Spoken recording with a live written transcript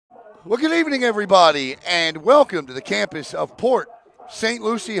Well, good evening, everybody, and welcome to the campus of Port St.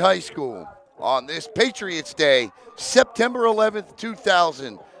 Lucie High School on this Patriots Day, September 11th,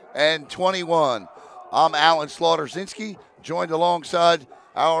 2021. I'm Alan Slaughterzinski, joined alongside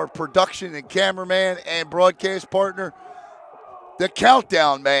our production and cameraman and broadcast partner, the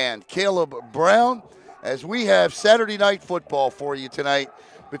Countdown Man, Caleb Brown, as we have Saturday night football for you tonight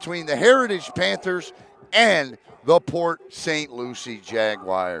between the Heritage Panthers and the Port St. Lucie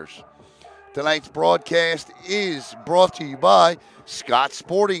Jaguars. Tonight's broadcast is brought to you by Scott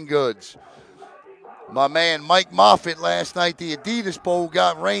Sporting Goods. My man Mike Moffitt last night, the Adidas Bowl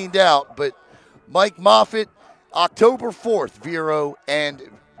got rained out, but Mike Moffitt, October 4th, Vero and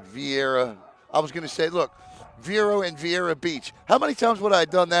Vieira. I was going to say, look, Vero and Vieira Beach. How many times would I have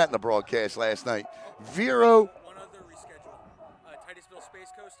done that in the broadcast last night? Vero. One other reschedule. Titusville Space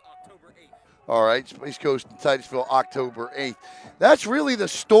Coast, October 8th. All right, Space Coast and Titusville, October 8th. That's really the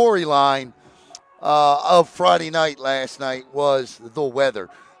storyline of Friday night last night was the weather.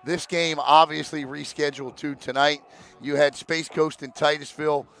 This game obviously rescheduled to tonight. You had Space Coast and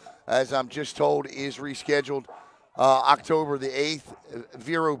Titusville, as I'm just told, is rescheduled October the 8th.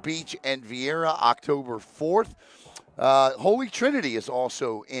 Vero Beach and Vieira, October 4th. Holy Trinity is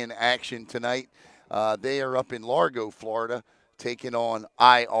also in action tonight. They are up in Largo, Florida, taking on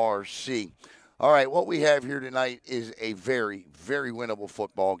IRC. All right, what we have here tonight is a very, very winnable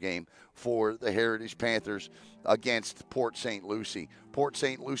football game for the Heritage Panthers against Port St. Lucie. Port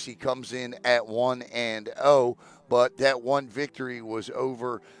St. Lucie comes in at 1-0, but that one victory was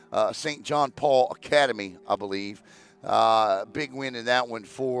over St. John Paul Academy, I believe. Big win in that one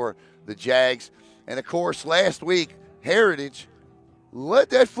for the Jags. And, of course, last week, Heritage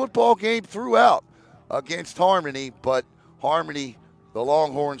led that football game throughout against Harmony, but Harmony, the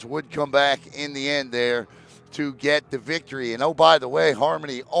Longhorns, would come back in the end there to get the victory. And, oh, by the way,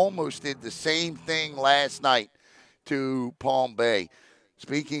 Harmony almost did the same thing last night to Palm Bay.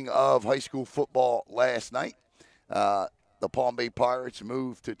 Speaking of high school football last night, the Palm Bay Pirates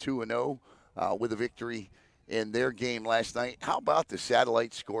moved to 2-0 with a victory in their game last night. How about the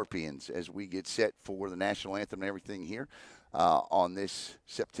Satellite Scorpions as we get set for the national anthem and everything here on this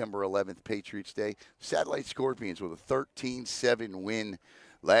September 11th Patriots Day? Satellite Scorpions with a 13-7 win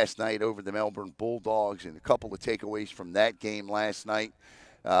last night over the Melbourne Bulldogs, and a couple of takeaways from that game last night.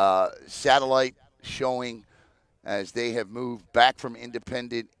 Satellite showing as they have moved back from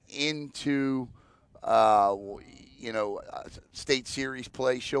independent into state series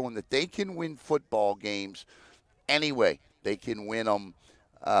play, showing that they can win football games anyway. They can win them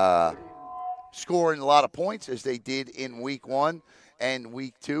scoring a lot of points, as they did in week 1 and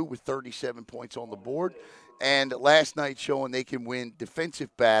week 2 with 37 points on the board. And last night showing they can win defensive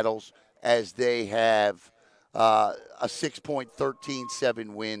battles, as they have a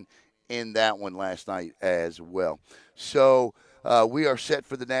 6.13-7 win in that one last night as well. So we are set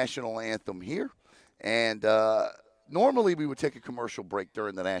for the national anthem here. And normally we would take a commercial break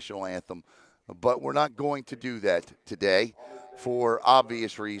during the national anthem, but we're not going to do that today for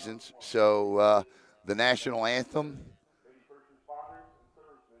obvious reasons. So the national anthem,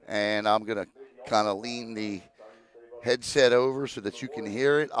 and I'm going to kind of lean the headset over so that you can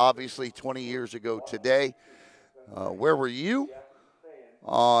hear it. Obviously, 20 years ago today, where were you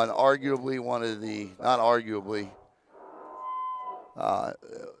on arguably one of the, not arguably,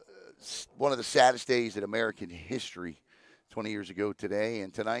 one of the saddest days in American history 20 years ago today?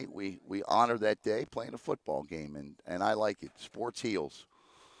 And tonight we honor that day playing a football game, and I like it. Sports heals.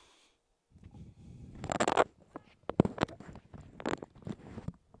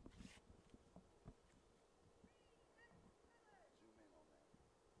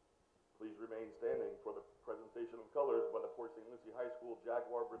 Please remain standing for the presentation of colors by the Port St. Lucie High School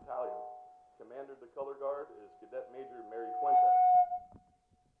Jaguar Battalion. Commander of the Color Guard is Cadet Major Mary Fuentes.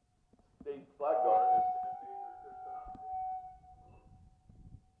 State Flag Guard is Cadet Major Kristen Oxley.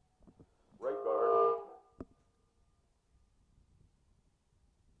 Right Guard.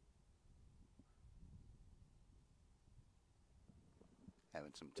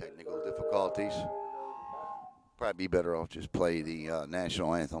 Having some technical difficulties. Probably be better off just play the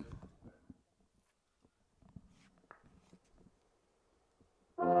national anthem.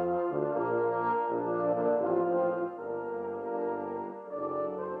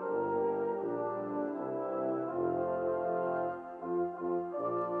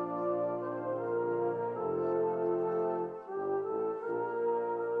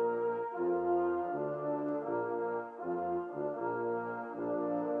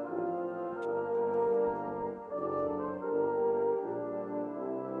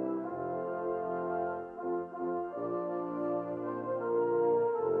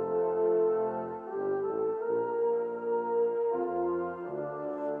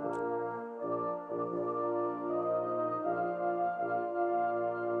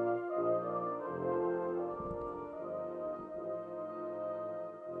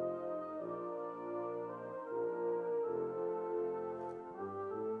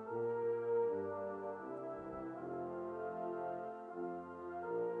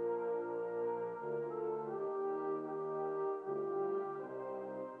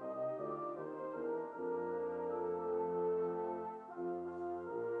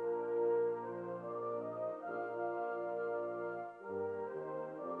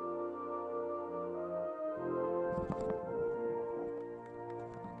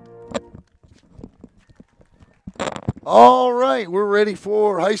 All right, we're ready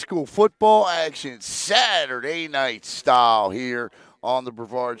for high school football action, Saturday night style here on the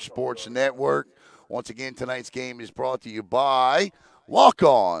Brevard Sports Network. Once again, tonight's game is brought to you by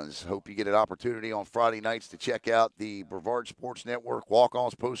Walk-Ons. Hope you get an opportunity on Friday nights to check out the Brevard Sports Network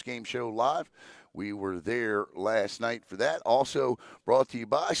Walk-Ons post-game show live. We were there last night for that. Also brought to you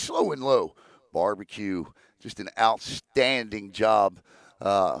by Slow and Low Barbecue. Just an outstanding job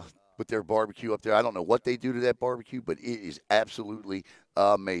with their barbecue up there. I don't know what they do to that barbecue, but it is absolutely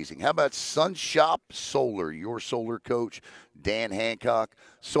amazing. How about Sunshop Solar, your solar coach, Dan Hancock?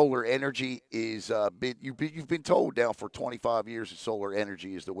 Solar energy is you've been told now for 25 years that solar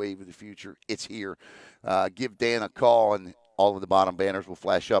energy is the wave of the future. It's here. Give Dan a call, and all of the bottom banners will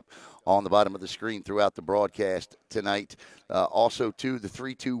flash up on the bottom of the screen throughout the broadcast tonight. Also, too, the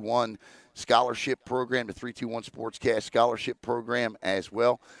 321 scholarship program, the 321 Sportscast scholarship program as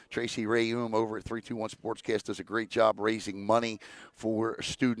well. Tracy Rayum over at 321 Sportscast does a great job raising money for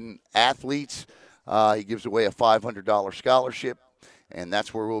student athletes. He gives away a $500 scholarship, and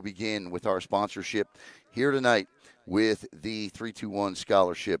that's where we'll begin with our sponsorship here tonight with the 321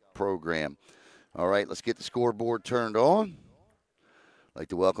 scholarship program. All right, let's get the scoreboard turned on. I'd like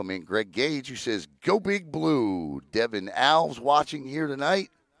to welcome in Greg Gage, who says, "Go Big Blue." Devin Alves watching here tonight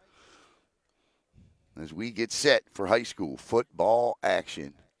as we get set for high school football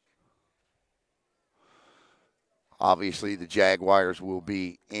action. Obviously, the Jaguars will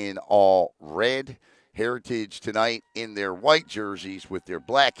be in all red. Heritage tonight in their white jerseys with their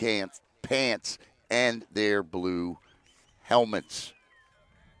black pants and their blue helmets.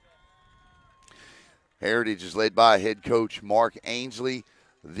 Heritage is led by head coach Mark Ainsley,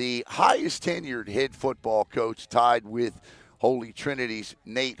 the highest tenured head football coach, tied with Holy Trinity's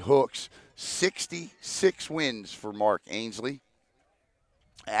Nate Hooks. 66 wins for Mark Ainsley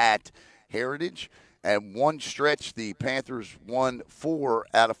at Heritage. At one stretch, the Panthers won 4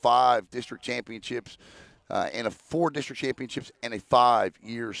 out of 5 district championships and 4 district championships in a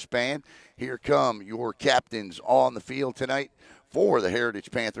 5-year span. Here come your captains on the field tonight. For the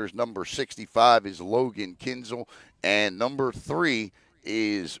Heritage Panthers, number 65 is Logan Kinzel, and number 3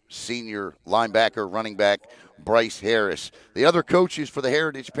 is senior linebacker, running back Bryce Harris. The other coaches for the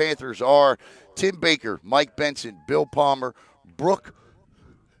Heritage Panthers are Tim Baker, Mike Benson, Bill Palmer, Brooke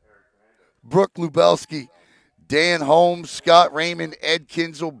Lubelski, Dan Holmes, Scott Raymond, Ed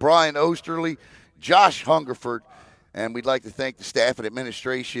Kinzel, Brian Osterly, Josh Hungerford, and we'd like to thank the staff and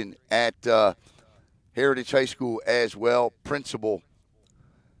administration at Heritage High School as well. Principal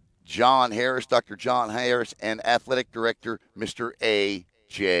John Harris, Dr. John Harris, and athletic director Mr.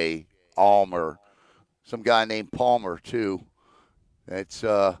 A.J. Almer. Some guy named Palmer, too. That's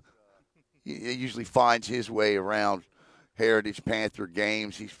he usually finds his way around Heritage Panther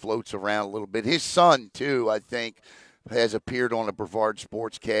games. He floats around a little bit. His son, too, I think, has appeared on a Brevard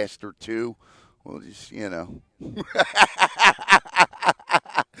Sportscast or two. Well, just, you know.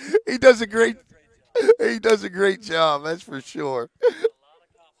 He does a great job, that's for sure.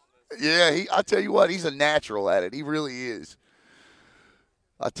 Yeah, I'll tell you what, he's a natural at it. He really is.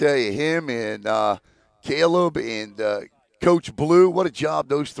 I'll tell you, him and Caleb and Coach Blue, what a job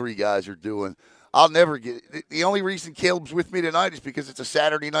those 3 guys are doing. I'll never get it. The only reason Caleb's with me tonight is because it's a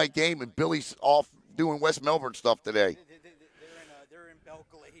Saturday night game and Billy's off doing West Melbourne stuff today. They're in Belle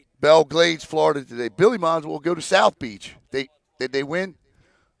Glade. Belle Glades, Florida today. Billy might as well go to South Beach. Did they win?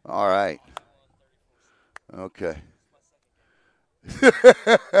 All right. Okay. The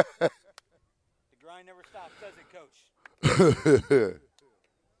grind never stops, does it, Coach?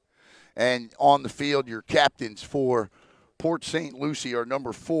 And on the field, your captains for Port St. Lucie are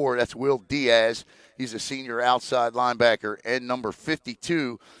number 4. That's Will Diaz. He's a senior outside linebacker. And number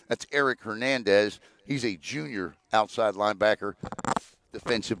 52, that's Eric Hernandez. He's a junior outside linebacker,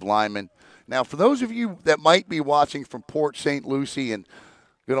 defensive lineman. Now, for those of you that might be watching from Port St. Lucie and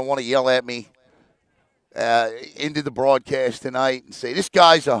going to want to yell at me into the broadcast tonight and say, this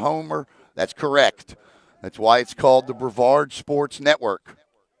guy's a homer, that's correct. That's why it's called the Brevard Sports Network.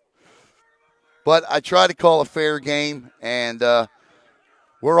 But I try to call a fair game, and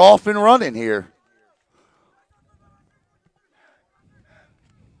we're off and running here.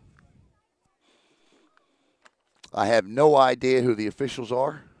 I have no idea who the officials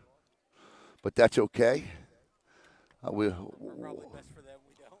are, but that's okay. Probably best for them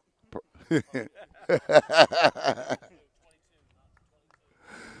we don't.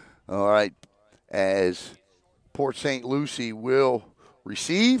 All right, as Port St. Lucie will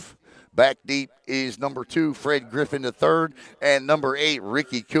receive. Back deep is number 2, Fred Griffin III, and number 8,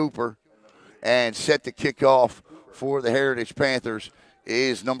 Ricky Cooper. And set to kick off for the Heritage Panthers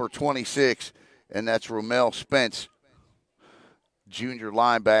is number 26, and that's Romel Spence. junior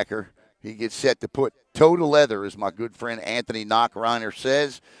linebacker. He gets set to put toe to leather, as my good friend Anthony Knockreiner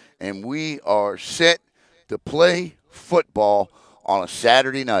says, and we are set to play football on a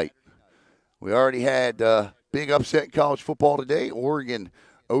Saturday night. We already had big upset in college football today. Oregon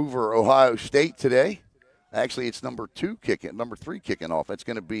over Ohio State today. Actually, it's number 3 kicking off. That's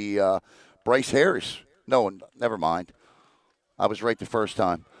going to be Bryce Harris. No, never mind. I was right the first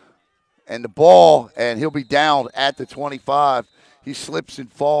time. And the ball, and he'll be down at the 25. He slips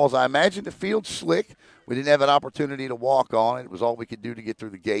and falls. I imagine the field's slick. We didn't have an opportunity to walk on it. It was all we could do to get through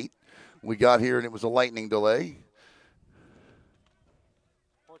the gate. We got here, and it was a lightning delay.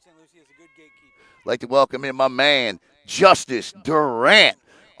 Port St. Lucie is a good gatekeeper. I'd like to welcome in my man, Justice Durant,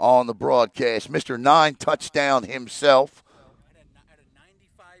 on the broadcast. Mr. 9 touchdown himself. Had a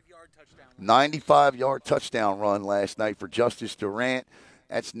 95-yard touchdown. 95-yard touchdown run last night for Justice Durant.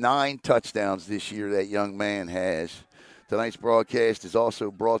 That's 9 touchdowns this year that young man has. Tonight's broadcast is also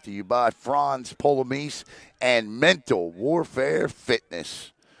brought to you by Franz Polomise and Mental Warfare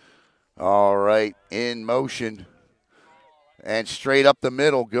Fitness. All right, in motion. And straight up the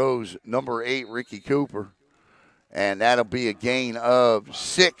middle goes number 8, Ricky Cooper. And that'll be a gain of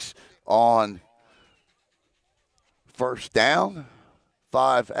 6 on first down.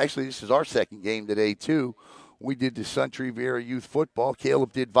 5. Actually, this is our second game today, too. We did the Sun Riviera Youth Football.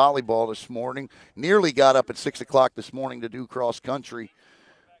 Caleb did volleyball this morning. Nearly got up at 6 o'clock this morning to do cross country.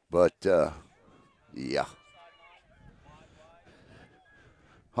 But, yeah.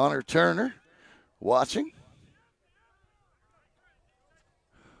 Hunter Turner watching.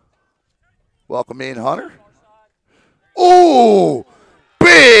 Welcome in, Hunter. Ooh,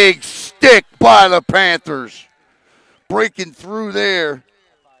 big stick by the Panthers. Breaking through there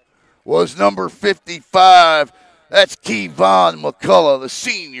was number 55. That's Kevon McCullough, the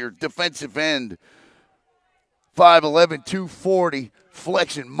senior defensive end. 5'11", 240,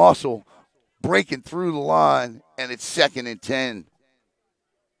 flexing muscle, breaking through the line, and it's 2nd and 10.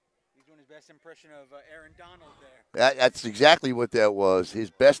 He's doing his best impression of Aaron Donald there. That's exactly what that was. His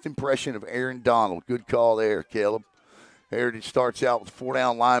best impression of Aaron Donald. Good call there, Caleb. Heritage starts out with 4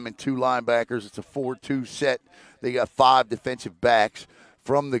 down linemen, 2 linebackers. It's a 4-2 set. They got 5 defensive backs.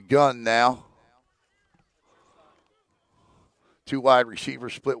 From the gun now. 2 wide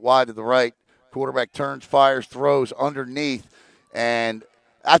receivers split wide to the right. Quarterback turns, fires, throws underneath. And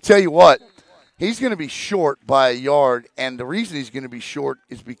I tell you what, he's going to be short by a yard. And the reason he's going to be short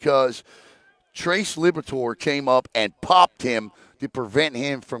is because Trace Liberatore came up and popped him to prevent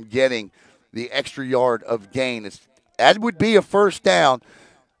him from getting the extra yard of gain. That would be a first down.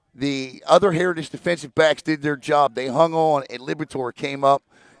 The other Heritage defensive backs did their job. They hung on, and Liberatore came up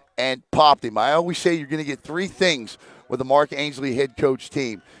and popped him. I always say you're going to get 3 things with a Mark Ainsley head coach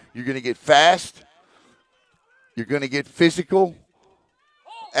team. You're going to get fast. You're going to get physical.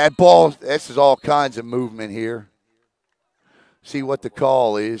 At ball, this is all kinds of movement here. See what the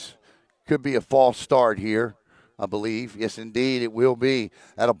call is. Could be a false start here, I believe. Yes, indeed, it will be.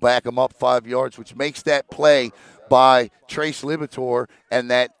 That'll back them up 5 yards, which makes that play by Trace Liberatore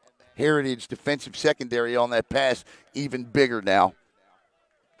and that Heritage defensive secondary on that pass even bigger now.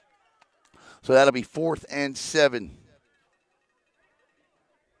 So that'll be 4th and 7.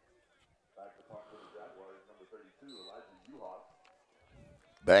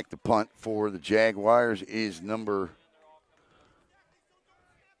 Back to punt for the Jaguars is number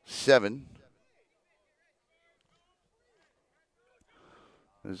 7.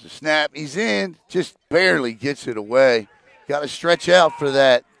 There's a snap. He's in. Just barely gets it away. Got to stretch out for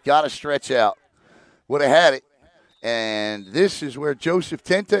that. Got to stretch out. Would have had it. And this is where Joseph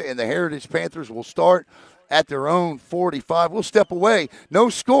Tenta and the Heritage Panthers will start at their own 45. We'll step away. No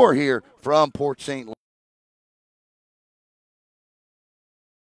score here from Port St. Lucie.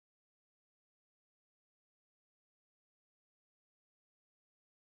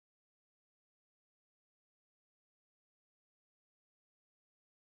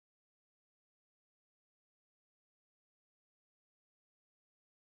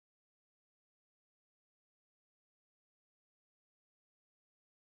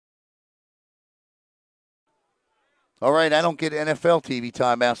 All right, I don't get NFL TV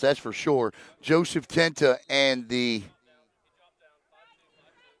timeouts, that's for sure. Joseph Tenta and the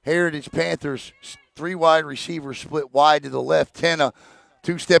Heritage Panthers, 3 wide receivers split wide to the left. Tenta,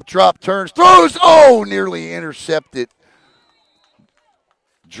 2-step drop, turns, throws. Oh, nearly intercepted.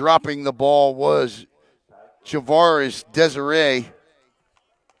 Dropping the ball was Javaris Desiree.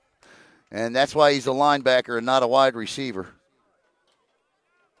 And that's why he's a linebacker and not a wide receiver.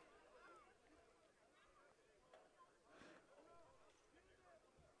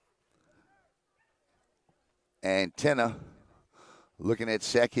 And Tenta Looking at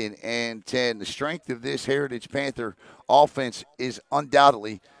 2nd and 10. The strength of this Heritage Panther offense is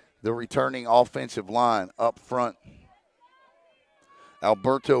undoubtedly the returning offensive line up front.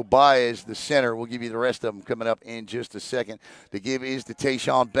 Alberto Baez, the center. We'll give you the rest of them coming up in just a second. The give is to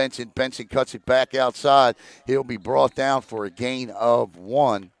Tayshawn Benson. Benson cuts it back outside. He'll be brought down for a gain of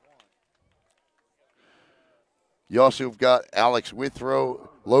 1. You also have got Alex Withrow,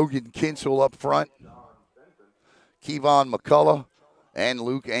 Logan Kinsel up front, Kevon McCullough, and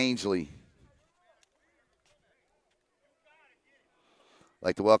Luke Ainsley. I'd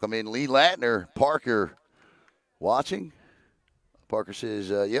like to welcome in Lee Latner. Parker watching. Parker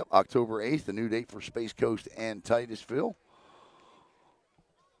says, yep, October 8th, the new date for Space Coast and Titusville.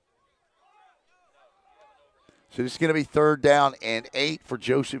 So this is going to be 3rd down and 8 for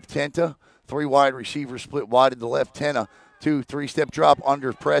Joseph Tenta. 3 wide receivers split wide to the left. Tenta, 2, 3-step drop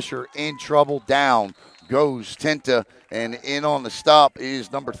under pressure, in trouble, down goes Tenta. And in on the stop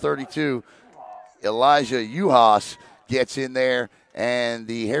is number 32, Elijah Uhas gets in there. And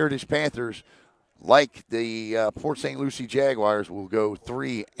the Heritage Panthers, like the Port St. Lucie Jaguars, will go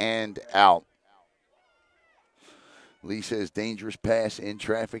 3 and out. Lee says dangerous pass in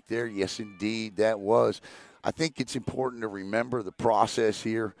traffic there. Yes, indeed, that was. I think it's important to remember the process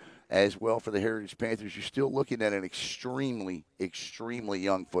here as well for the Heritage Panthers. You're still looking at an extremely, extremely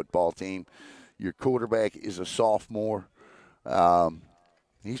young football team. Your quarterback is a sophomore.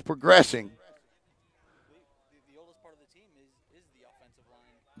 He's progressing. The oldest part of the team is the offensive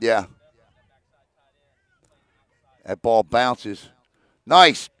line. Yeah. That ball bounces.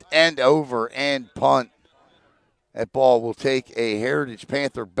 Nice end over and punt. That ball will take a Heritage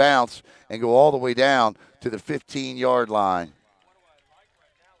Panther bounce and go all the way down to the 15-yard line.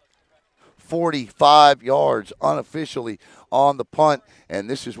 45 yards unofficially on the punt, and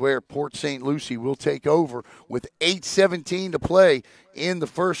this is where Port St. Lucie will take over with 8:17 to play in the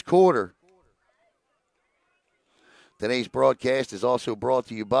first quarter. Today's broadcast is also brought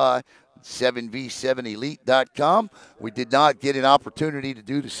to you by 7v7elite.com. We did not get an opportunity to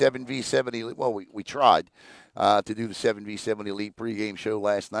do the 7v7 Elite. Well, we tried to do the 7v7 Elite pregame show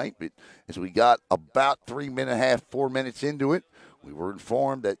last night, but as we got about 4 minutes into it, we were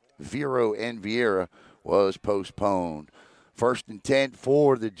informed that Vero and Vieira was postponed. 1st and 10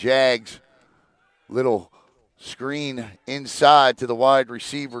 for the Jags. Little screen inside to the wide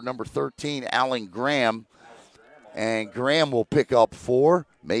receiver, number 13, Alan Graham. And Graham will pick up 4,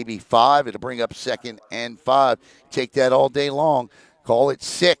 maybe 5. It'll bring up 2nd and 5. Take that all day long. Call it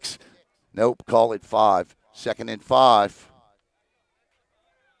 6. Nope, call it 5. 2nd and 5.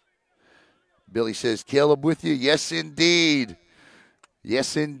 Billy says, Caleb with you? Yes, indeed.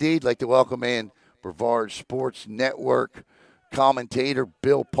 Yes, indeed. Like to welcome in Brevard Sports Network commentator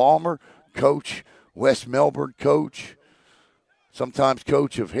Bill Palmer, coach, West Melbourne coach, sometimes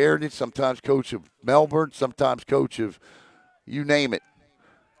coach of Heritage, sometimes coach of Melbourne, sometimes coach of you name it.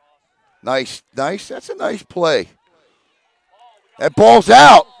 Nice. That's a nice play. That ball's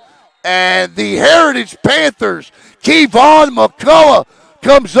out. And the Heritage Panthers, Kevon McCullough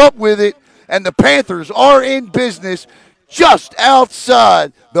comes up with it, and the Panthers are in business just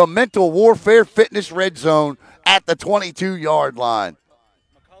outside the Mental Warfare Fitness red zone at the 22-yard line.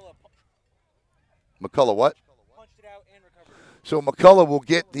 McCullough what? Punched it out and recovered. So McCullough will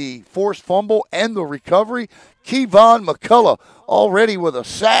get the forced fumble and the recovery. Kevon McCullough already with a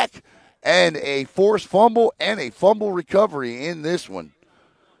sack and a forced fumble and a fumble recovery in this one.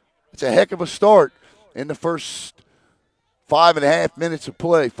 It's a heck of a start in the first 5.5 minutes of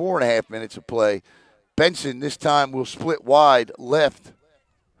play, 4.5 minutes of play. Benson this time will split wide left.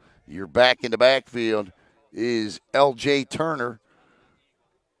 You're back in the backfield is L.J. Turner.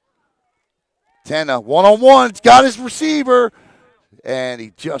 Tena, one-on-one, it's got his receiver, and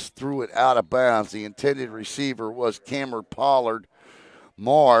he just threw it out of bounds. The intended receiver was Cameron Pollard.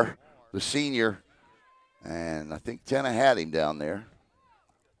 Marr, the senior, and I think Tena had him down there.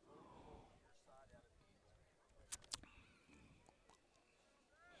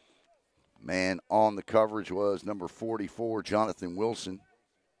 Man on the coverage was number 44, Jonathan Wilson.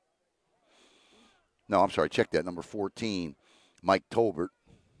 No, I'm sorry, check that, number 14, Mike Tolbert.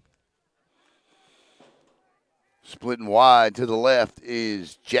 Splitting wide to the left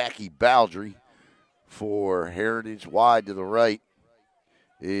is Jackie Baldry. For Heritage, wide to the right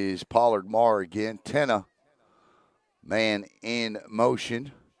is Pollard Marr again. Tena, man in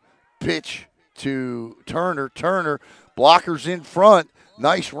motion. Pitch to Turner. Turner, blockers in front.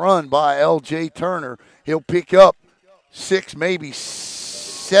 Nice run by L.J. Turner. He'll pick up 6, maybe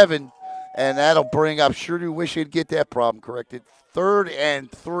 7, and that'll bring, I sure do wish he'd get that problem corrected. 3rd and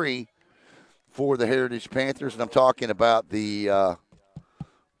 3 for the Heritage Panthers, and I'm talking about the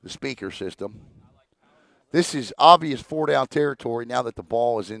the speaker system. This is obvious 4-down territory now that the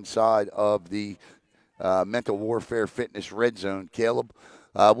ball is inside of the mental warfare fitness red zone. Caleb,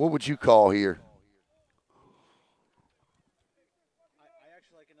 what would you call here? I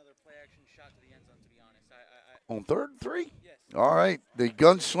actually like another play-action shot to the end zone, to be honest. On 3rd and 3? Yes. All right. The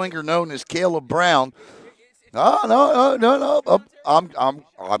gunslinger known as Caleb Brown. No. I'm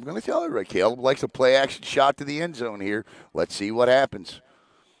going to tell you, right. Caleb likes a play-action shot to the end zone here. Let's see what happens.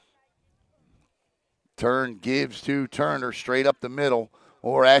 Turn gives to Turner straight up the middle,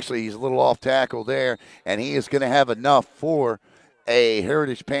 or actually he's a little off tackle there, and he is going to have enough for a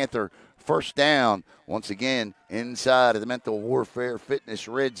Heritage Panther first down, once again, inside of the mental warfare fitness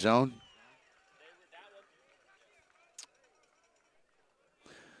red zone.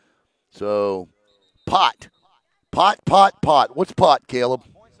 So, pot. What's pot, Caleb?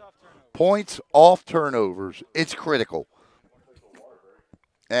 Points off turnovers. It's critical.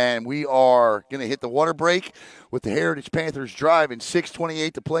 And we are going to hit the water break with the Heritage Panthers driving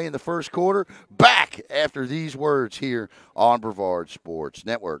 6:28 to play in the first quarter. Back after these words here on Brevard Sports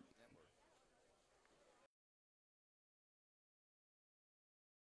Network.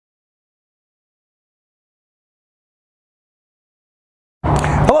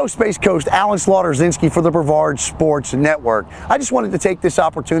 Hello, Space Coast. Alan Slaughter-Zinski for the Brevard Sports Network. I just wanted to take this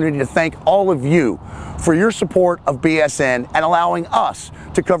opportunity to thank all of you for your support of BSN and allowing us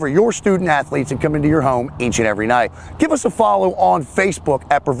to cover your student athletes and come into your home each and every night. Give us a follow on Facebook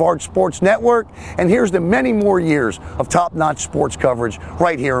at Brevard Sports Network, and here's to many more years of top-notch sports coverage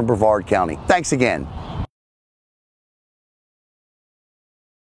right here in Brevard County. Thanks again.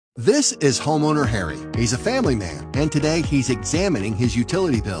 This is homeowner Harry. He's a family man, and today he's examining his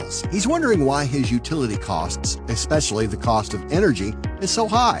utility bills. He's wondering why his utility costs, especially the cost of energy, is so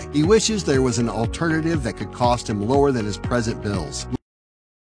high. He wishes there was an alternative that could cost him lower than his present bills.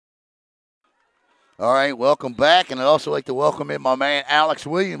 All right, welcome back, and I'd also like to welcome in my man Alex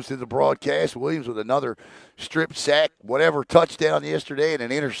Williams to the broadcast. Williams with another strip sack, whatever, touchdown yesterday and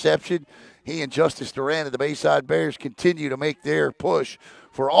an interception. He and Justice Duran of the Bayside Bears continue to make their push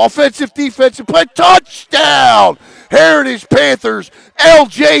for offensive, defensive play. Touchdown! Heritage Panthers,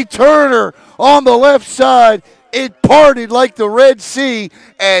 L.J. Turner on the left side. It parted like the Red Sea,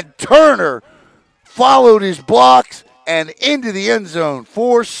 and Turner followed his blocks and into the end zone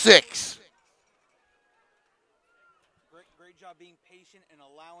for 6. Great job being patient and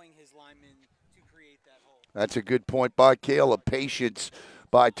allowing his linemen to create that hole. That's a good point by Caleb. Patience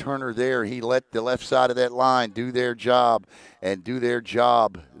by Turner there. He let the left side of that line do their job, and do their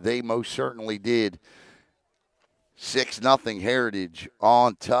job they most certainly did. 6-0 Heritage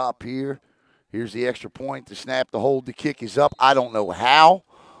on top here. Here's the extra point. The snap, the hold, the kick is up. I don't know how,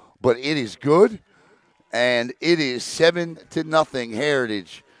 but it is good, and it is 7-0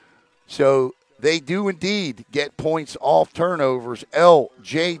 Heritage. So they do indeed get points off turnovers.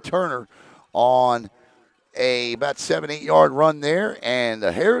 L.J. Turner on about 7-8 yard run there, and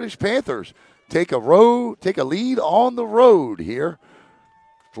the Heritage Panthers take a lead on the road here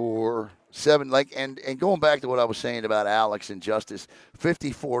for 7. And going back to what I was saying about Alex and Justice,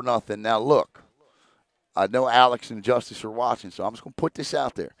 54-0. Now look, I know Alex and Justice are watching, so I'm just going to put this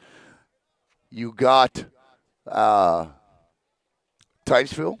out there. You got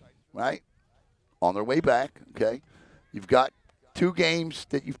Titusville, right, on their way back. Okay, you've got 2 games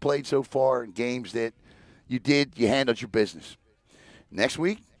that you've played so far, and games that you handled your business. Next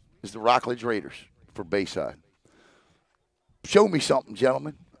week is the Rockledge Raiders for Bayside. Show me something,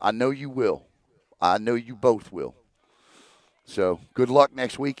 gentlemen. I know you will. I know you both will. So good luck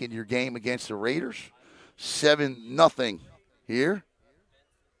next week in your game against the Raiders. 7-0 here.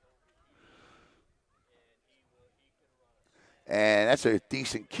 And that's a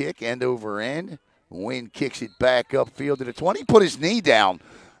decent kick, end over end. Wynn kicks it back upfield to the 20. He put his knee down.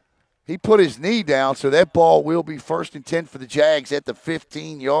 So that ball will be 1st and 10 for the Jags at the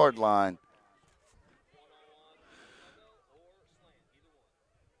 15-yard line.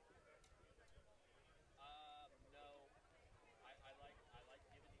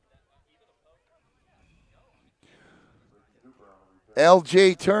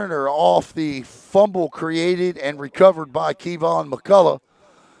 L.J. Turner off the fumble created and recovered by Kevon McCullough,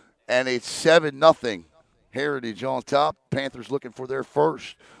 and it's 7-0. Heritage on top. Panthers looking for their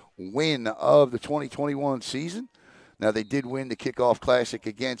first win of the 2021 season. Now, they did win the Kickoff Classic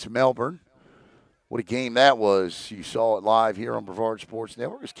against Melbourne. What a game that was. You saw it live here on Brevard Sports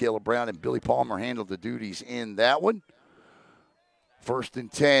Network as Caleb Brown and Billy Palmer handled the duties in that one. 1st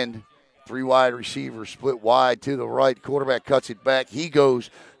and 10. 3 wide receivers split wide to the right. Quarterback cuts it back. He goes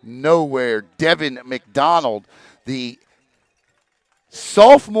nowhere. Devin McDonald, the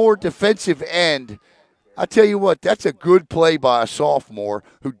sophomore defensive end. I tell you what, that's a good play by a sophomore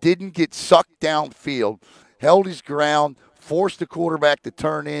who didn't get sucked downfield, held his ground, forced the quarterback to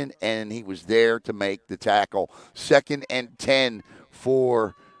turn in, and he was there to make the tackle. 2nd and 10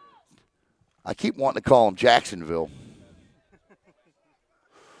 for, I keep wanting to call him Jacksonville.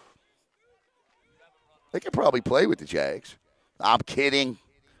 They could probably play with the Jags. I'm kidding,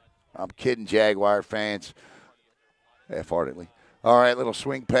 Jaguar fans. Half-heartedly. All right, little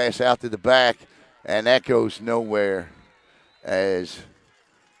swing pass out to the back, and that goes nowhere. As,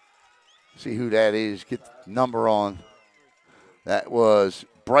 see who that is, get the number on. That was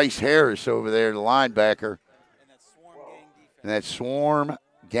Bryce Harris over there, the linebacker. And that swarm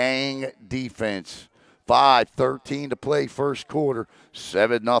gang defense. 5:13 to play first quarter.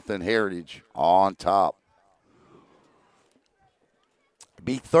 7-0 Heritage on top.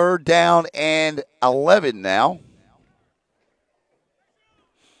 Be 3rd down and 11 now.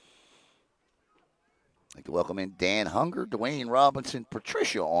 I'd like to welcome in Dan Hunger, Dwayne Robinson,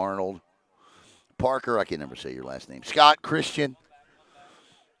 Patricia Arnold, Parker, I can never say your last name, Scott Christian.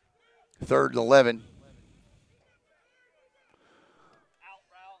 3rd and 11.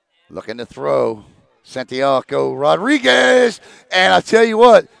 Looking to throw. Santiago Rodriguez. And I tell you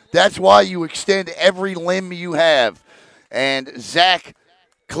what, that's why you extend every limb you have. And Zach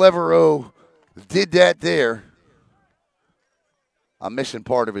Clevero did that there. I'm missing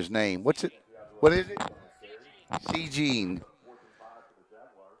part of his name. What's it? What is it? C-Gene.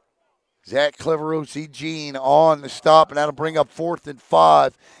 Zach Clevero, C-Gene on the stop, and that'll bring up 4th and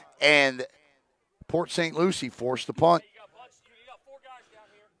 5. And Port St. Lucie forced the punt.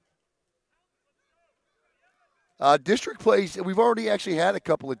 District plays, we've already actually had a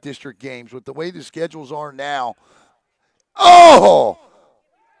couple of district games with the way the schedules are now. Oh!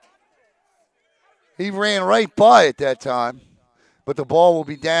 He ran right by it that time, but the ball will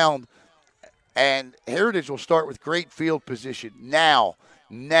be down, and Heritage will start with great field position. Now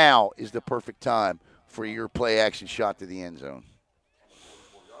is the perfect time for your play-action shot to the end zone.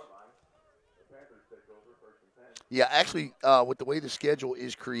 Yeah, actually, with the way the schedule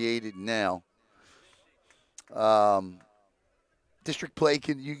is created now, district play you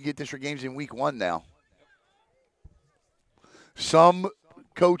can get district games in week 1 now. Some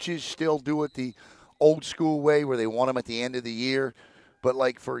coaches still do it the old school way where they want them at the end of the year. But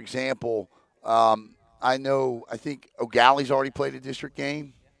like, for example, I think O'Galley's already played a district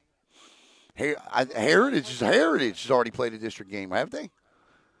game. Heritage has already played a district game, haven't they?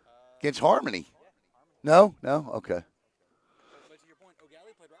 Against Harmony. No? Okay. But to your point,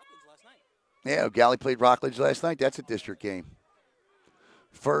 O'Galley played Rockledge last night. Yeah, O'Galley played Rockledge last night. That's a district game.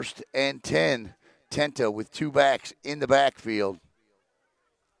 1st and 10. Tenta with 2 backs in the backfield.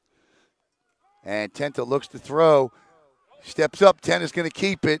 And Tenta looks to throw. Steps up. Tenta's going to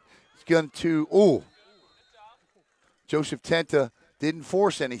keep it. He's going to, Joseph Tenta didn't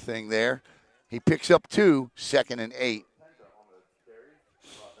force anything there. He picks up 2, 2nd and 8.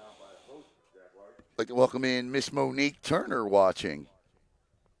 I'd like to welcome in Miss Monique Turner watching.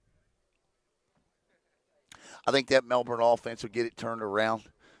 I think that Melbourne offense will get it turned around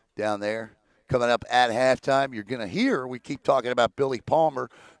down there. Coming up at halftime, you're going to hear, we keep talking about Billy Palmer.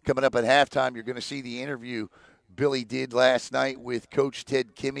 Coming up at halftime, you're going to see the interview Billy did last night with Coach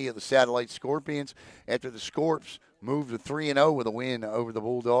Ted Kimmy of the Satellite Scorpions after the Scorps moved to 3-0 with a win over the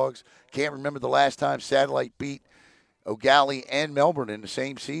Bulldogs. Can't remember the last time Satellite beat O'Galley and Melbourne in the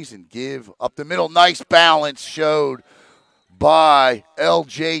same season. Give up the middle. Nice balance showed by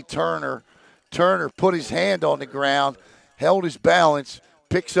L.J. Turner. Turner put his hand on the ground, held his balance,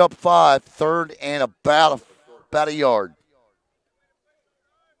 picks up 5, 3rd and about a yard.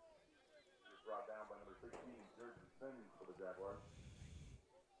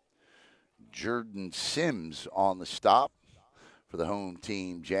 Jordan Sims on the stop for the home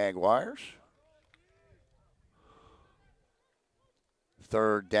team Jaguars.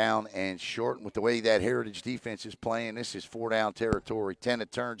 3rd down and short. With the way that Heritage defense is playing, this is 4-down territory. Tenta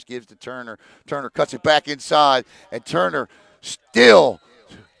turns, gives to Turner. Turner cuts it back inside, and Turner still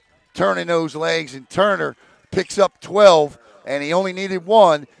turning those legs, and Turner picks up 12, and he only needed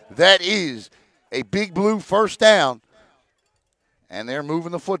 1. That is a Big Blue 1st down, and they're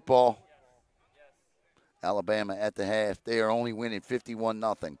moving the football. Alabama at the half. They are only winning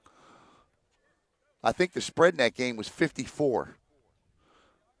 51-0. I think the spread in that game was 54.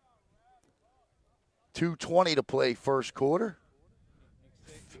 2:20 to play first quarter.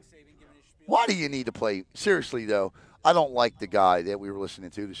 Why do you need to play? Seriously, though, I don't like the guy that we were listening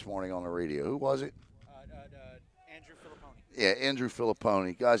to this morning on the radio. Who was it? Andrew Filipponi. Yeah, Andrew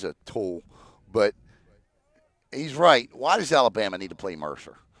Filipponi. Guy's a tool. But He's right. Why does Alabama need to play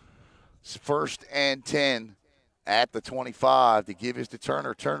Mercer? It's 1st and 10 at the 25 to give his to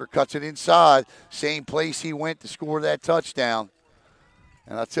Turner. Turner cuts it inside. Same place he went to score that touchdown.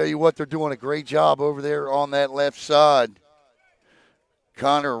 And I'll tell you what, they're doing a great job over there on that left side.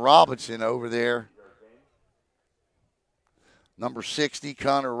 Connor Robinson over there. Number 60,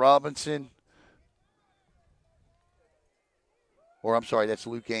 Connor Robinson. Or I'm sorry, that's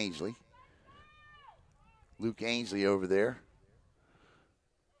Luke Ainsley. Luke Ainsley over there.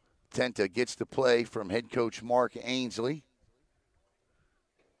 Tenta gets the play from head coach Mark Ainsley.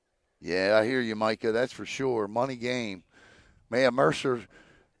 Yeah, I hear you, Micah. That's for sure. Money game. Man, Mercer,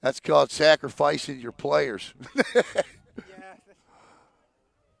 that's called sacrificing your players.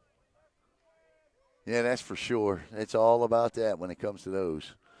 Yeah, that's for sure. It's all about that when it comes to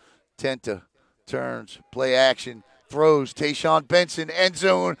those. Tenta turns, play action, throws. Tayshawn Benson, end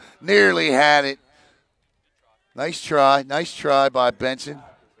zone, nearly had it. Nice try by Benson.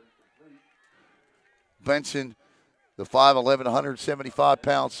 Benson, the 5'11",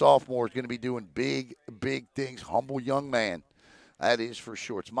 175-pound sophomore, is going to be doing big, big things. Humble young man. That is for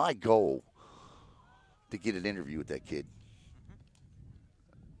sure. It's my goal to get an interview with that kid.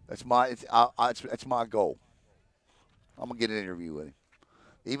 That's my goal. I'm gonna get an interview with him.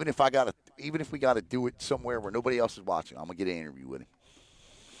 Even if we gotta do it somewhere where nobody else is watching, I'm gonna get an interview with him.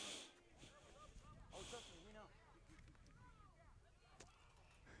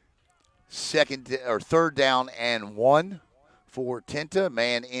 Third down and 1 for Tenta.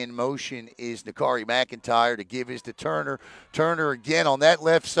 Man in motion is Nakari McIntyre to give his to Turner. Turner again on that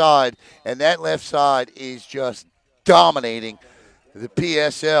left side, and that left side is just dominating the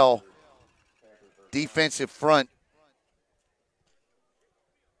PSL defensive front.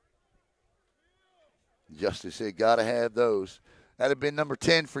 Justice said, gotta have those. That'd have been number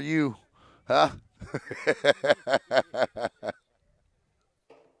 10 for you, huh?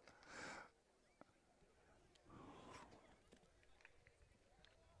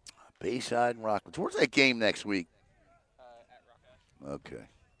 Bayside and Rockledge. Where's that game next week? At Rock Ash. Okay.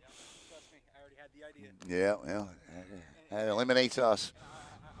 Yeah, trust me, I already had the idea. Yeah, well, that eliminates us.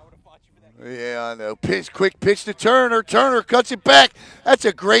 I would have fought you for that game. Yeah, I know. Quick pitch to Turner. Turner cuts it back. That's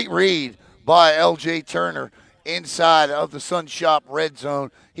a great read by L.J. Turner inside of the Sun Shop red zone.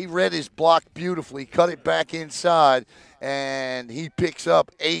 He read his block beautifully, cut it back inside, and he picks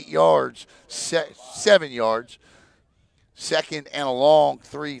up 8 yards, 7 yards. Second and a long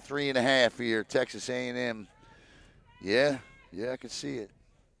 3.5 here, Texas A&M. Yeah, I can see it.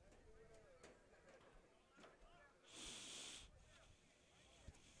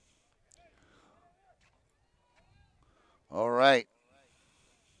 All right.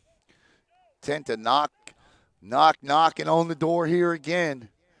 Tenta knocking on the door here again.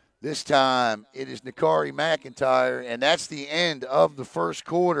 This time it is Nakari McIntyre, and that's the end of the first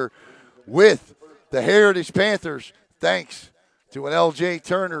quarter with the Heritage Panthers. Thanks to an L.J.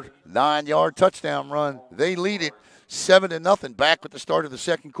 Turner 9-yard touchdown run. They lead it 7-0. Back with the start of the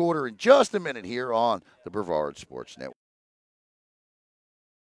second quarter in just a minute here on the Brevard Sports Network.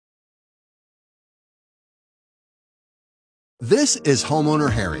 This is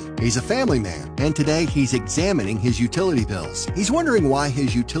homeowner Harry. He's a family man, and today he's examining his utility bills. He's wondering why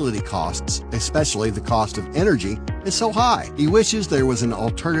his utility costs, especially the cost of energy, is so high. He wishes there was an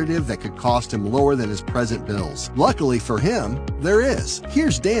alternative that could cost him lower than his present bills. Luckily for him, there is.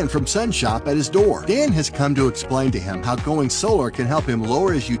 Here's Dan from Sun Shop at his door. Dan has come to explain to him how going solar can help him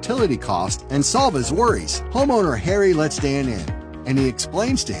lower his utility cost and solve his worries. Homeowner Harry lets Dan in, and he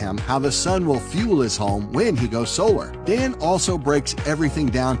explains to him how the sun will fuel his home when he goes solar. Dan also breaks everything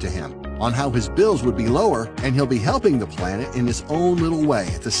down to him on how his bills would be lower, and he'll be helping the planet in his own little way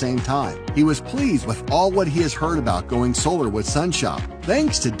at the same time. He was pleased with all what he has heard about going solar with Sun Shop.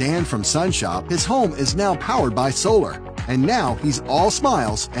 Thanks to Dan from Sun Shop, his home is now powered by solar. And now he's all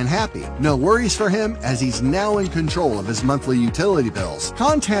smiles and happy. No worries for him, as he's now in control of his monthly utility bills.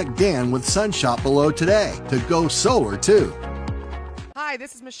 Contact Dan with Sun Shop below today to go solar too. Hi,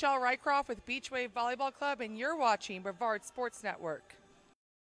 this is Michelle Rycroft with Beach Wave Volleyball Club, and you're watching Brevard Sports Network.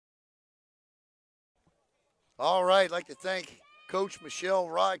 All right, I'd like to thank Coach Michelle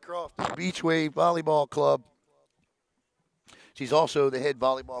Rycroft of Beach Wave Volleyball Club. She's also the head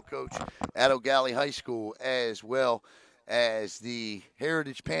volleyball coach at O'Galley High School, as well as the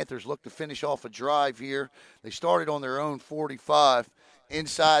Heritage Panthers look to finish off a drive here. They started on their own 45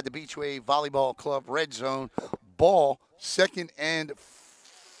 inside the Beach Wave Volleyball Club red zone. Ball, 2nd and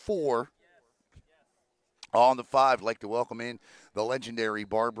 4 on the 5. I'd like to welcome in the legendary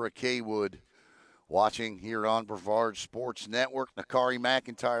Barbara Kaywood, watching here on Brevard Sports Network. Nakari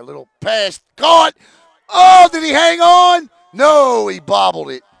McIntyre, little pass caught. Oh, did he hang on? No, he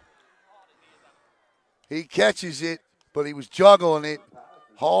bobbled it. He catches it, but he was juggling it,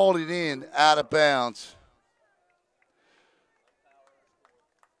 hauled it in, out of bounds.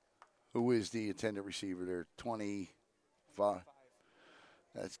 Who is the intended receiver there? 25.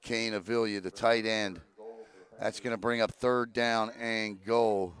 That's Kane Avila, the tight end. That's going to bring up 3rd down and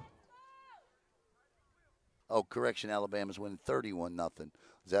goal. Oh, correction, Alabama's winning 31-0.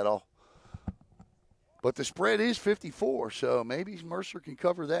 Is that all? But the spread is 54, so maybe Mercer can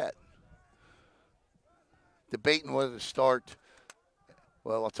cover that. Debating whether to start.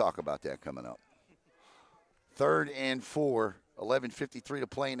 Well, I'll talk about that coming up. 3rd and 4. 11:53 to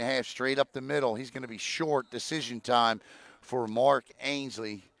play in the half. Straight up the middle. He's going to be short. Decision time for Mark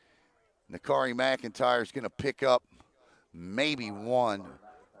Ainsley. Nakari McIntyre is going to pick up maybe 1.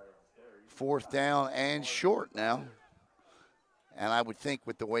 4th down and short now. And I would think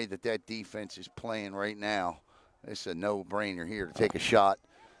with the way that defense is playing right now, it's a no-brainer here to take a shot.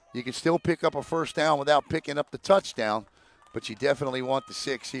 You can still pick up a 1st down without picking up the touchdown, but you definitely want the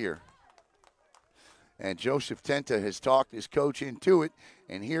 6 here. And Joseph Tenta has talked his coach into it,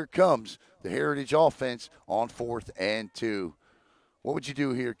 and here comes the Heritage offense on 4th and 2. What would you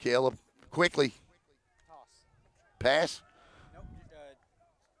do here, Caleb? Quickly. Toss. Pass? Nope,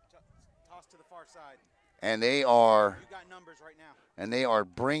 toss to the far side. And they are. You got numbers right now. And they are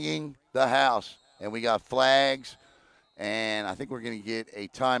bringing the house. And we got flags, and I think we're going to get a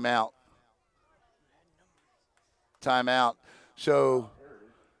timeout. Timeout. So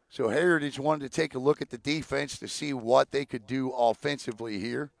Heritage wanted to take a look at the defense to see what they could do offensively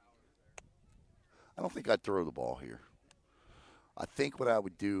here. I don't think I'd throw the ball here. I think what I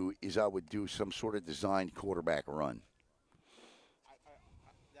would do is I would do some sort of designed quarterback run.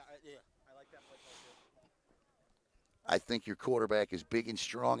 Yeah, I like that play call too. I think your quarterback is big and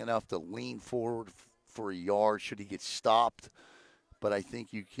strong enough to lean forward for a yard should he get stopped. But I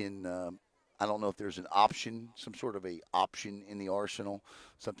think you can I don't know if there's an option, some sort of a option in the arsenal,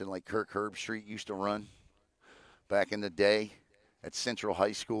 something like Kirk Herbstreit used to run back in the day at Central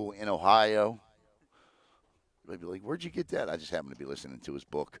High School in Ohio. They'd be like, where'd you get that? I just happened to be listening to his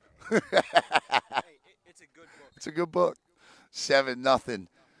book. Hey, it's a good book. It's a good book. 7-0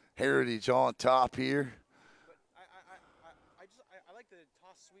 Heritage on top here. But I like the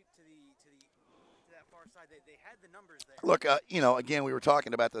toss sweep to that far side. They had the numbers there. Look, again, we were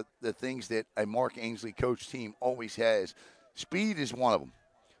talking about the things that a Mark Ainsley coach team always has. Speed is one of them.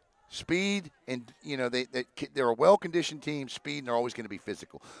 Speed and, they're a well-conditioned team, speed, and they're always going to be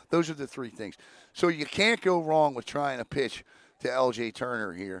physical. Those are the 3 things. So you can't go wrong with trying to pitch to L.J.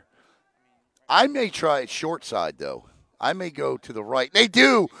 Turner here. I may try it short side, though. I may go to the right. They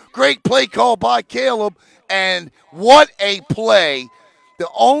do. Great play call by Caleb, and what a play. The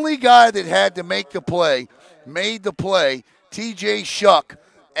only guy that had to make the play made the play, T.J. Shuck,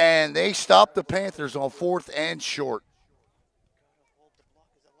 and they stopped the Panthers on 4th and short.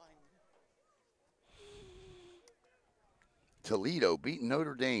 Toledo beating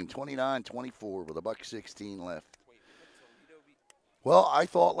Notre Dame 29-24 with $1:16 left. Well, I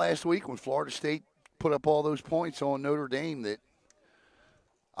thought last week when Florida State put up all those points on Notre Dame that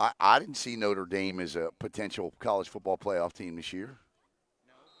I didn't see Notre Dame as a potential college football playoff team this year.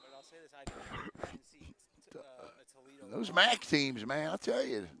 No, but I'll say this: I didn't see Toledo. Those MAC teams, man, I'll tell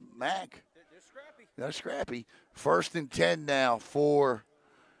you, MAC. They're scrappy. They're scrappy. 1st and 10 now for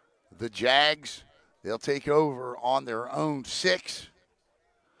the Jags. They'll take over on their own 6.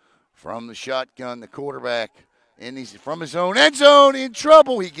 From the shotgun, the quarterback, and he's from his own end zone in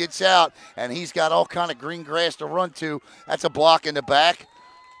trouble. He gets out, and he's got all kind of green grass to run to. That's a block in the back.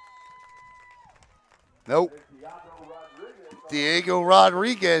 Nope. Diego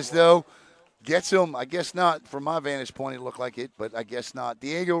Rodriguez, though, gets him. I guess not. From my vantage point, it looked like it, but I guess not.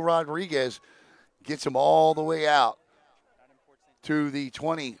 Diego Rodriguez gets him all the way out to the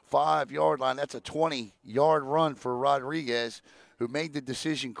 25-yard line. That's a 20-yard run for Rodriguez, who made the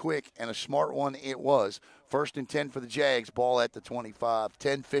decision quick, and a smart one it was. 1st and 10 for the Jags, ball at the 25.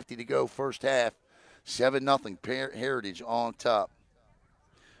 10:50 to go, first half. 7-0 Heritage on top.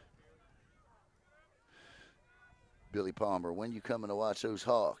 Billy Palmer, when you coming to watch those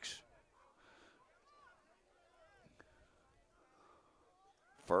Hawks?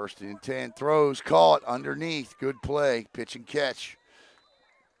 1st and 10, throws caught underneath. Good play, pitch and catch.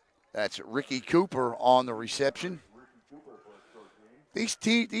 That's Ricky Cooper on the reception. These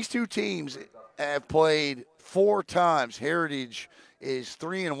 2 teams have played 4 times. Heritage is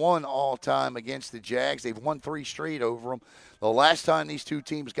 3-1 all time against the Jags. They've won 3 straight over them. The last time these 2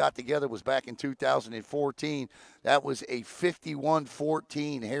 teams got together was back in 2014. That was a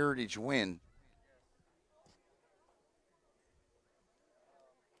 51-14 Heritage win.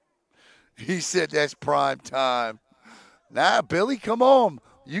 He said that's prime time. Nah, Billy, come on.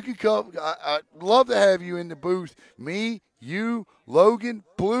 You can come. I'd love to have you in the booth. Me, you, Logan,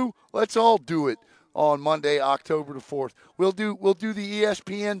 Blue, let's all do it on Monday, October the 4th. We'll do the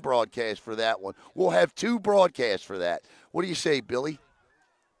ESPN broadcast for that one. We'll have 2 broadcasts for that. What do you say, Billy?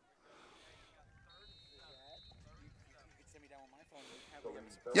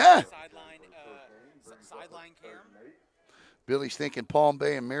 Yeah. Sideline cam. Billy's thinking Palm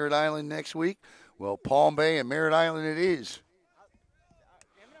Bay and Merritt Island next week. Well, Palm Bay and Merritt Island it is.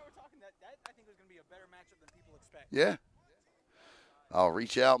 I think was going to be a better matchup than people expect. Yeah. I'll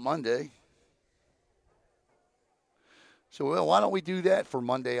reach out Monday. So, well, why don't we do that for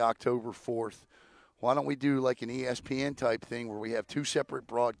Monday, October 4th? Why don't we do like an ESPN type thing where we have 2 separate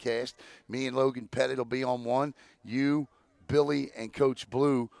broadcasts? Me and Logan Pettit will be on one. You, Billy, and Coach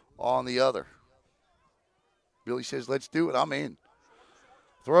Blue on the other. Billy says, let's do it. I'm in.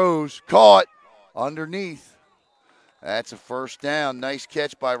 Throws, caught, underneath. That's a first down. Nice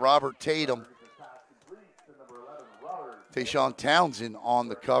catch by Robert Tatum. Tayshawn Townsend on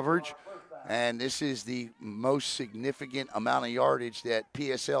the coverage. And this is the most significant amount of yardage that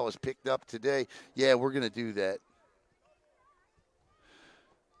PSL has picked up today. Yeah, we're going to do that.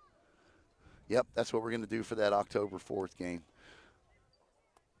 Yep, that's what we're going to do for that October 4th game.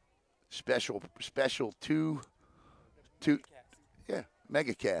 Special 2, yeah,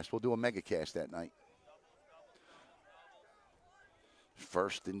 megacast. We'll do a megacast that night.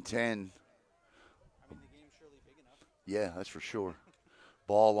 1st and 10. I mean, the game's surely big enough. Yeah, that's for sure.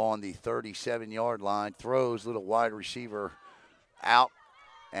 Ball on the 37-yard line. Throws, little wide receiver out.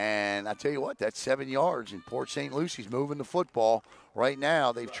 And I tell you what, that's 7 yards. And Port St. Lucie's moving the football. Right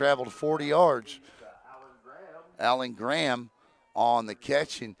now, they've traveled 40 yards. Alan Graham on the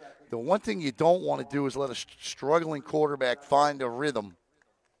catch. And the one thing you don't want to do is let a struggling quarterback find a rhythm.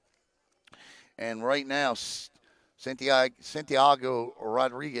 And right now, Santiago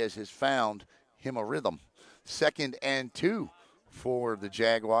Rodriguez has found him a rhythm. 2nd and 2 for the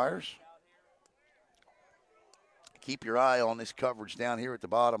Jaguars. Keep your eye on this coverage down here at the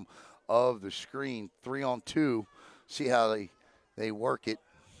bottom of the screen. 3 on 2. See how they work it.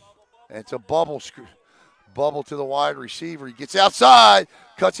 And it's a bubble to the wide receiver. He gets outside,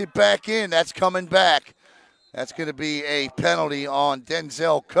 cuts it back in. That's coming back. That's going to be a penalty on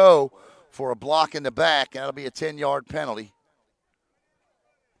Denzel Coe for a block in the back. That'll be a 10-yard penalty.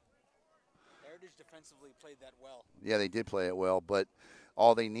 Heritage defensively played that well. Yeah, they did play it well, but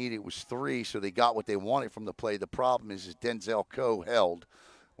all they needed was 3, so they got what they wanted from the play. The problem is Denzel Coe held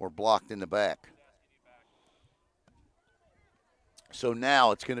or blocked in the back. So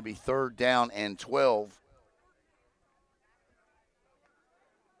now it's going to be 3rd down and 12.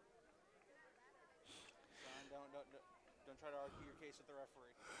 Don't try to argue your case with the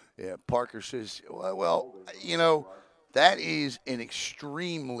referee. Yeah, Parker says, well, you know, that is an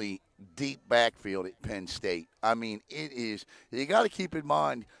extremely deep backfield at Penn State. I mean, it is. You got to keep in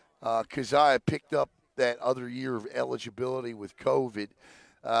mind, Keziah picked up that other year of eligibility with COVID.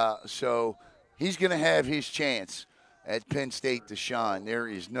 So he's going to have his chance at Penn State to shine. There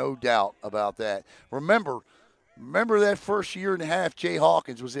is no doubt about that. Remember that first year and a half Jay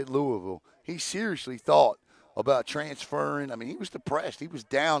Hawkins was at Louisville. He seriously thought about transferring. I mean, he was depressed. He was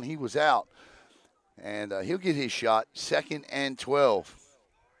down. He was out. And he'll get his shot. 2nd and 12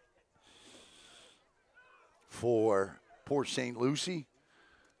 for Port St. Lucie.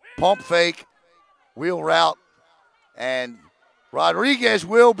 Pump fake, wheel route, and Rodriguez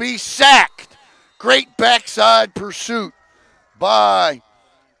will be sacked. Great backside pursuit by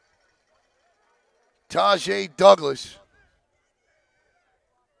Tajay Douglas.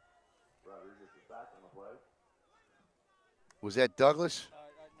 Was that Douglas?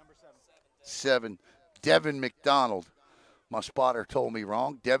 Number 7. Devin McDonald. My spotter told me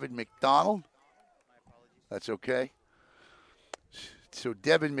wrong. Devin McDonald. That's okay. So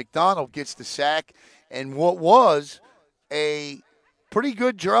Devin McDonald gets the sack, and what was a pretty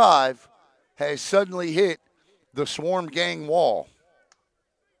good drive has suddenly hit the Swarm Gang wall.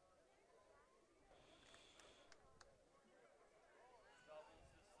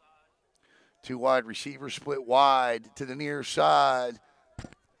 Two wide receivers split wide to the near side.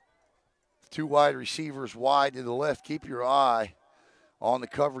 2 wide receivers wide to the left. Keep your eye on the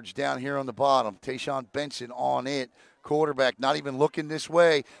coverage down here on the bottom. Tayshawn Benson on it. Quarterback not even looking this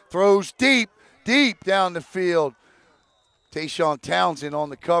way. Throws deep down the field. Tayshawn Townsend on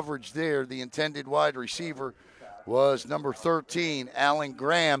the coverage there. The intended wide receiver was number 13, Alan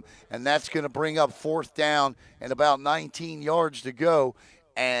Graham, and that's going to bring up 4th down and about 19 yards to go.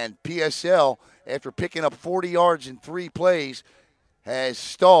 And PSL, after picking up 40 yards in 3 plays, has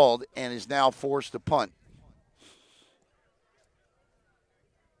stalled and is now forced to punt.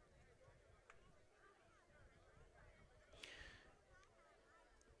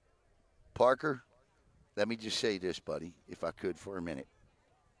 Parker, let me just say this, buddy, if I could for a minute.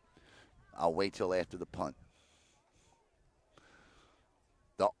 I'll wait till after the punt.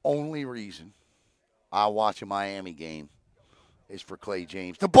 The only reason I watch a Miami game is for Clay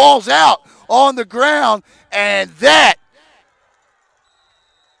James. The ball's out on the ground, and that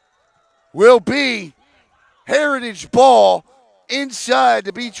will be Heritage ball inside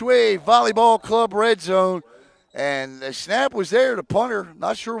the Beach Wave Volleyball Club red zone. And the snap was there. The punter,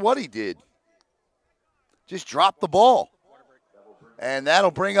 not sure what he did. Just dropped the ball. And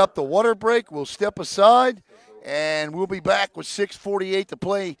that'll bring up the water break. We'll step aside, and we'll be back with 6:48 to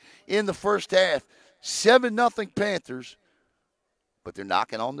play in the first half. 7-0 Panthers, but they're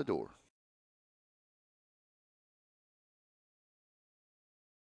knocking on the door.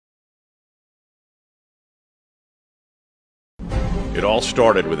 It all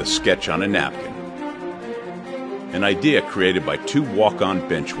started with a sketch on a napkin. An idea created by two walk-on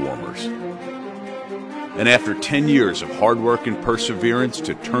bench warmers. And after 10 years of hard work and perseverance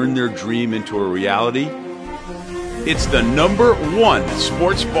to turn their dream into a reality, it's the #1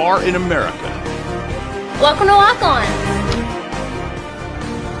 sports bar in America. Welcome to Walk On.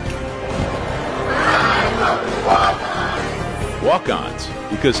 Walk-ons,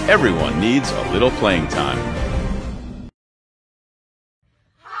 because everyone needs a little playing time.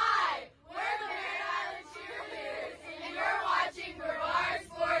 Hi, we're the Merritt Island Cheerleaders, and you're watching Brevard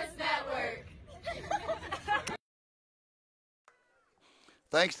Sports Network.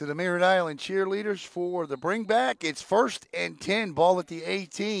 Thanks to the Merritt Island Cheerleaders for the bring back. It's 1st and 10, ball at the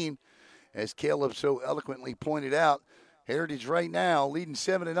 18. As Caleb so eloquently pointed out, Heritage right now leading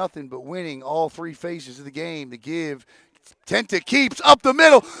 7-0, but winning all three phases of the game to give. Tenta keeps up the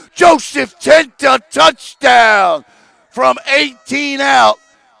middle. Joseph Tenta, touchdown from 18 out,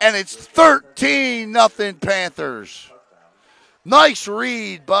 and it's 13-0 Panthers. Nice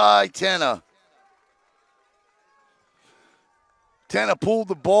read by Tenta. Tenta pulled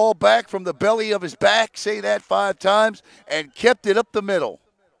the ball back from the belly of his back, say that 5 times, and kept it up the middle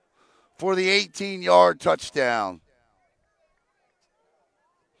for the 18-yard touchdown.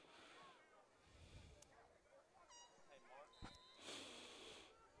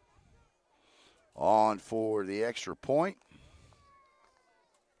 On for the extra point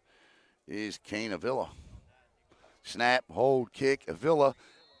is Kane Avila. Snap, hold, kick, Avila.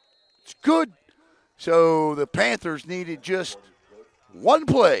 It's good. So the Panthers needed just one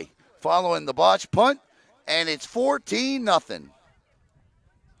play following the botch punt, and it's 14-0.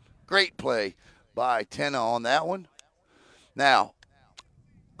 Great play by Tenta on that one. Now,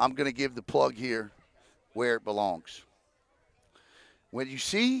 I'm going to give the plug here where it belongs. When you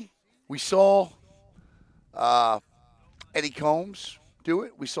see, we saw Eddie Combs do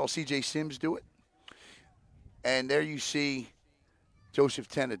it. We saw C.J. Sims do it. And there you see Joseph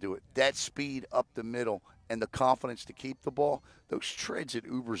Tenta do it. That speed up the middle and the confidence to keep the ball. Those treads at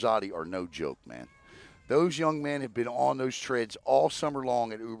Uberzati are no joke, man. Those young men have been on those treads all summer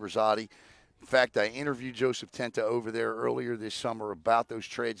long at Uberzati. In fact, I interviewed Joseph Tenta over there earlier this summer about those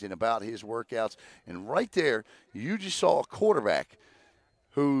treads and about his workouts. And right there, you just saw a quarterback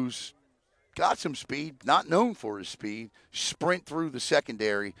who's got some speed, not known for his speed, sprint through the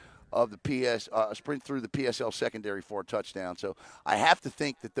secondary of the PSL secondary for a touchdown. So I have to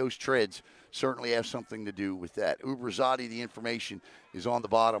think that those treads certainly have something to do with that. Uberzati, the information is on the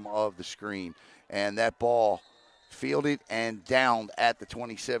bottom of the screen. And that ball fielded and downed at the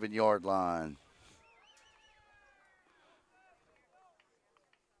 27-yard line.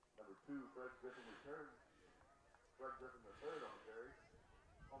 Number 2, Fred Griffin return. Fred Griffin the third on the carry.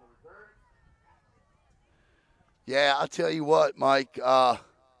 On the return. Yeah, I'll tell you what, Mike.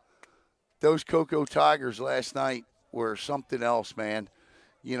 Those Cocoa Tigers last night were something else, man.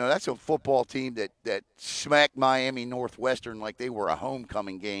 You know, that's a football team that smacked Miami Northwestern like they were a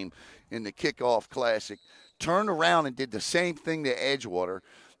homecoming game in the kickoff classic. Turned around and did the same thing to Edgewater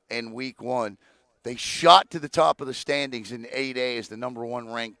in week 1. They shot to the top of the standings in 8A as the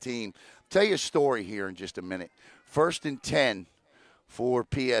 #1 ranked team. I'll tell you a story here in just a minute. 1st and 10 for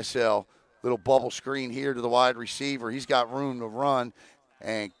PSL. Little bubble screen here to the wide receiver. He's got room to run.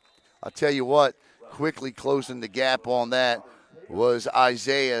 And I'll tell you what, quickly closing the gap on that was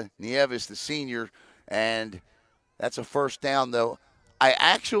Isaiah Nieves, the senior, and that's a first down, though. I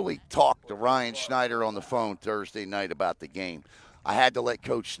actually talked to Ryan Schneider on the phone Thursday night about the game. I had to let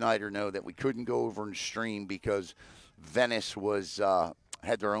Coach Schneider know that we couldn't go over and stream because Venice was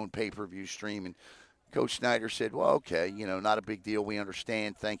had their own pay-per-view stream, and Coach Snyder said, well, okay, not a big deal. We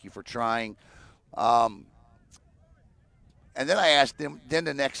understand. Thank you for trying. And then I asked him, then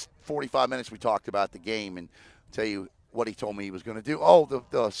the next 45 minutes we talked about the game, and tell you what he told me he was going to do. Oh,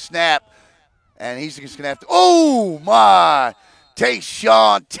 the snap, and he's just going to have to, oh, my,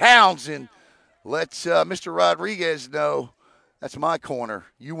 Tayshawn Townsend lets Mr. Rodriguez know that's my corner.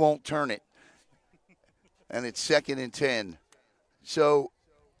 You won't turn it. And it's 2nd and 10. So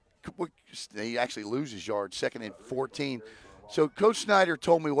he actually loses yards, 2nd and 14. So Coach Snyder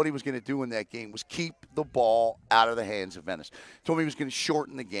told me what he was going to do in that game was keep the ball out of the hands of Venice. Told me he was going to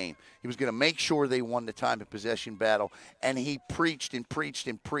shorten the game. He was going to make sure they won the time of possession battle. And he preached and preached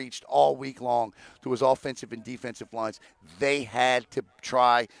and preached all week long to his offensive and defensive lines. They had to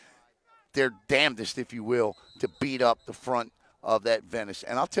try their damnedest, if you will, to beat up the front of that Venice.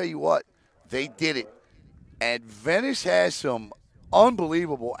 And I'll tell you what, they did it. And Venice has some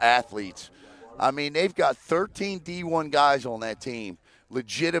unbelievable athletes. I mean, they've got 13 D1 guys on that team,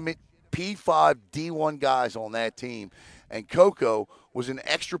 legitimate P5 D1 guys on that team. And Coco was an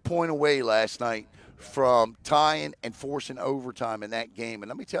extra point away last night from tying and forcing overtime in that game. And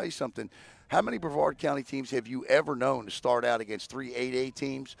let me tell you something. How many Brevard County teams have you ever known to start out against 3 8A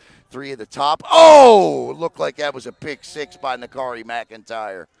teams, 3 at the top? Oh, it looked like that was a pick 6 by Nakari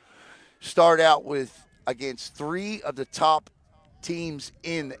McIntyre. Start out with against 3 of the top teams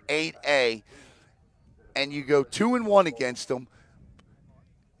in 8A, and you go 2-1 against them.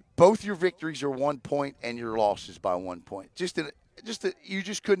 Both your victories are 1 point, and your losses by 1 point. You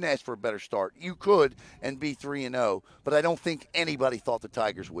just couldn't ask for a better start. You could and be 3-0, but I don't think anybody thought the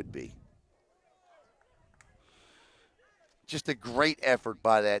Tigers would be. Just a great effort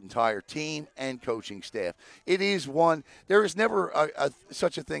by that entire team and coaching staff. It is one. There is never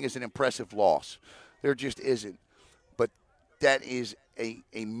such a thing as an impressive loss. There just isn't. But that is a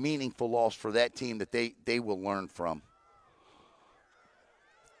meaningful loss for that team that they will learn from.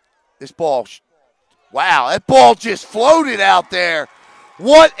 This ball, wow, that ball just floated out there.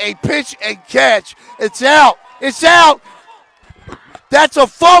 What a pitch and catch. It's out. It's out. That's a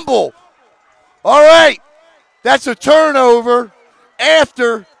fumble. All right. That's a turnover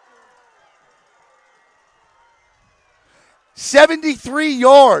after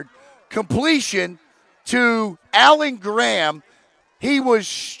 73-yard completion to Alan Graham. He was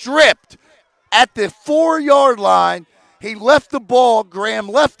stripped at the 4-yard line. He left the ball. Graham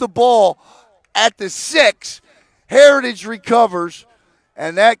left the ball at the 6. Heritage recovers,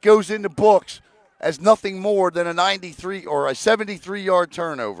 and that goes into books as nothing more than a 93 or a 73-yard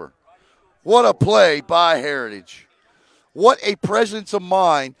turnover. What a play by Heritage. What a presence of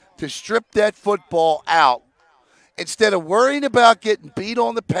mind to strip that football out. Instead of worrying about getting beat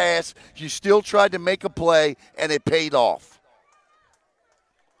on the pass, you still tried to make a play, and it paid off.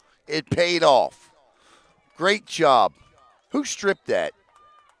 It paid off. Great job. Who stripped that?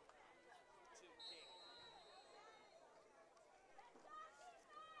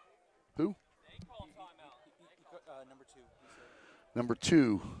 Who? Number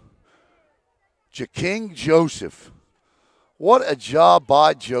 2. Jaking Joseph. What a job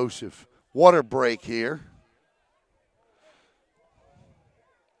by Joseph. What a break here.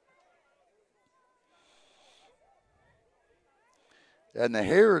 And the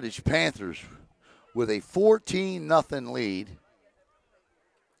Heritage Panthers with a 14-0 lead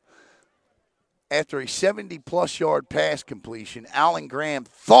after a 70-plus yard pass completion. Alan Graham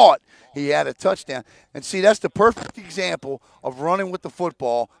thought he had a touchdown. And see, that's the perfect example of running with the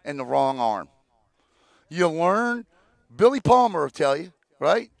football in the wrong arm. You learn, Billy Palmer will tell you,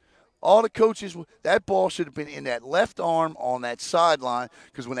 right? All the coaches, that ball should have been in that left arm on that sideline,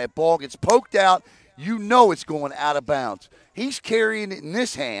 because when that ball gets poked out, you know it's going out of bounds. He's carrying it in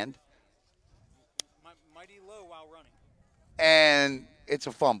this hand. Mighty low while running. And it's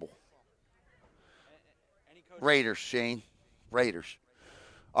a fumble. Raiders, Shane. Raiders.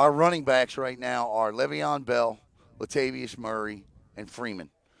 Our running backs right now are Le'Veon Bell, Latavius Murray, and Freeman.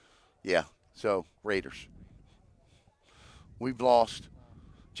 Yeah, so Raiders. We've lost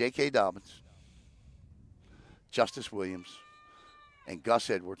J.K. Dobbins, Justice Williams, and Gus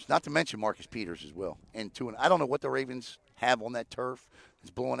Edwards, not to mention Marcus Peters as well. And I don't know what the Ravens have on that turf.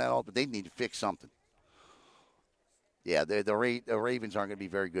 It's blowing out all, but they need to fix something. Yeah, the Ravens aren't going to be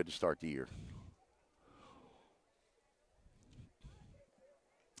very good to start the year.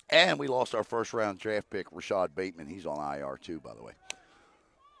 And we lost our first-round draft pick, Rashad Bateman. He's on IR too, by the way.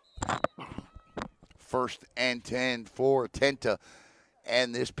 1st and 10 for Tenta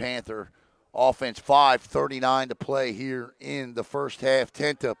and this Panther offense. 5:39 to play here in the first half.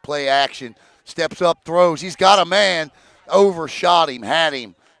 Tenta, play action, steps up, throws. He's got a man, overshot him, had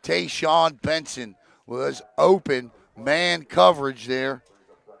him. Tayshawn Benson was open. Man coverage there.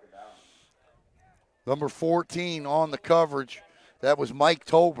 Number 14 on the coverage. That was Mike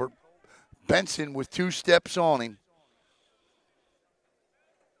Tolbert. Benson with 2 steps on him.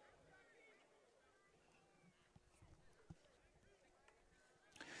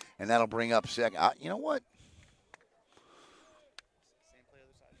 And that'll bring up second. You know what?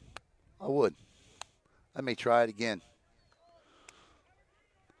 I would. I may try it again.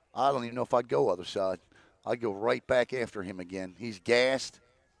 I don't even know if I'd go other side. I'd go right back after him again. He's gassed.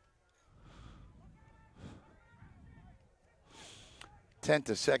 10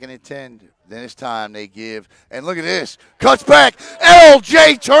 to second and 10. Then it's time they give. And look at this. Cuts back.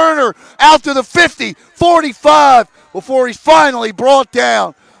 L.J. Turner out to the 50, 45 before he's finally brought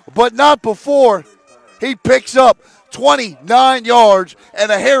down. But not before he picks up 29 yards and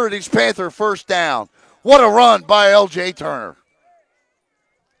a Heritage Panther first down. What a run by L.J. Turner.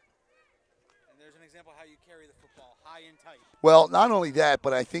 And there's an example of how you carry the football high and tight. Well, not only that,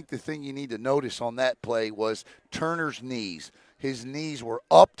 but I think the thing you need to notice on that play was Turner's knees. His knees were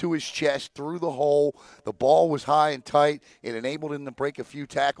up to his chest through the hole. The ball was high and tight. It enabled him to break a few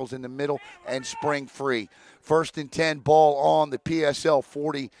tackles in the middle and spring free. 1st and 10, ball on the PSL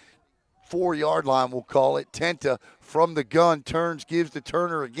 44-yard line, we'll call it. Tenta from the gun turns, gives to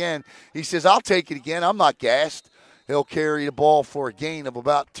Turner again. He says, I'll take it again. I'm not gassed. He'll carry the ball for a gain of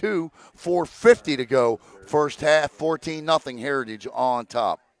about 2, 4:50 to go. First half, 14-0 Heritage on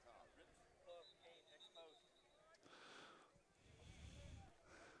top.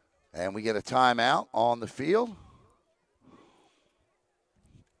 And we get a timeout on the field.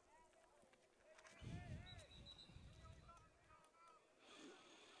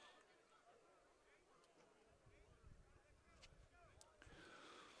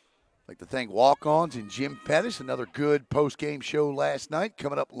 Like to thank Walk-Ons and Jim Pettis, another good post-game show last night.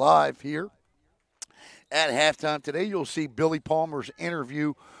 Coming up live here at halftime today, you'll see Billy Palmer's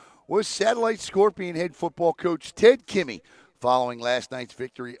interview with Satellite Scorpion head football coach Ted Kimmy following last night's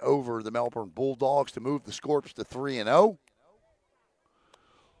victory over the Melbourne Bulldogs to move the Scorps to 3-0.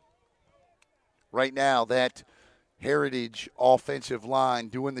 Right now, that Heritage offensive line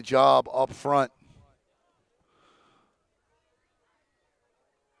doing the job up front.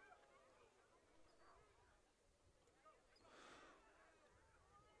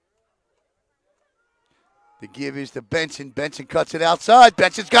 The give is to Benson. Benson cuts it outside.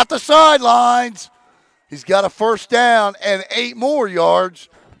 Benson's got the sidelines. He's got a first down and 8 more yards.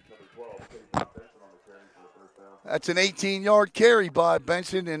 That's an 18-yard carry by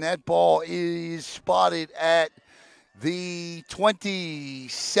Benson, and that ball is spotted at the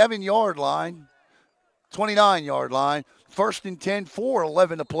 27-yard line, 29-yard line. 1st and 10,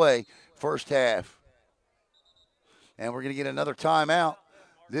 4:11 to play, first half. And we're going to get another timeout.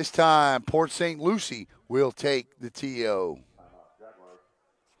 This time, Port St. Lucie will take the TO.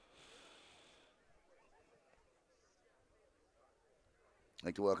 I'd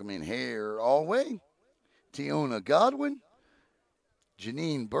like to welcome in Hare Alway, Tiona Godwin,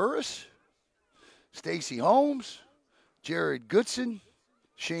 Janine Burris, Stacy Holmes, Jared Goodson,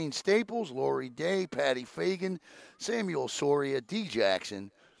 Shane Staples, Lori Day, Patty Fagan, Samuel Soria, D.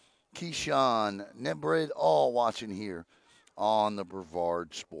 Jackson, Keyshawn Nebred, all watching here on the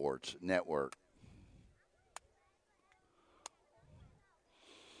Brevard Sports Network.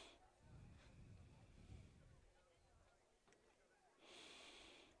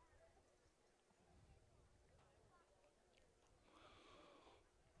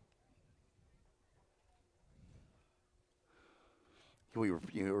 We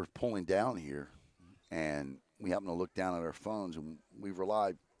were pulling down here, and we happened to look down at our phones, and we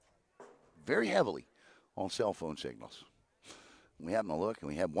relied very heavily on cell phone signals. We happened to look, and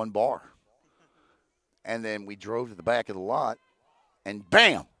we had 1 bar. And then we drove to the back of the lot, and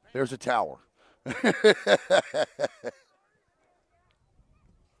bam, there's a tower.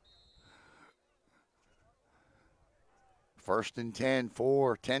 First and 10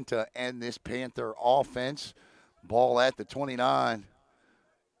 for Tenta and this Panther offense. Ball at the 29.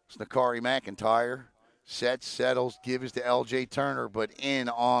 Snakari McIntyre sets, settles, gives to L.J. Turner, but in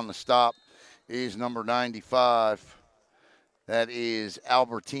on the stop is number 95. That is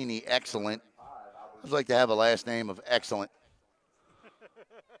Albertini Excellent. I'd like to have a last name of Excellent.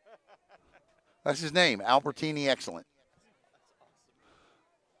 That's his name, Albertini Excellent.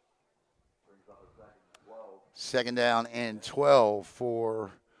 Second down and 12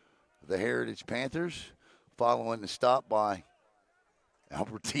 for the Heritage Panthers, following the stop by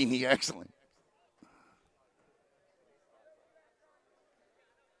Albertini Excellent.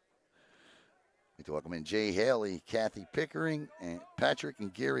 I'd like to welcome in Jay Haley, Kathy Pickering, and Patrick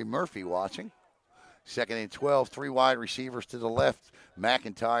and Gary Murphy watching. Second and 12, 3 wide receivers to the left.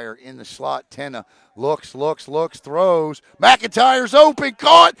 McIntyre in the slot. Tenna looks, throws. McIntyre's open,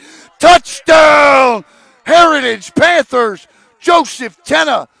 caught. Touchdown! Heritage Panthers. Joseph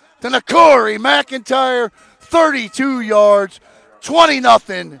Tenna to Nakori McIntyre. 32 yards.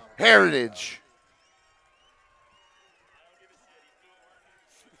 20-0 Heritage.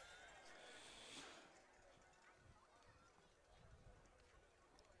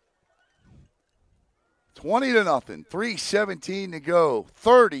 $20 to nothing. 3:17 to go.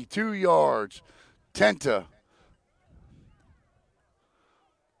 32 yards. Tenta.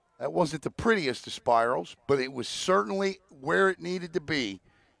 That wasn't the prettiest of spirals, but it was certainly where it needed to be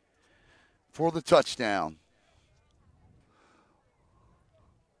for the touchdown.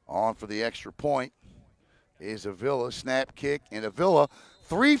 On for the extra point is Avila. Snap kick, and Avila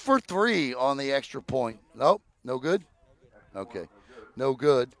 3 for 3 on the extra point. Nope, no good? Okay, no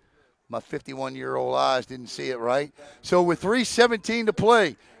good. My 51-year-old eyes didn't see it right. So with 3:17 to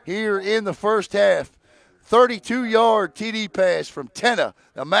play here in the first half, 32-yard TD pass from Tenna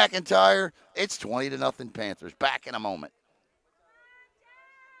to McIntyre. It's 20 to nothing Panthers. Back in a moment.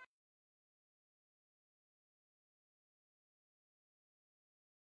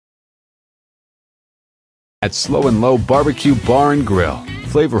 At Slow and Low Barbecue Bar and Grill,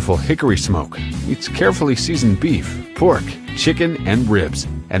 flavorful hickory smoke meets carefully seasoned beef, pork, chicken, and ribs,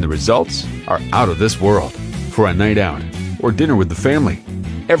 and the results are out of this world. For a night out or dinner with the family,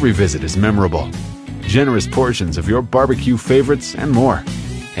 every visit is memorable. Generous portions of your barbecue favorites and more,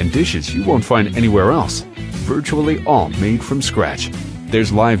 and dishes you won't find anywhere else. Virtually all made from scratch.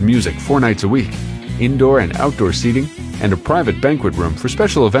 There's live music 4 nights a week, indoor and outdoor seating, and a private banquet room for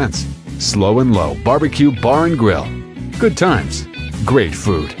special events. Slow and Low Barbecue Bar and Grill. Good times, great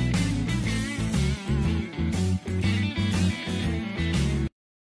food.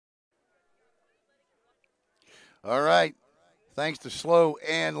 All right. Thanks to Slow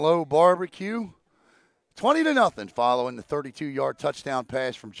and Low Barbecue. 20 to nothing following the 32-yard touchdown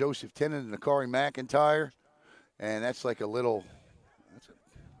pass from Joseph Tennant and Nakari McIntyre. And that's like a little,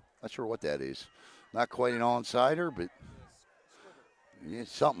 not sure what that is. Not quite an onside-er, but yeah,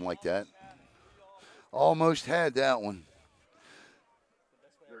 something like that. Almost had that one.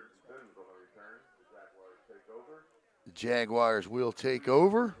 The Jaguars will take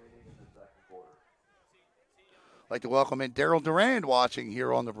over. I'd like to welcome in Daryl Durand watching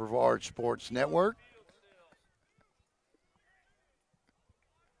here on the Brevard Sports Network.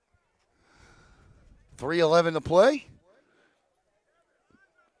 $3:11 to play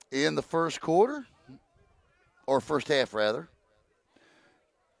in the first quarter, or first half rather.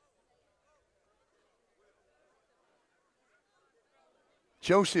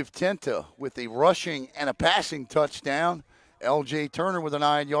 Joseph Tenta with a rushing and a passing touchdown. L.J. Turner with a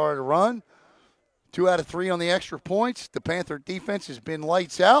 9-yard run. 2 out of 3 on the extra points. The Panther defense has been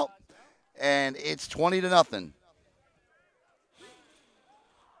lights out, and it's 20 to nothing.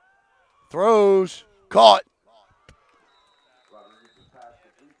 Throws, caught.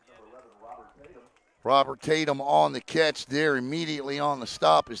 Robert Tatum on the catch there. Immediately on the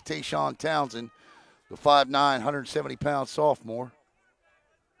stop is Tayshawn Townsend, the 5'9", 170-pound sophomore.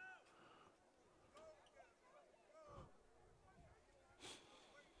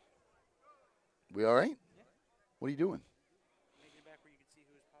 We all right? What are you doing?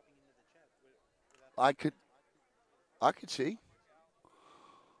 I could see.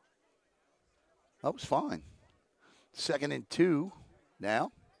 That was fine. 2nd and 2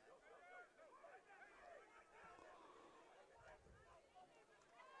 now.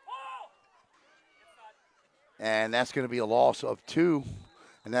 And that's going to be a loss of 2.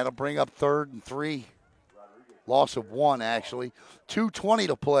 And that'll bring up 3rd and 3. Loss of 1, actually. 2:20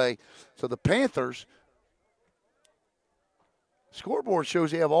 to play. So the Panthers, scoreboard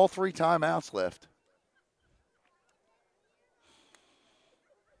shows they have all 3 timeouts left.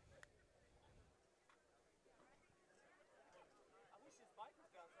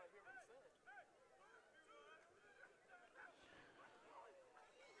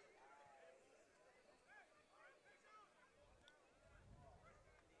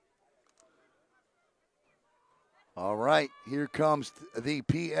 All right, here comes the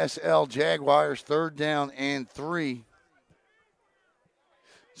PSL Jaguars, 3rd down and 3.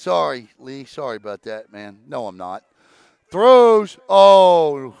 Sorry, Lee. Sorry about that, man. No, I'm not. Throws.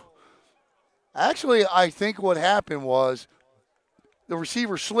 Oh. Actually, I think what happened was the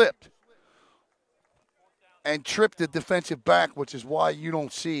receiver slipped and tripped the defensive back, which is why you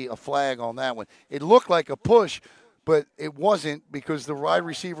don't see a flag on that one. It looked like a push, but it wasn't because the wide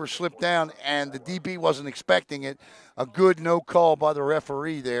receiver slipped down and the DB wasn't expecting it. A good no call by the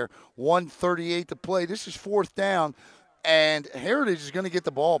referee there. 1:38 to play. This is 4th down, and Heritage is going to get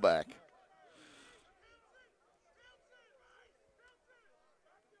the ball back.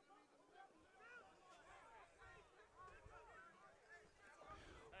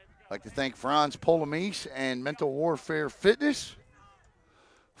 I'd like to thank Franz Polomise and Mental Warfare Fitness.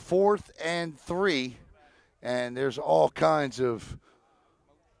 4th and 3. And there's all kinds of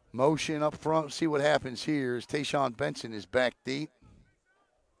motion up front. See what happens here as Tayshawn Benson is back deep.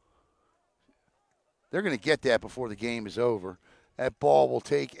 They're going to get that before the game is over. That ball will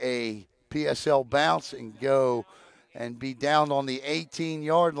take a PSL bounce and go and be down on the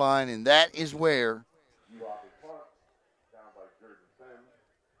 18-yard line, and that is where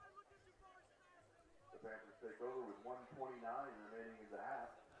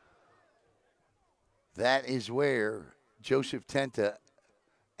Joseph Tenta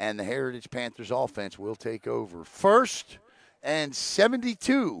and the Heritage Panthers offense will take over. 1st and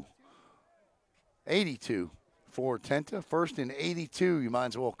 72. 82 for Tenta. 1st and 82, you might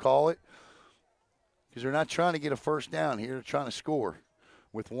as well call it, because they're not trying to get a first down here. They're trying to score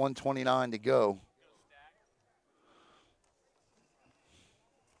with 1:29 to go.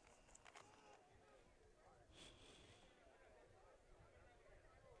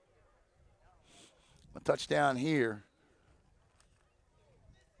 A touchdown here.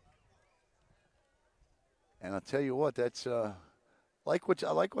 And I'll tell you what, that's I like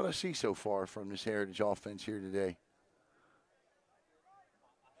what I see so far from this Heritage offense here today.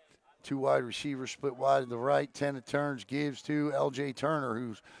 2 wide receivers split wide to the right. Tenta turns, gives to L.J. Turner,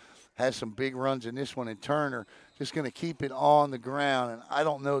 who has some big runs in this one. And Turner just going to keep it on the ground. And I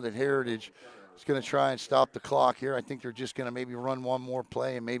don't know that Heritage is going to try and stop the clock here. I think they're just going to maybe run one more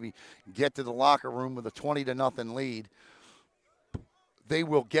play and maybe get to the locker room with a 20-0 lead. They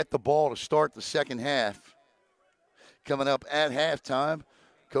will get the ball to start the second half. Coming up at halftime,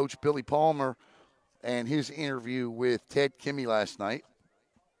 Coach Billy Palmer and his interview with Ted Kimmy last night.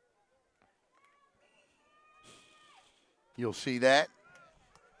 You'll see that.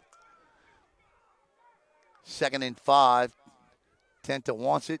 2nd and 5. Tenta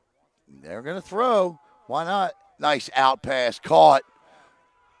wants it. They're going to throw. Why not? Nice out pass. Caught.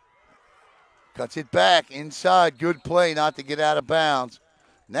 Cuts it back inside. Good play not to get out of bounds.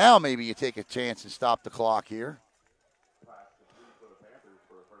 Now maybe you take a chance and stop the clock here.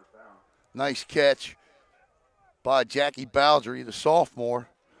 Nice catch by Jackie Baldry, the sophomore.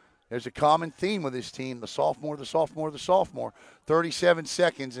 There's a common theme with this team, the sophomore, the sophomore, the sophomore. 37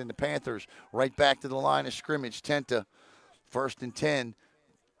 seconds, and the Panthers right back to the line of scrimmage. Tenta, 1st and 10.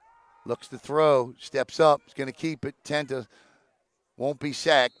 Looks to throw, steps up, is going to keep it. Tenta won't be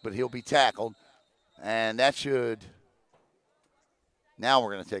sacked, but he'll be tackled. And that should, now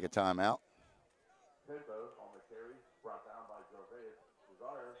we're going to take a timeout.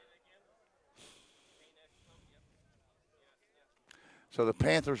 So the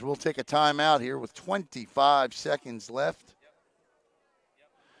Panthers will take a timeout here with 25 seconds left.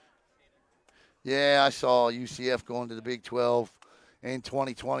 Yeah, I saw UCF going to the Big 12 in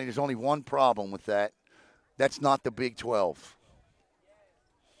 2020. There's only one problem with that. That's not the Big 12.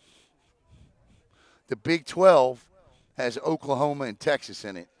 The Big 12 has Oklahoma and Texas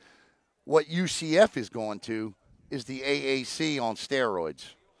in it. What UCF is going to is the AAC on steroids.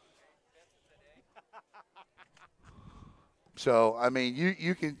 So, I mean,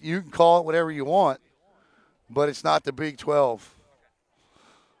 you can call it whatever you want, but it's not the Big 12.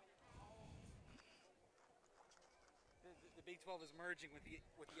 The Big 12 is merging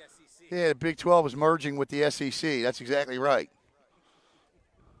with the SEC. Yeah, the Big 12 is merging with the SEC. That's exactly right.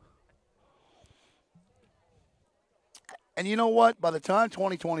 And you know what? By the time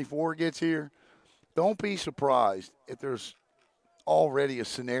 2024 gets here, don't be surprised if there's already a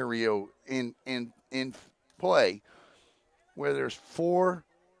scenario in play where there's 4,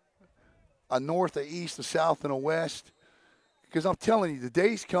 a north, a east, a south, and a west. Because I'm telling you, the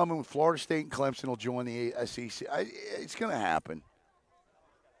day's coming when Florida State and Clemson will join the SEC. It's going to happen.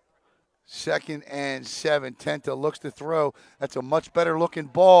 2nd and 7. Tenta looks to throw. That's a much better looking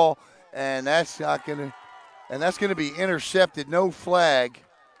ball, and that's not going to, and that's going to be intercepted. No flag.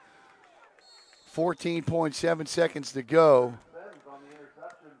 14.7 seconds to go.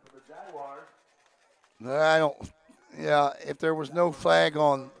 I don't. Yeah, if there was no flag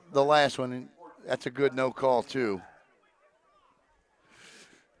on the last one, that's a good no call too.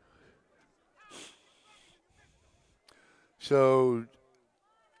 So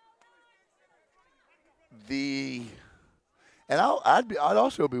I'd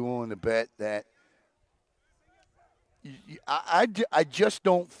also be willing to bet that I just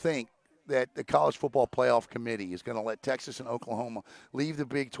don't think that the College Football Playoff Committee is going to let Texas and Oklahoma leave the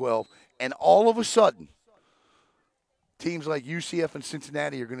Big 12, and all of a sudden, teams like UCF and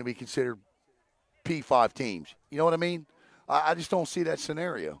Cincinnati are going to be considered P5 teams. You know what I mean? I just don't see that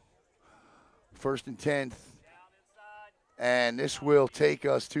scenario. 1st and 10th. And this will take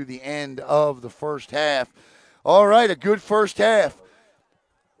us to the end of the first half. All right, a good first half.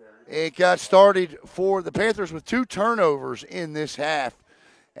 It got started for the Panthers with 2 turnovers in this half.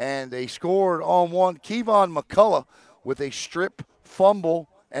 And they scored on one. Kevon McCullough with a strip, fumble,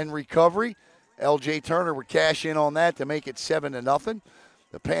 and recovery. L.J. Turner would cash in on that to make it 7-0.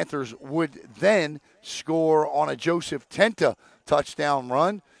 The Panthers would then score on a Joseph Tenta touchdown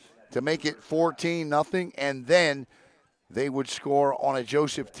run to make it 14-0, and then they would score on a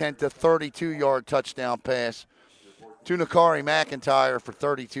Joseph Tenta 32-yard touchdown pass to Nakari McIntyre for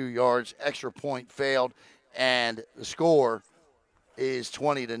 32 yards. Extra point failed, and the score is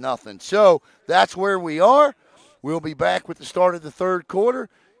 20-0. So that's where we are. We'll be back with the start of the third quarter.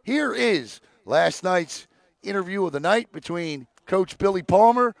 Here is last night's interview of the night between Coach Billy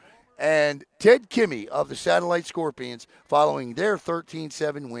Palmer and Ted Kimmy of the Satellite Scorpions following their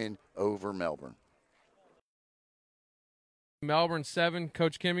 13-7 win over Melbourne. Melbourne 7,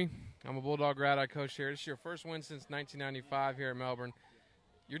 Coach Kimmy. I'm a Bulldog grad. I coach here. This is your first win since 1995 here at Melbourne.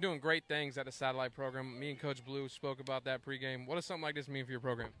 You're doing great things at the Satellite program. Me and Coach Blue spoke about that pregame. What does something like this mean for your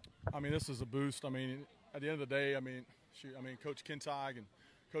program? I mean, this is a boost. I mean, at the end of the day, Coach Kentag and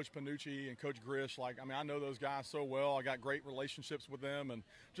Coach Panucci and Coach Grish, I know those guys so well. I got great relationships with them and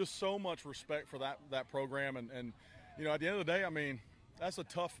just so much respect for that program. And at the end of the day, that's a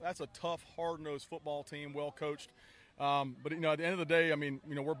tough, hard-nosed football team, well coached. But at the end of the day,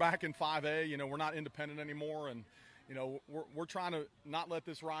 we're back in 5A. We're not independent anymore, and we're trying to not let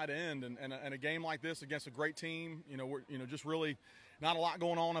this ride end. And a game like this against a great team, we're just really not a lot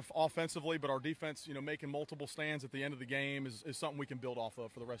going on offensively, but our defense, making multiple stands at the end of the game is something we can build off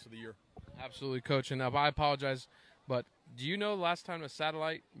of for the rest of the year. Absolutely, Coach. And I apologize, but do you know the last time a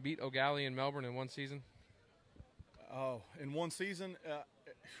Satellite beat O'Galley in Melbourne in one season? Oh, in one season?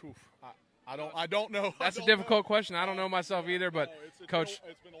 I don't know. That's a difficult question. I don't know myself either, but Coach,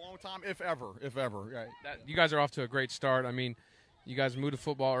 it's been a long time, if ever. Right. You guys are off to a great start. You guys moved the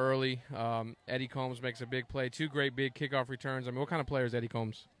football early. Eddie Combs makes a big play. 2 great big kickoff returns. What kind of player is Eddie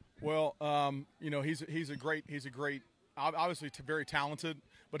Combs? Well, he's a great, obviously very talented,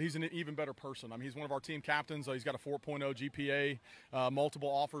 but he's an even better person. He's one of our team captains. He's got a 4.0 GPA, multiple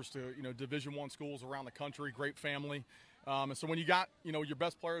offers to Division I schools around the country. Great family. And so when you got your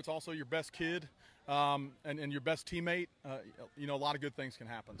best player, it's also your best kid and your best teammate. A lot of good things can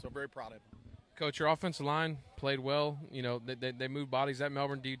happen. So very proud of him. Coach, your offensive line played well. They moved bodies. That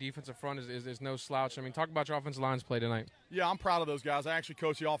Melbourne defensive front is no slouch. Talk about your offensive line's play tonight. Yeah, I'm proud of those guys. I actually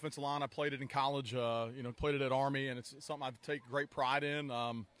coached the offensive line. I played it in college, played it at Army, and it's something I take great pride in.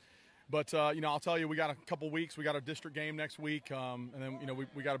 But I'll tell you, we got a couple weeks. We got a district game next week, and then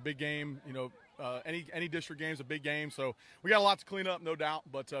we got a big game. Any district game is a big game, so we got a lot to clean up, no doubt.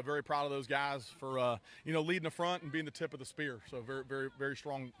 But very proud of those guys for leading the front and being the tip of the spear. So very, very, very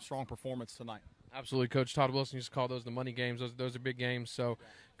strong performance tonight. Absolutely, Coach. Todd Wilson used to call those the money games. Those are big games. So,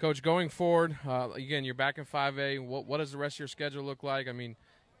 Coach, going forward, again, you're back in 5A. What does the rest of your schedule look like?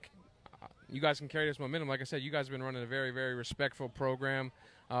 You guys can carry this momentum. Like I said, you guys have been running a very, very respectful program.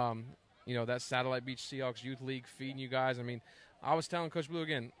 That Satellite Beach Seahawks Youth League feeding you guys. I was telling Coach Blue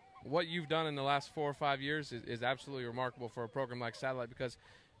again, what you've done in the last 4 or 5 years is absolutely remarkable for a program like Satellite, because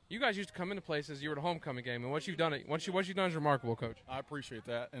you guys used to come into places, you were at a homecoming game, and what you've done is remarkable, Coach. I appreciate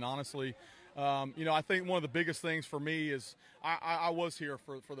that, and honestly, I think one of the biggest things for me is I was here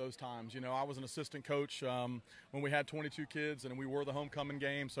for those times. I was an assistant coach when we had 22 kids and we were the homecoming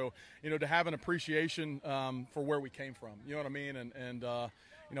game. So, to have an appreciation for where we came from, you know what I mean?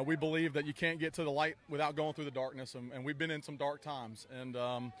 And we believe that you can't get to the light without going through the darkness, and we've been in some dark times. And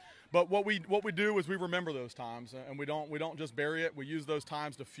but what we do is we remember those times, and we don't just bury it. We use those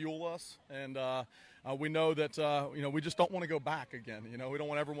times to fuel us, and we know that we just don't want to go back again. We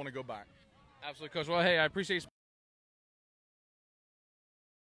don't ever want to go back. Absolutely, Coach. Well, hey, I appreciate you.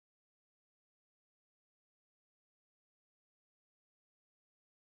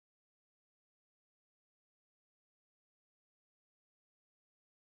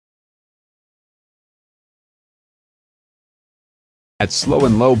 At Slow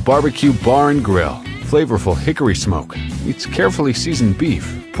and Low Barbecue Bar and Grill, flavorful hickory smoke meets carefully seasoned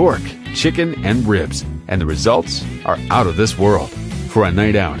beef, pork, chicken, and ribs, and the results are out of this world. For a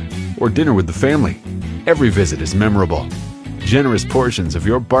night out or dinner with the family, every visit is memorable. Generous portions of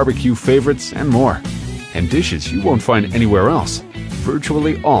your barbecue favorites and more. and dishes you won't find anywhere else.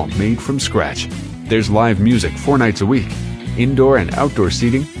 Virtually all made from scratch. There's live music 4 nights a week, indoor and outdoor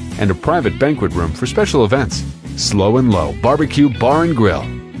seating, and a private banquet room for special events. Slow and Low Barbecue Bar and Grill.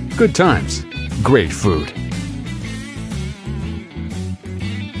 Good times, great food.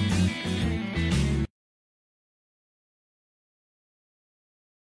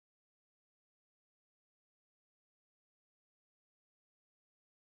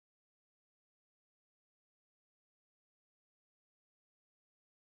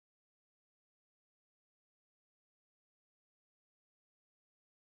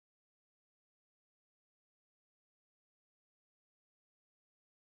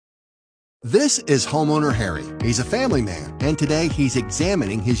 This is homeowner Harry. He's a family man, and today he's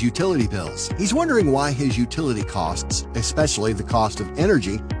examining his utility bills. He's wondering why his utility costs, especially the cost of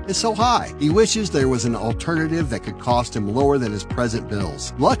energy, is so high. He wishes there was an alternative that could cost him lower than his present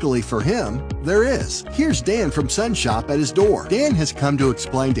bills. Luckily for him, there is. Here's Dan from Sun Shop at his door. Dan has come to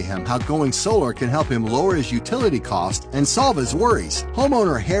explain to him how going solar can help him lower his utility cost and solve his worries.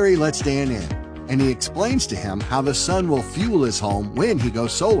 Homeowner Harry lets Dan in, and he explains to him how the sun will fuel his home when he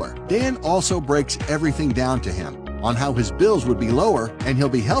goes solar. Dan also breaks everything down to him on how his bills would be lower, and he'll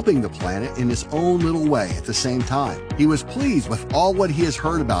be helping the planet in his own little way at the same time. He was pleased with all what he has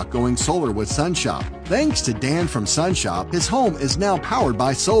heard about going solar with Sun Shop. Thanks to Dan from Sun Shop, his home is now powered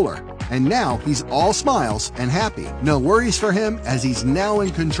by solar. And now he's all smiles and happy. No worries for him, as he's now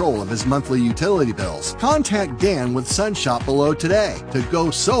in control of his monthly utility bills. Contact Dan with Sun Shop below today to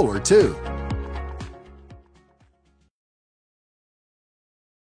go solar too.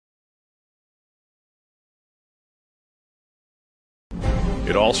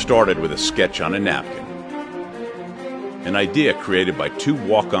 It all started with a sketch on a napkin. An idea created by 2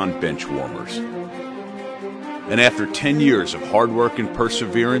 walk-on bench warmers. And after 10 years of hard work and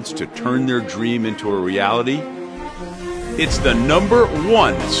perseverance to turn their dream into a reality, it's the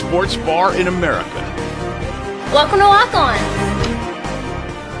 #1 sports bar in America. Welcome to Walk On.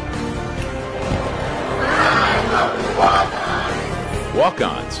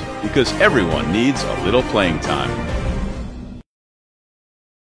 Walk-ons, because everyone needs a little playing time.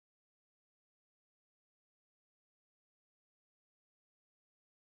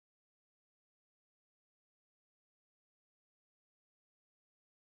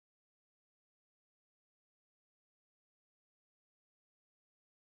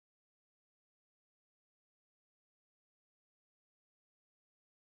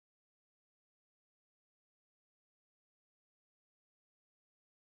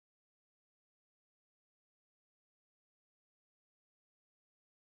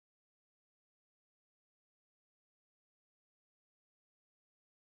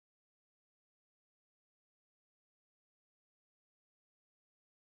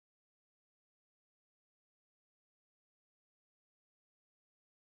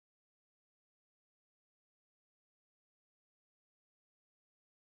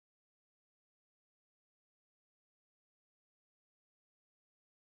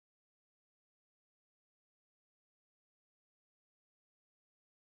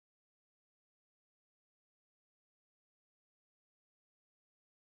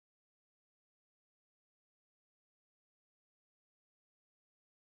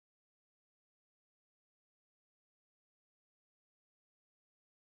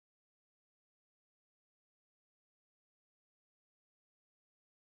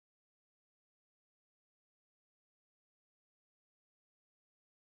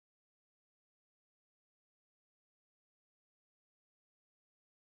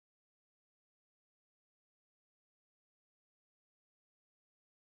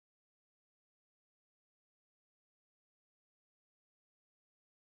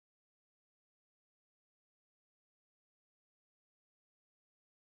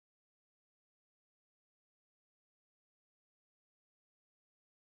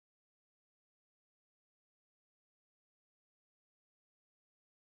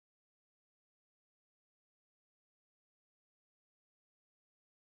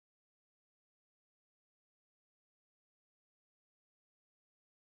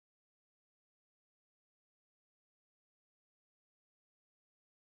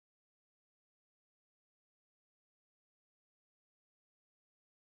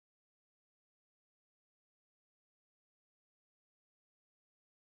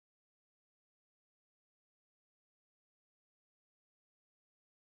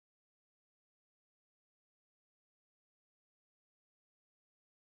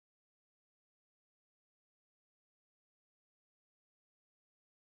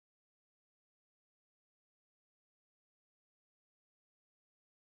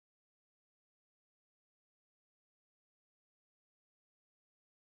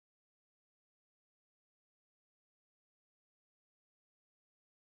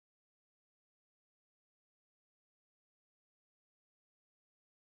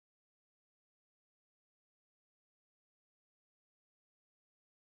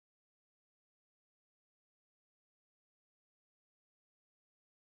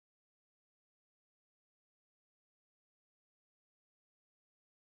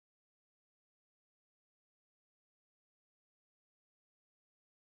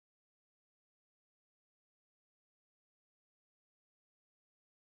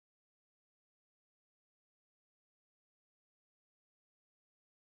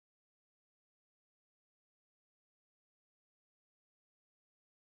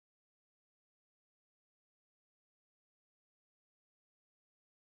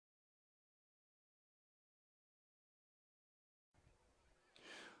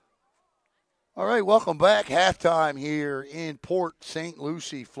 All right, welcome back. Halftime here in Port St.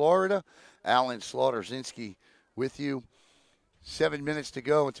 Lucie, Florida. Alan Slaughter-Zinski with you. 7 minutes to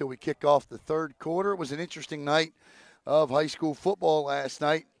go until we kick off the third quarter. It was an interesting night of high school football last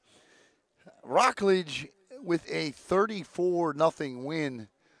night. Rockledge with a 34-0 win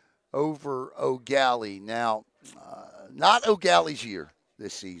over O'Galley. Now, not O'Galley's year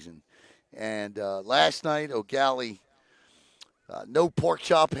this season. And last night, O'Galley, no pork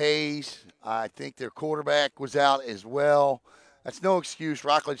chop Hayes. I think their quarterback was out as well. That's no excuse.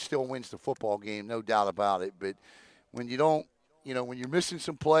 Rockledge still wins the football game, no doubt about it. But when you don't, when you're missing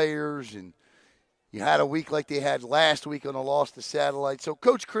some players and you had a week like they had last week on a loss to Satellite. So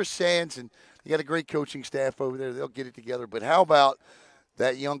Coach Chris Sands, and you got a great coaching staff over there. They'll get it together. But how about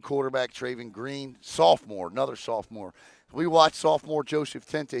that young quarterback, Traven Green, sophomore, another sophomore. We watched sophomore Joseph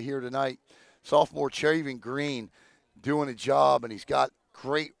Tenta here tonight. Sophomore Traven Green doing a job, and he's got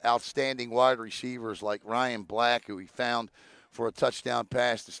great, outstanding wide receivers like Ryan Black, who he found for a touchdown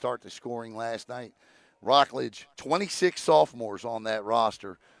pass to start the scoring last night. Rockledge, 26 sophomores on that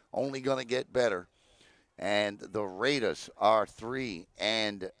roster, only going to get better. And the Raiders are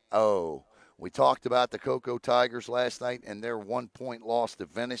 3-0. We talked about the Cocoa Tigers last night and their 1-point loss to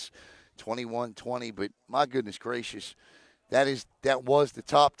Venice, 21-20. But my goodness gracious, that was the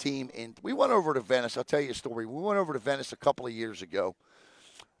top team. And we went over to Venice. I'll tell you a story. We went over to Venice a couple of years ago,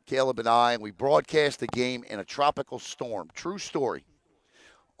 Caleb and I, and we broadcast the game in a tropical storm. True story.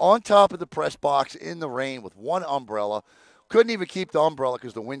 On top of the press box in the rain with one umbrella. Couldn't even keep the umbrella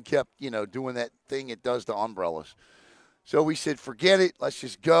because the wind kept, doing that thing it does to umbrellas. So we said, forget it. Let's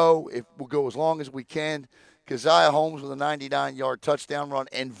just go. We'll go as long as we can. Keziah Holmes with a 99-yard touchdown run,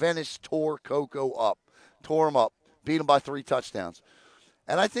 and Venice tore Cocoa up. Tore them up. Beat them by 3 touchdowns.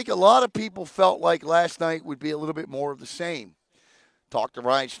 And I think a lot of people felt like last night would be a little bit more of the same. Talked to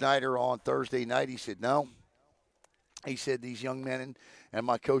Ryan Schneider on Thursday night. He said, no. He said, these young men and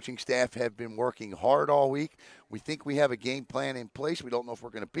my coaching staff have been working hard all week. We think we have a game plan in place. We don't know if we're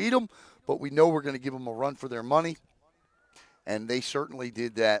going to beat them, but we know we're going to give them a run for their money. And they certainly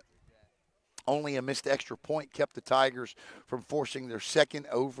did that. Only a missed extra point kept the Tigers from forcing their second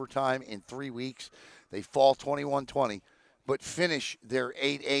overtime in 3 weeks. They fall 21-20, but finish their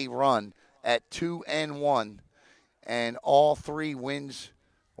 8A run at 2-1, and all 3 wins,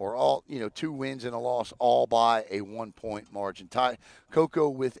 or all, 2 wins and a loss, all by a 1-point margin. Cocoa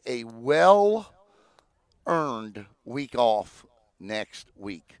with a well-earned week off next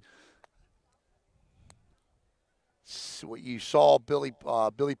week. So what you saw Billy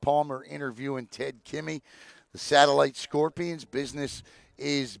Palmer interviewing Ted Kimmy, the Satellite Scorpions. Business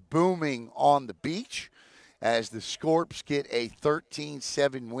is booming on the beach as the Scorps get a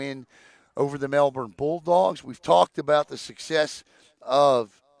 13-7 win over the Melbourne Bulldogs. We've talked about the success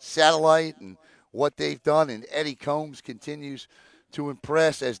of Satellite and what they've done, and Eddie Combs continues to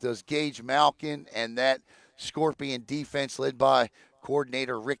impress, as does Gage Malkin and that Scorpion defense led by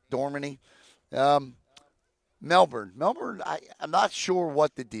coordinator Rick Dormany. Melbourne, I'm not sure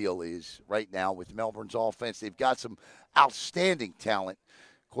what the deal is right now with Melbourne's offense. They've got some outstanding talent.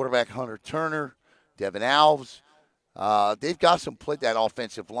 Quarterback Hunter Turner, Devin Alves. They've got some that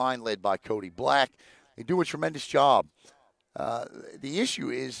offensive line led by Cody Black. They do a tremendous job. The issue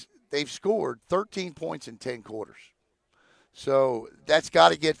is they've scored 13 points in 10 quarters. So that's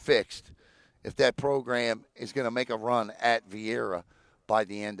got to get fixed if that program is going to make a run at Vieira by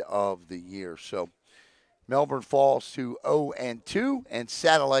the end of the year. So Melbourne falls to 0-2, and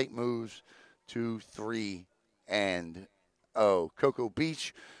Satellite moves to 3-0. Cocoa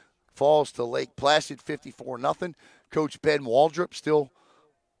Beach falls to Lake Placid 54-0. Coach Ben Waldrop still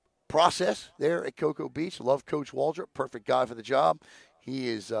process there at Cocoa Beach. Love Coach Waldrop, perfect guy for the job.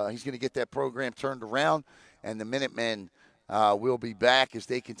 He's going to get that program turned around, and the Minutemen will be back as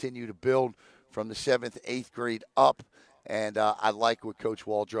they continue to build from the 7th, 8th grade up. And I like what Coach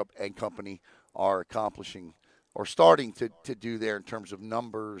Waldrop and company are accomplishing or starting to do there in terms of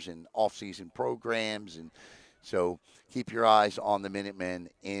numbers and off-season programs. And so keep your eyes on the Minutemen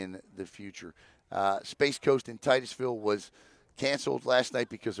in the future. Space Coast in Titusville was canceled last night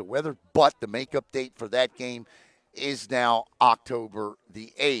because of weather, but the makeup date for that game is now October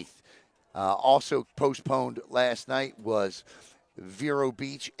the 8th. Also postponed last night was Vero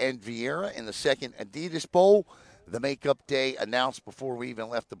Beach and Vieira in the second Adidas Bowl. The makeup day announced before we even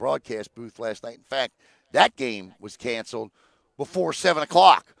left the broadcast booth last night. In fact, that game was canceled before 7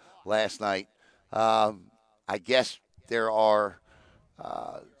 o'clock last night. I guess there are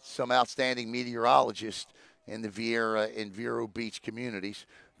some outstanding meteorologists in the Vieira and Vero Beach communities,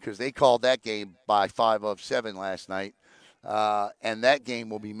 because they called that game by 5 of 7 last night. And that game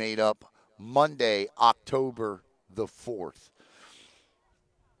will be made up Monday, October the 4th.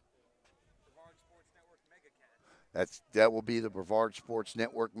 That will be the Brevard Sports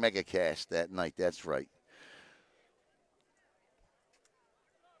Network megacast that night. That's right.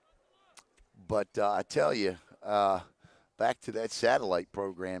 But I tell you, back to that satellite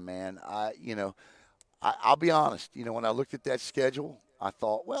program, man. I'll be honest. When I looked at that schedule, I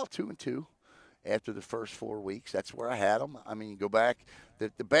thought, well, 2-2 after the first 4 weeks. That's where I had them. I mean, go back.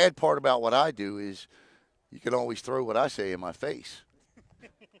 The bad part about what I do is you can always throw what I say in my face,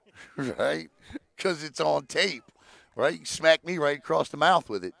 right? Because it's on tape, right? You can smack me right across the mouth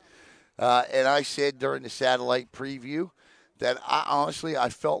with it. And I said during the satellite preview that I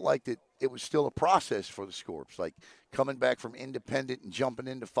felt like that it was still a process for the Scorps, like coming back from independent and jumping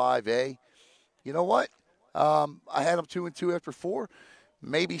into 5A. You know what? I had them 2-2 after 4.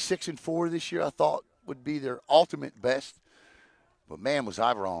 Maybe 6-4 this year I thought would be their ultimate best. But, man, was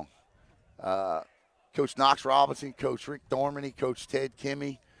I wrong. Coach Knox Robinson, Coach Rick Dormany, Coach Ted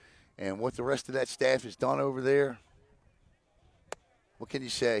Kimmy, and what the rest of that staff has done over there, what can you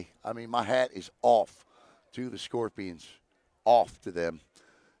say? I mean, my hat is off to the Scorpions, off to them.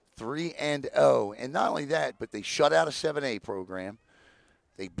 3-0. And not only that, but they shut out a 7A program.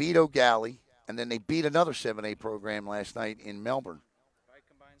 They beat O'Galley, and then they beat another 7A program last night in Melbourne.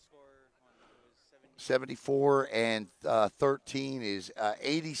 74-13 is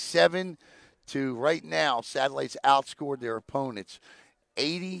 87 to right now. Satellites outscored their opponents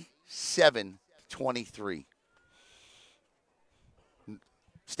 87-23.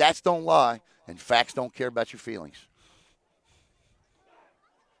 Stats don't lie, and facts don't care about your feelings.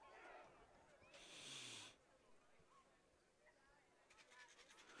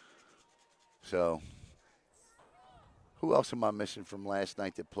 So, who else am I missing from last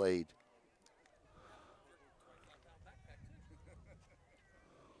night that played?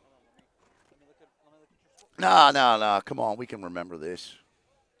 No. Come on, we can remember this.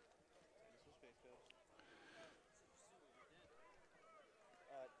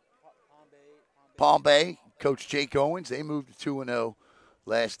 Palm Bay, Coach Jake Owens, they moved to 2-0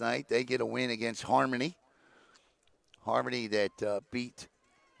 last night. They get a win against Harmony. Harmony that beat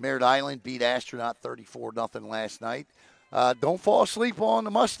Merritt Island, beat Astronaut 34-0 last night. Don't fall asleep on the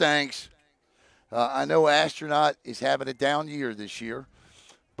Mustangs. I know Astronaut is having a down year this year,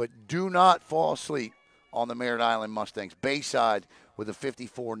 but do not fall asleep on the Merritt Island Mustangs. Bayside with a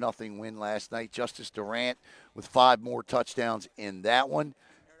 54-0 win last night. Justice Durant with 5 more touchdowns in that one.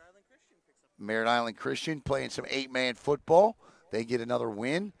 Merritt Island Christian playing some 8-man football. They get another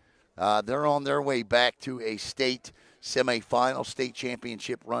win. They're on their way back to a state semifinal, state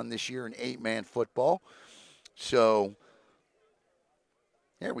championship run this year in 8-man football. So,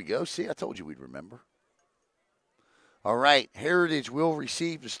 there we go. See, I told you we'd remember. All right, Heritage will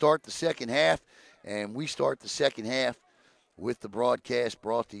receive to start the second half, and we start the second half with the broadcast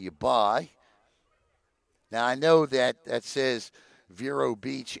brought to you by. Now, I know that says Vero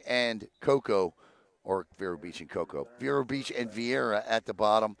Beach and Cocoa, or Vero Beach and Cocoa. Vero Beach and Vieira at the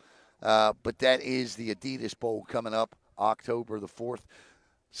bottom. But that is the Adidas Bowl coming up October the 4th.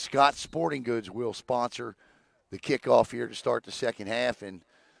 Scott Sporting Goods will sponsor the kickoff here to start the second half, and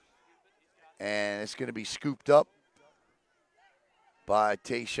it's going to be scooped up by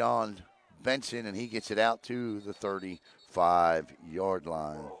Tayshawn Benson, and he gets it out to the 35-yard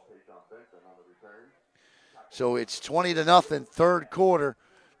line. So it's 20-0, third quarter,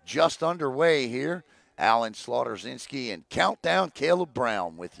 just underway here. Alan Slaughter-Zinski and Countdown Caleb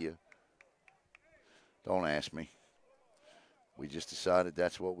Brown with you. Don't ask me. We just decided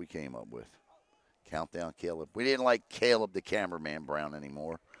that's what we came up with. Countdown Caleb. We didn't like Caleb, the cameraman, Brown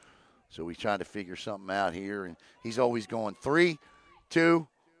anymore. So we tried to figure something out here, and he's always going 3, 2,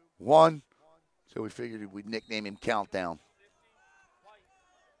 1. So we figured we'd nickname him Countdown.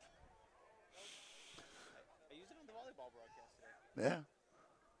 Yeah.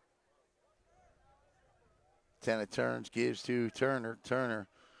 Tana turns, gives to Turner. Turner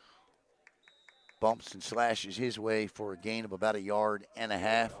bumps and slashes his way for a gain of about 1.5 yards.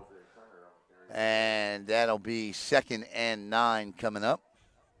 And that'll be 2nd and 9 coming up.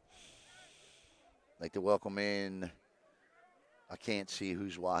 I'd like to welcome in, I can't see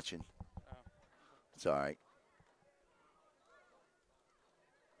who's watching. It's all right.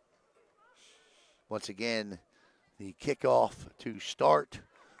 Once again, the kickoff to start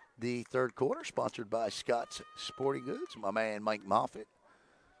the third quarter, sponsored by Scott's Sporting Goods, my man Mike Moffitt.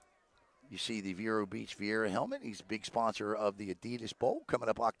 You see the Vero Beach Vieira helmet. He's a big sponsor of the Adidas Bowl coming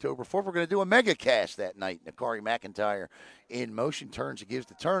up October 4th. We're going to do a mega cast that night. Nakari McIntyre in motion, turns and gives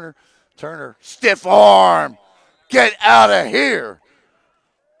to Turner. Turner, stiff arm. Get out of here.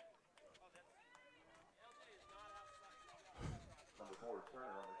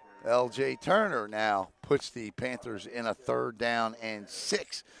 L.J. Turner now puts the Panthers in a 3rd down and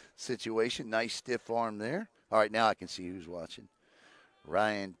 6 situation. Nice stiff arm there. All right, now I can see who's watching.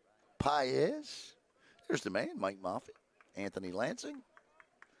 Ryan Paez. There's the man, Mike Moffitt. Anthony Lansing.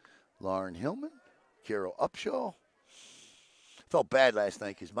 Lauren Hillman. Carol Upshaw. Felt bad last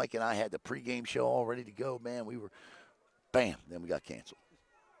night because Mike and I had the pregame show all ready to go. Man, we were, bam, then we got canceled.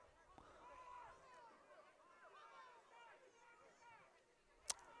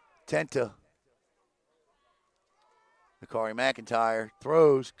 Tenta. Nakari McIntyre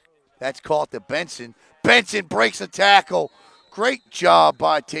throws. That's caught to Benson. Benson breaks a tackle. Great job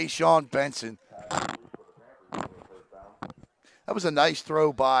by Tayshawn Benson. That was a nice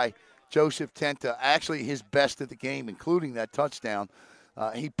throw by Joseph Tenta. Actually, his best of the game, including that touchdown.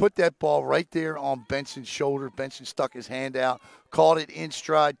 He put that ball right there on Benson's shoulder. Benson stuck his hand out, caught it in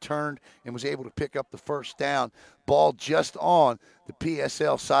stride, turned, and was able to pick up the 1st down. Ball just on the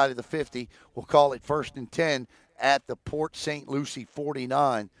PSL side of the 50. We'll call it 1st and 10 at the Port St. Lucie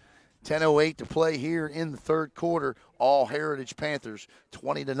 49. 10:08 to play here in the 3rd quarter. All Heritage Panthers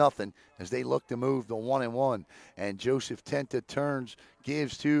 20-0 as they look to move to 1-1. And Joseph Tenta turns,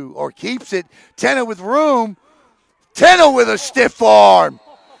 gives to, or keeps it. Tenta with room. Tenta with a stiff arm.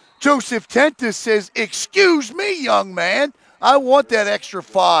 Joseph Tenta says, "Excuse me, young man. I want that extra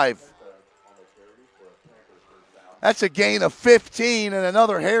 5. That's a gain of 15 and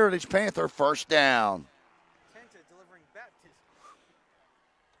another Heritage Panther 1st down.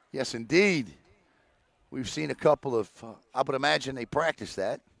 Yes, indeed. We've seen a couple of, I would imagine they practice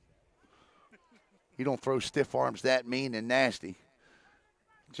that. You don't throw stiff arms that mean and nasty.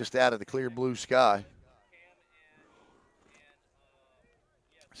 Just out of the clear blue sky.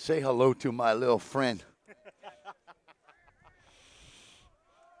 Say hello to my little friend.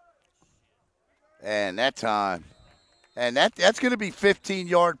 And that time. And that's going to be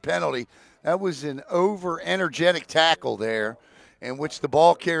 15-yard penalty. That was an over-energetic tackle there, in which the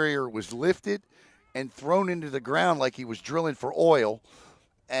ball carrier was lifted and thrown into the ground like he was drilling for oil.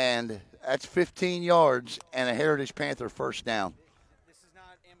 And that's 15 yards and a Heritage Panther 1st down. This is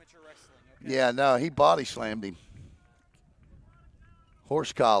not amateur wrestling, okay? Yeah, no, he body slammed him.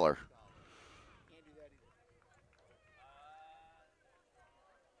 Horse collar. Can't do that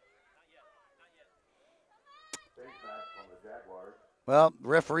either. Well, the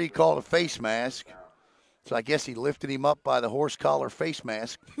referee called a face mask. So I guess he lifted him up by the horse collar face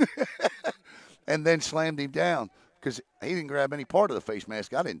mask and then slammed him down because he didn't grab any part of the face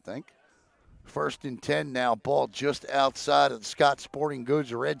mask, I didn't think. 1st and 10 now, ball just outside of the Scott Sporting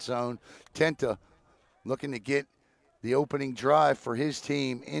Goods red zone. Tenta looking to get the opening drive for his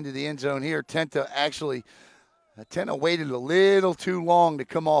team into the end zone here. Tenta waited a little too long to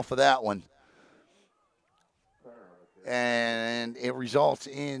come off of that one. And it results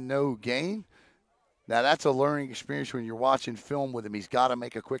in no gain. Now, that's a learning experience when you're watching film with him. He's got to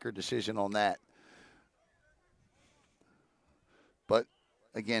make a quicker decision on that. But,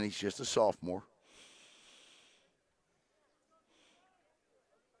 again, he's just a sophomore.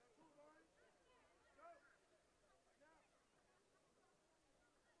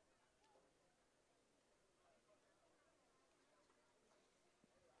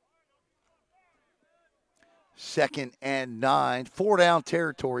 Second and 9. 4-down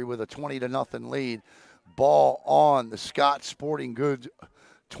territory with a 20-0 lead. Ball on the Scott Sporting Goods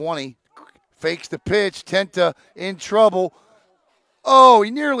 20. Fakes the pitch. Tenta in trouble. Oh,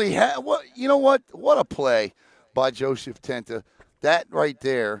 he nearly had. What? You know what? What a play by Joseph Tenta. That right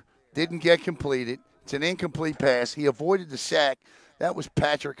there didn't get completed. It's an incomplete pass. He avoided the sack. That was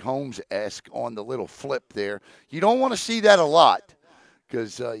Patrick Holmes-esque on the little flip there. You don't want to see that a lot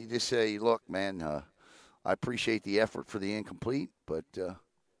because you just say, look, man, I appreciate the effort for the incomplete, but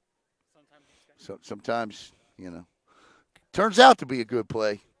sometimes, turns out to be a good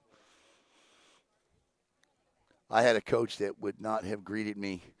play. I had a coach that would not have greeted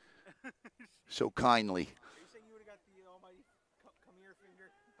me so kindly. Are you saying you would have got the almighty come here finger?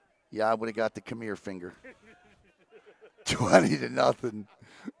 Yeah, I would have got the come here finger. 20-0,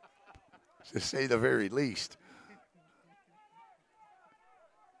 to say the very least.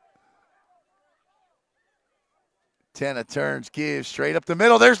 Tenta turns, gives straight up the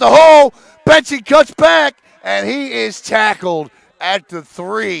middle. There's the hole. Benson cuts back, and he is tackled at the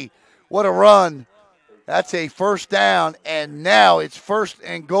 3. What a run. That's a 1st down, and now it's 1st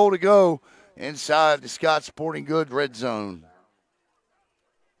and goal to go inside the Scott Sporting Goods red zone.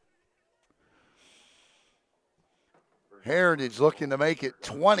 Heritage looking to make it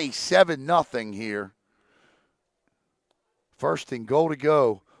 27-0 here. 1st and goal to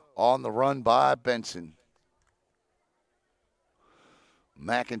go on the run by Benson.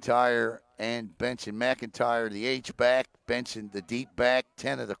 McIntyre and Benson. McIntyre, the H-back. Benson, the deep back.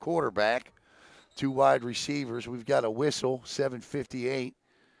 10 of the quarterback. 2 wide receivers. We've got a whistle, 7:58,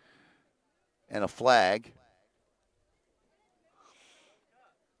 and a flag.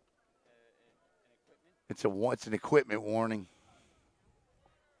 It's an equipment warning.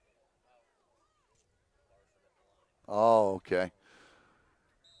 Oh, okay.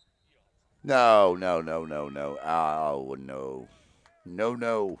 No. Oh, no.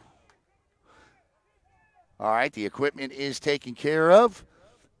 No. All right, the equipment is taken care of.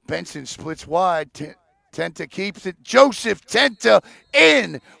 Benson splits wide. Tenta keeps it. Joseph Tenta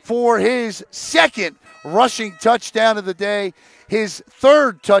in for his second rushing touchdown of the day, his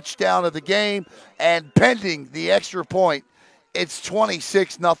third touchdown of the game, and pending the extra point, it's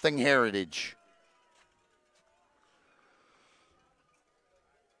 26-0 Heritage.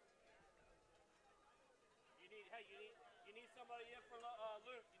 You need somebody in for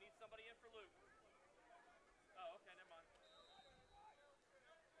Luke. You need somebody in for Luke. Oh, okay, never mind.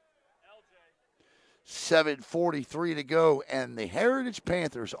 LJ. 7:43 to go, and the Heritage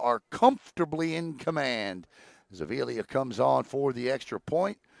Panthers are comfortably in command. Zavilia comes on for the extra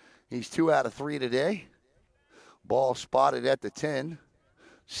point. He's 2 out of 3 today. Ball spotted at the 10.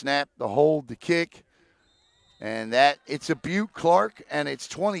 Snap, the hold, the kick. And it's a Butte Clark, and it's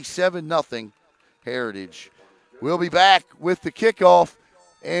 27-0 Heritage. We'll be back with the kickoff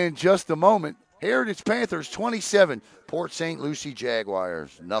in just a moment. Heritage Panthers 27, Port St. Lucie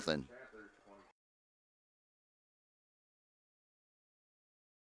Jaguars nothing.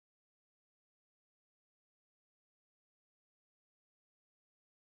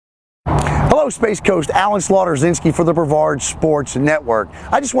 Hello, Space Coast. Alan Slaughter-Zinski for the Brevard Sports Network.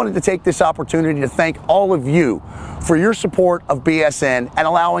 I just wanted to take this opportunity to thank all of you for your support of BSN and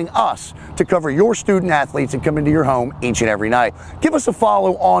allowing us to cover your student athletes and come into your home each and every night. Give us a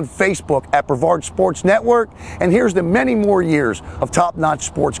follow on Facebook at Brevard Sports Network, and here's to many more years of top-notch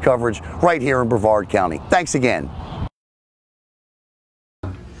sports coverage right here in Brevard County. Thanks again.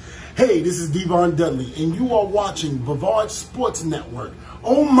 Hey, this is Devon Dudley, and you are watching Brevard Sports Network.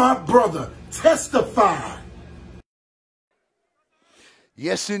 Oh, my brother, testify.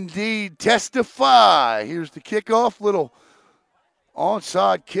 Yes, indeed, testify. Here's the kickoff, little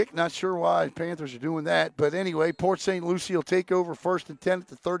onside kick. Not sure why the Panthers are doing that, but anyway, Port St. Lucie will take over 1st and 10 at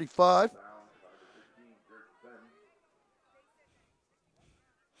the 35.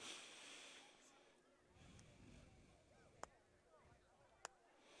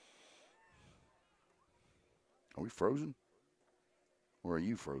 Are we frozen? Or are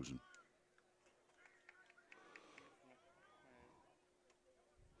you frozen?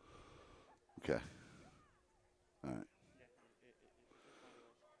 Okay. All right.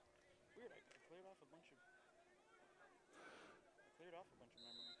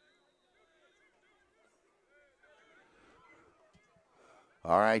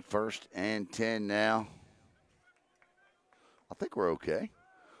 All right, 1st and 10 now. I think we're okay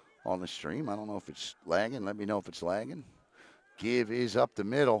on the stream. I don't know if it's lagging. Let me know if it's lagging. Give is up the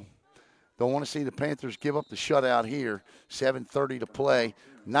middle. Don't want to see the Panthers give up the shutout here. 7:30 to play.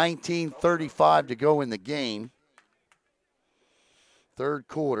 19:35 to go in the game. Third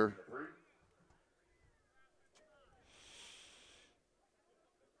quarter.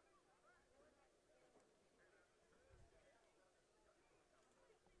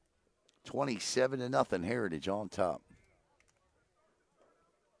 $27-0 Heritage on top.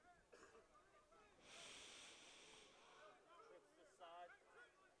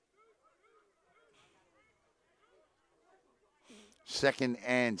 Second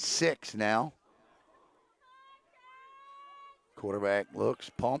and 6 now. Quarterback looks,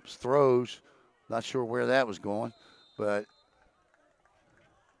 pumps, throws. Not sure where that was going, but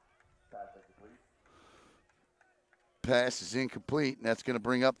pass is incomplete, and that's going to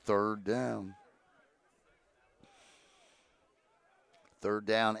bring up 3rd down. 3rd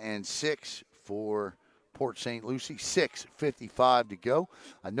down and 6 for Port St. Lucie. 6:55 to go.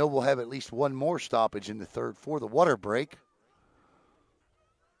 I know we'll have at least one more stoppage in the third for the water break.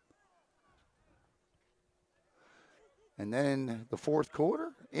 And then the fourth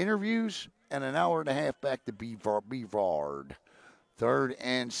quarter, interviews, and an hour and a half back to Brevard. 3rd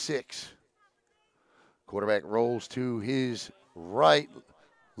and 6. Quarterback rolls to his right,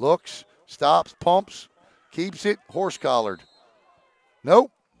 looks, stops, pumps, keeps it, horse-collared.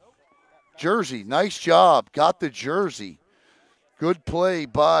 Nope. Jersey, nice job. Got the jersey. Good play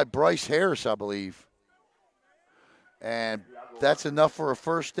by Bryce Harris, I believe. And that's enough for a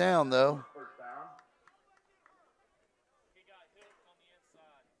 1st down, though.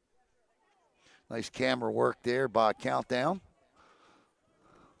 Nice camera work there by Countdown.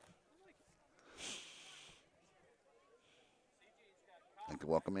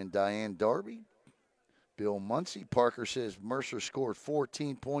 Welcome in Diane Darby. Bill Muncie. Parker says Mercer scored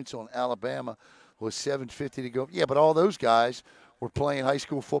 14 points on Alabama with 7:50 to go. Yeah, but all those guys were playing high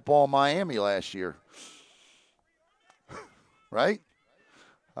school football in Miami last year. Right?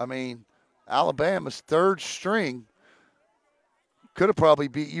 I mean, Alabama's third string could have probably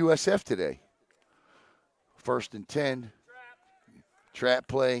beat USF today. 1st and 10. Trap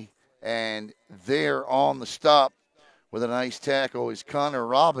play. And there on the stop with a nice tackle is Connor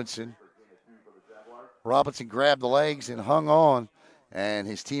Robinson. Robinson grabbed the legs and hung on, and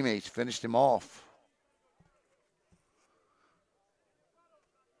his teammates finished him off.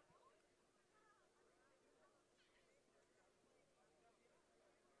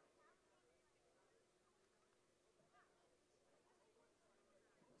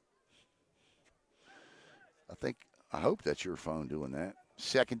 I hope that's your phone doing that.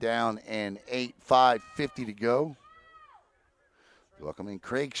 2nd down and 8, 5:50 to go. Welcoming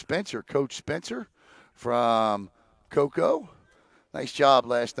Craig Spencer, Coach Spencer from Cocoa. Nice job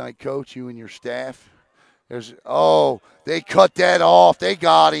last night, Coach, you and your staff. They cut that off. They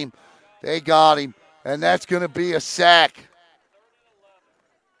got him. And that's going to be a sack.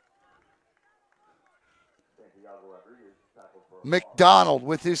 McDonald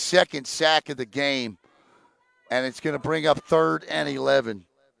with his 2nd sack of the game. And it's going to bring up 3rd and 11.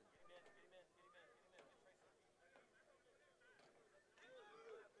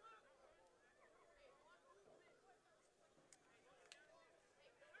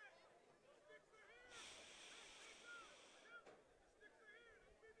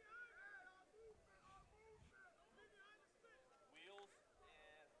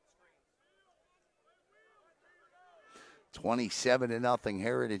 $27-0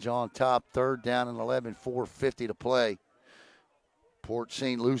 Heritage on top. 3rd down and 11, 4:50 to play. Port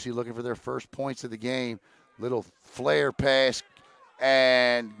St. Lucie looking for their first points of the game. Little flare pass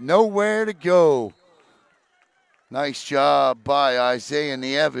and nowhere to go. Nice job by Isaiah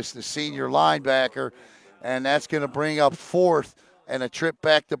Nieves, the senior linebacker. And that's going to bring up 4th and a trip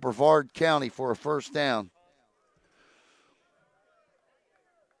back to Brevard County for a 1st down.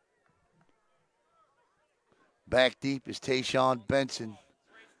 Back deep is Tayshawn Benson.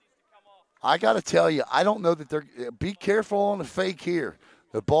 I got to tell you, I don't know that they're – be careful on the fake here.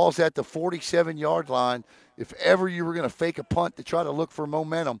 The ball's at the 47-yard line. If ever you were going to fake a punt to try to look for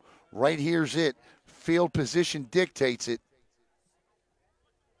momentum, right here's it. Field position dictates it.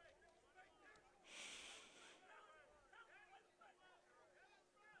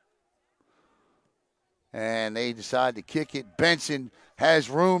 And they decide to kick it. Benson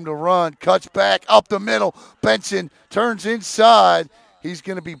has room to run, cuts back up the middle. Benson turns inside. He's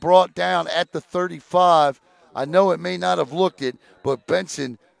going to be brought down at the 35. I know it may not have looked it, but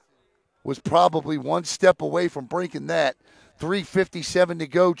Benson was probably one step away from breaking that. 3:57 to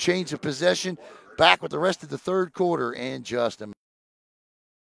go, change of possession. Back with the rest of the 3rd quarter in just a minute.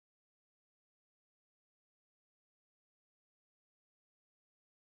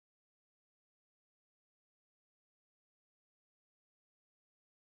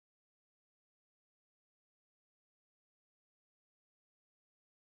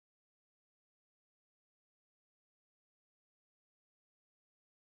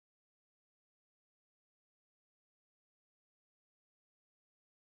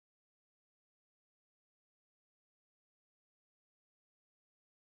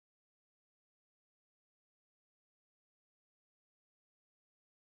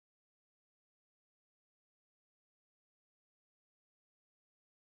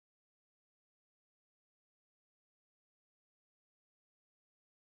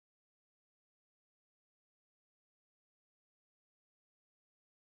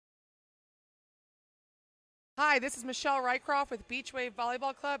 Hi, this is Michelle Rycroft with Beach Wave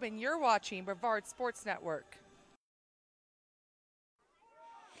Volleyball Club, and you're watching Brevard Sports Network.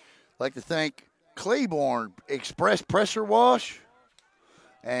 I'd like to thank Claiborne Express Pressure Wash.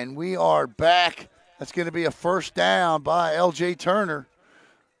 And we are back. That's going to be a 1st down by L.J. Turner.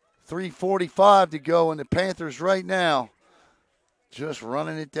 3:45 to go, and the Panthers right now just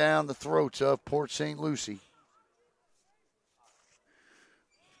running it down the throats of Port St. Lucie.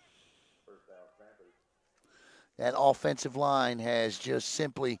 That offensive line has just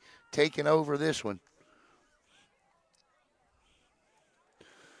simply taken over this one.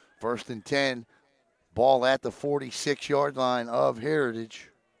 1st and 10. Ball at the 46-yard line of Heritage.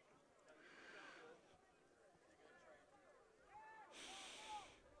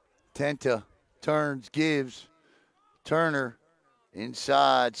 Tenta turns, gives. Turner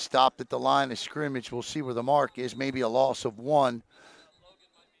inside, stopped at the line of scrimmage. We'll see where the mark is. Maybe a loss of 1.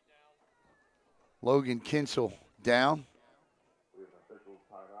 Logan Kinsel down.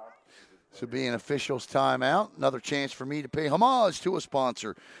 will be an official's timeout. Another chance for me to pay homage to a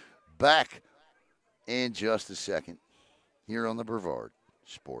sponsor. Back in just a second here on the Brevard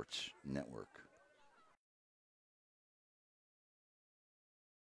Sports Network.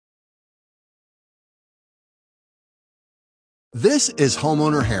 This is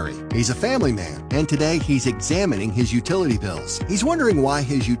homeowner Harry. He's a family man, and today he's examining his utility bills. He's wondering why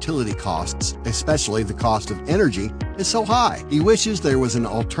his utility costs, especially the cost of energy, is so high. He wishes there was an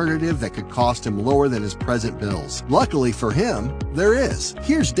alternative that could cost him lower than his present bills. Luckily for him, there is.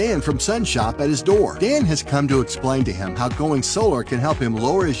 Here's Dan from Sun Shop at his door. Dan has come to explain to him how going solar can help him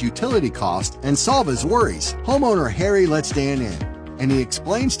lower his utility cost and solve his worries. Homeowner Harry lets Dan in, and he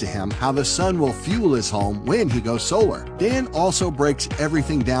explains to him how the sun will fuel his home when he goes solar. Dan also breaks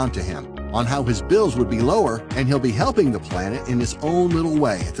everything down to him on how his bills would be lower, and he'll be helping the planet in his own little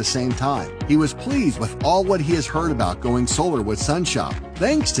way at the same time. He was pleased with all what he has heard about going solar with Sun Shop.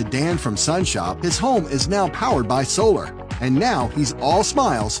 Thanks to Dan from Sun Shop, his home is now powered by solar. And now he's all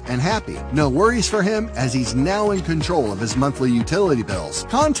smiles and happy. No worries for him, as he's now in control of his monthly utility bills.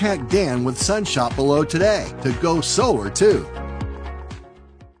 Contact Dan with Sun Shop below today to go solar too.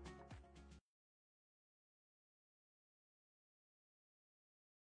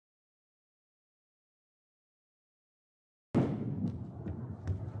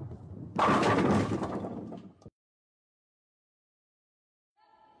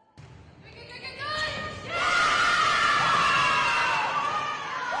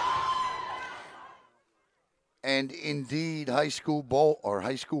 And indeed, high school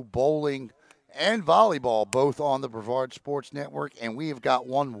bowling and volleyball, both on the Brevard Sports Network. And we have got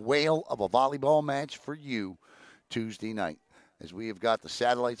one whale of a volleyball match for you Tuesday night, as we have got the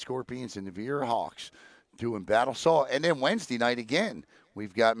Satellite Scorpions and the Viera Hawks doing battle saw. And then Wednesday night again,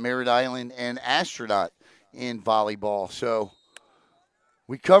 we've got Merritt Island and Astronaut in volleyball. So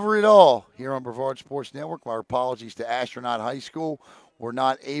we cover it all here on Brevard Sports Network. Our apologies to Astronaut High School. We're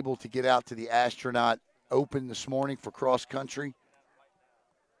not able to get out to the Astronaut Open this morning for cross country.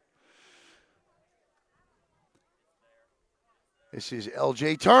 This is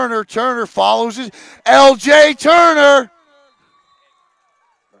LJ Turner. Turner follows it. LJ Turner.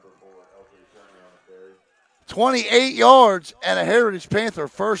 28 yards and a Heritage Panther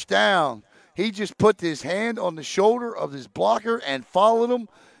first down. He just put his hand on the shoulder of his blocker and followed him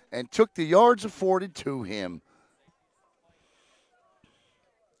and took the yards afforded to him.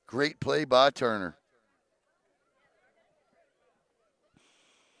 Great play by Turner.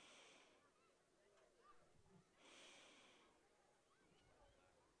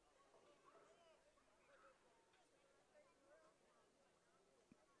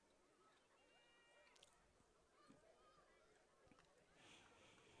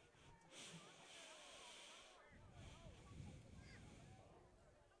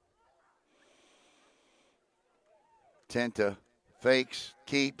 Tenta fakes,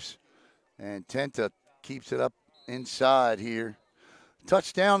 keeps, and Tenta keeps it up inside here.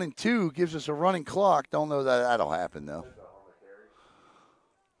 Touchdown and 2 gives us a running clock. Don't know that that'll happen, though.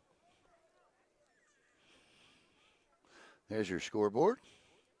 There's your scoreboard.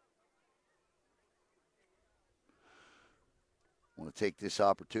 I want to take this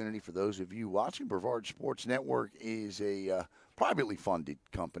opportunity for those of you watching. Brevard Sports Network is a privately funded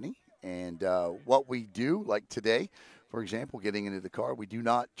company. And what we do, like today, for example, getting into the car, we do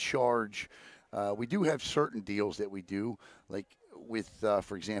not charge. We do have certain deals that we do, like with,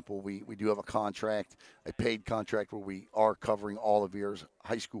 for example, we do have a contract, a paid contract where we are covering all of your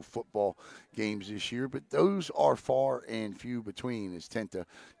high school football games this year. But those are far and few between, as Tenta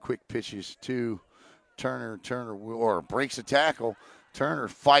quick pitches to Turner. Turner or breaks a tackle. Turner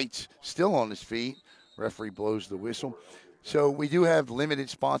fights, still on his feet. Referee blows the whistle. So we do have limited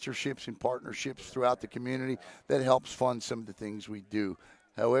sponsorships and partnerships throughout the community that helps fund some of the things we do.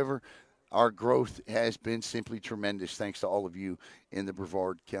 However, our growth has been simply tremendous thanks to all of you in the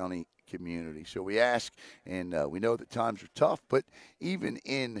Brevard County community. So we ask, and we know that times are tough, but even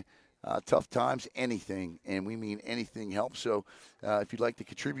in tough times, anything, and we mean anything, helps. So if you'd like to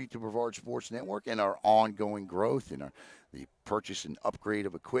contribute to Brevard Sports Network and our ongoing growth and the purchase and upgrade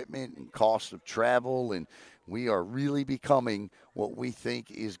of equipment and cost of travel, and we are really becoming what we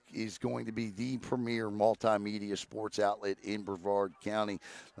think is going to be the premier multimedia sports outlet in Brevard County.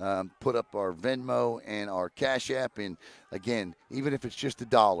 Put up our Venmo and our Cash App, and again, even if it's just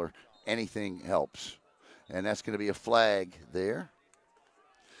 $1, anything helps. And that's going to be a flag there.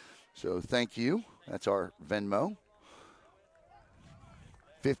 So thank you. That's our Venmo.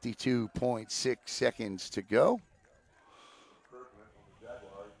 52.6 seconds to go.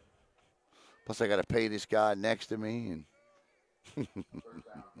 Plus, I got to pay this guy next to me. And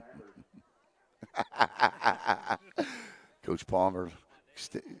Coach Palmer.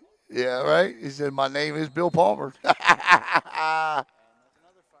 Yeah, right? He said, my name is Bill Palmer.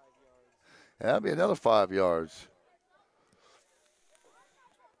 That'll be another 5 yards.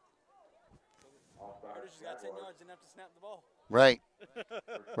 Heritage just got 10 yards, didn't have to snap the ball. Right.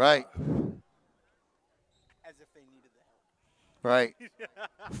 Right. As if they needed the help. Right.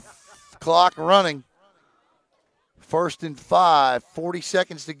 Clock running. 1st and 5. 40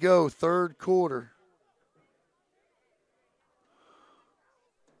 seconds to go. 3rd quarter.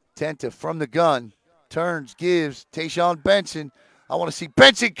 Tenta from the gun. Turns, gives. Tayshawn Benson. I want to see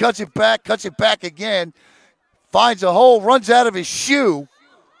Benson cuts it back again. Finds a hole, runs out of his shoe.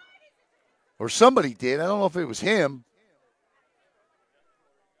 Or somebody did. I don't know if it was him.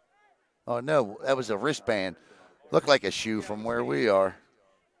 Oh, no, that was a wristband. Looked like a shoe from where we are.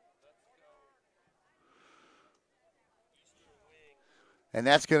 And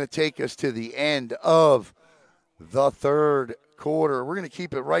that's going to take us to the end of the 3rd quarter. We're going to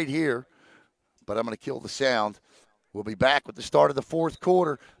keep it right here, but I'm going to kill the sound. We'll be back with the start of the 4th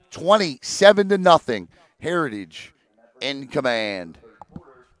quarter. 27-0. Heritage in command.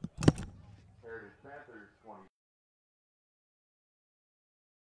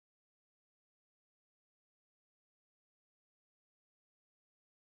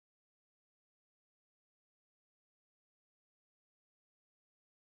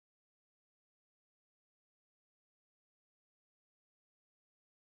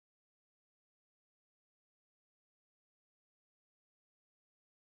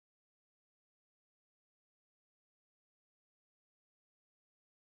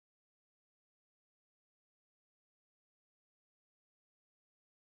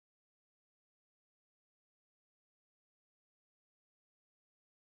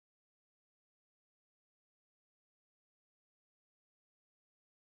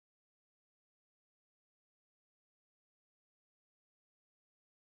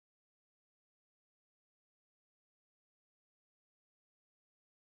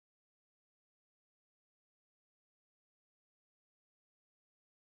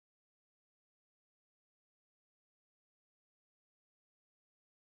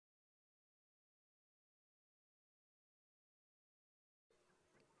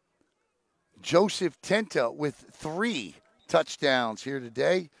 Joseph Tenta with 3 touchdowns here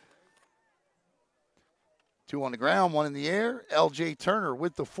today. 2 on the ground, 1 in the air. L.J. Turner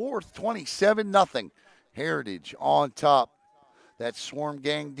with the 4th, 27-0. Heritage on top. That Swarm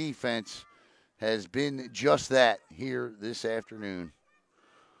Gang defense has been just that here this afternoon.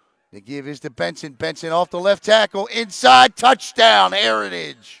 The give is to Benson. Benson off the left tackle. Inside, touchdown,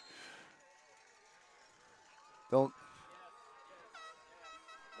 Heritage. Don't.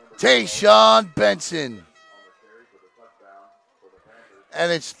 Tayshawn Benson.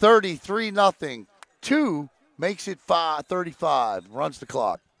 And it's 33-0. 2 makes it 35. Runs the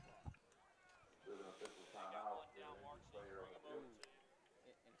clock.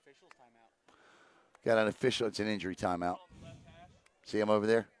 Got an official. It's an injury timeout. See him over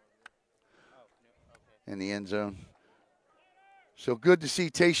there? In the end zone. So good to see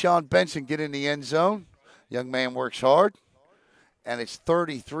Tayshawn Benson get in the end zone. Young man works hard. And it's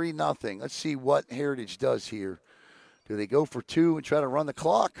 33-0. Let's see what Heritage does here. Do they go for 2 and try to run the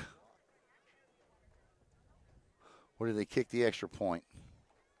clock? Or do they kick the extra point?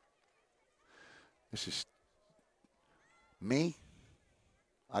 This is me.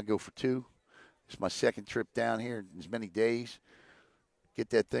 I go for 2. It's my 2nd trip down here in as many days.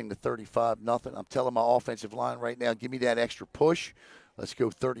 Get that thing to 35-0. I'm telling my offensive line right now, give me that extra push. Let's go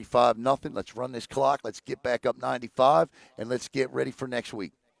 35-0. Let's run this clock. Let's get back up 95, and let's get ready for next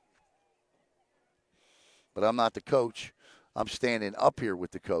week. But I'm not the coach. I'm standing up here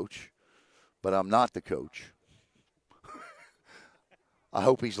with the coach, but I'm not the coach. I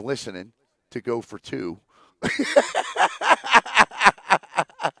hope he's listening to go for 2.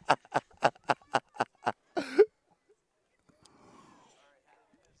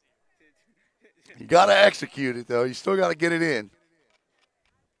 You got to execute it, though. You still got to get it in.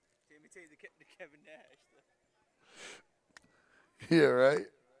 Yeah, right?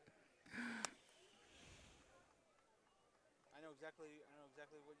 I know exactly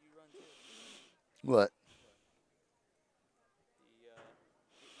what you run to. What?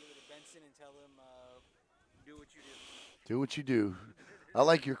 Give it to Benson and tell him do what you do. Do what you do. I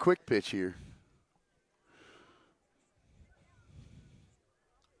like your quick pitch here.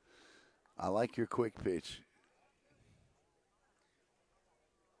 I like your quick pitch.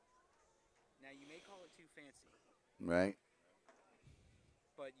 Now, you may call it too fancy. Right.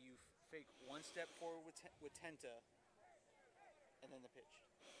 But you fake 1 step forward with Tenta and then the pitch.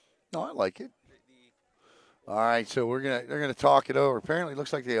 No, I like it. All right, so they're gonna talk it over. Apparently, it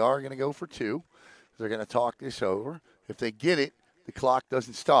looks like they are gonna go for 2. They're gonna talk this over. If they get it, the clock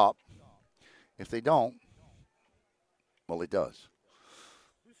doesn't stop. If they don't, well, it does.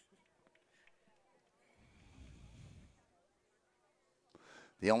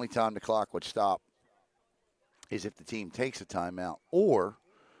 The only time the clock would stop is if the team takes a timeout or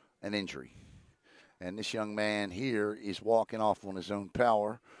an injury. And this young man here is walking off on his own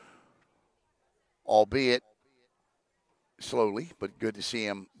power, albeit slowly, but good to see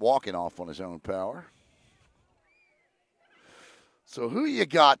him walking off on his own power. So who you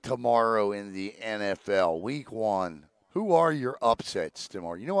got tomorrow in the NFL, Week 1? Who are your upsets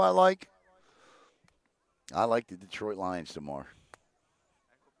tomorrow? You know what I like? I like the Detroit Lions tomorrow.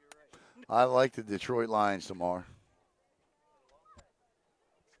 I like the Detroit Lions tomorrow.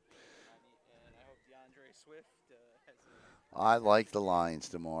 I like the Lions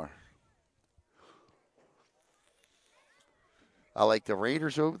tomorrow. I like the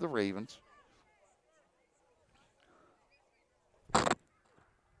Raiders over the Ravens.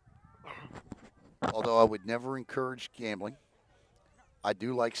 Although I would never encourage gambling. I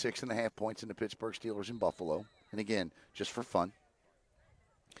do like 6.5 points in the Pittsburgh Steelers in Buffalo. And again, just for fun.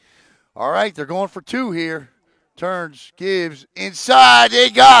 All right, they're going for 2 here. Turns, gives, inside. They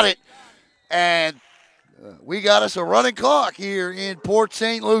got it. And we got us a running clock here in Port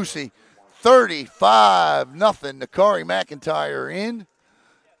St. Lucie. 35-0. Nakari McIntyre in.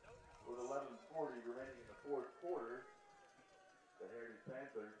 With 11:40 remaining in the fourth quarter, the Heritage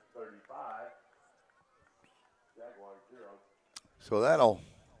Panthers 35, Jaguars 0. So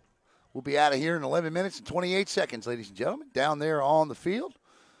we'll be out of here in 11 minutes and 28 seconds, ladies and gentlemen. Down there on the field,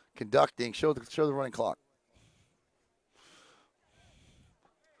 conducting, show the running clock.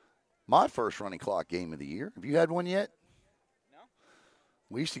 My first running clock game of the year. Have you had one yet? No.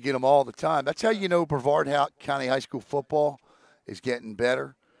 We used to get them all the time. That's how you know Brevard County High School football is getting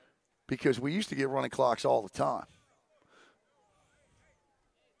better, because we used to get running clocks all the time.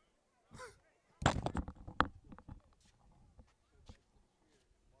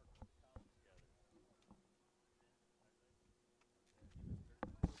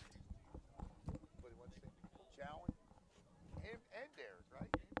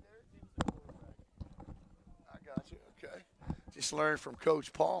 Just learned from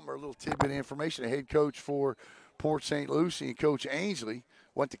Coach Palmer a little tidbit of information. The head coach for Port St. Lucie and Coach Ainsley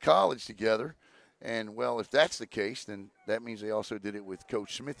went to college together. And, well, if that's the case, then that means they also did it with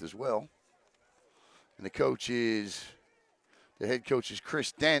Coach Smith as well. And the head coach is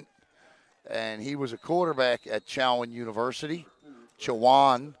Chris Dent, and he was a quarterback at Chowan University.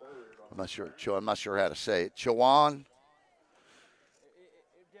 Chowan. I'm not sure how to say it. Chowan.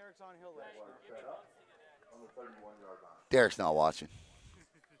 Derek's on Hill last year. Derek's not watching.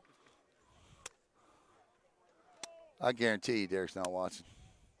 I guarantee you Derek's not watching.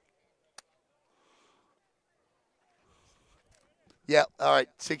 Yeah, all right,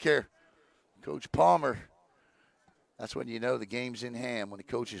 take care. Coach Palmer, that's when you know the game's in hand, when the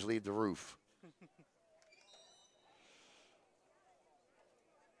coaches leave the roof.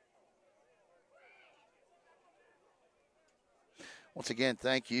 Once again,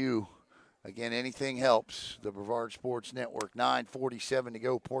 thank you. Again, anything helps. The Brevard Sports Network. 9:47 to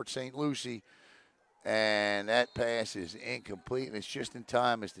go, Port St. Lucie. And that pass is incomplete, and it's just in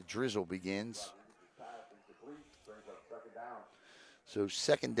time as the drizzle begins. So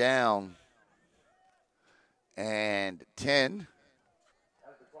second down and 10.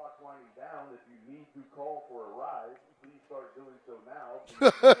 As the clock's winding down, if you need to call for a ride, please start doing so now.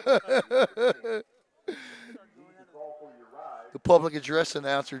 The public address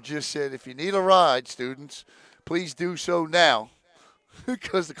announcer just said, if you need a ride, students, please do so now,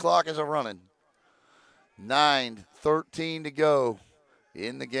 because the clock is running. 9:13 to go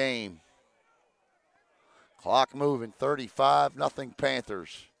in the game. Clock moving, 35-0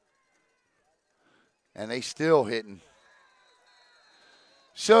 Panthers. And they still hitting.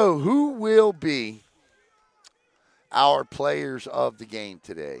 So who will be our players of the game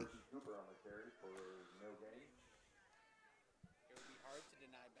today?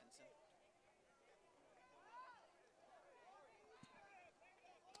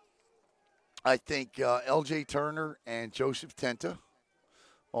 I think L.J. Turner and Joseph Tenta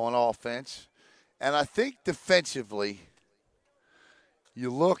on offense. And I think defensively,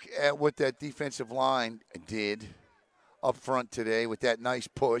 you look at what that defensive line did up front today with that nice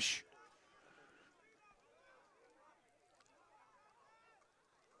push.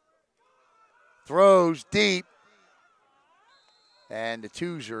 Throws deep. And the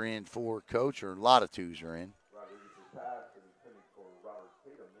twos are in for Coach, or a lot of twos are in.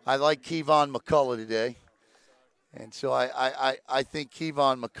 I like Kevon McCullough today. And so I think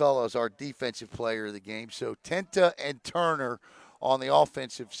Kevon McCullough is our defensive player of the game. So Tenta and Turner on the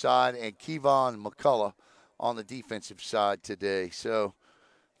offensive side and Kevon McCullough on the defensive side today. So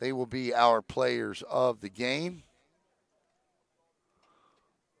they will be our players of the game.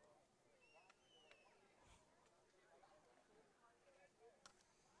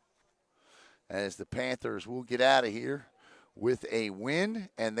 As the Panthers will get out of here with a win,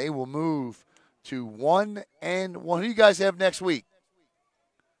 and they will move to 1-1. Who do you guys have next week?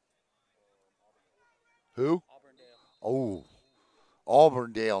 Who? Oh,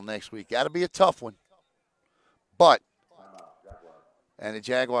 Auburndale next week. Got to be a tough one. But, and the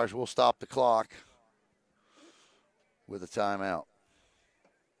Jaguars will stop the clock with a timeout.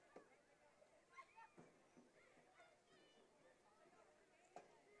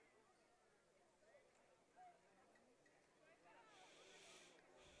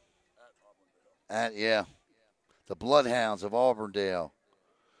 Yeah, the Bloodhounds of Auburndale.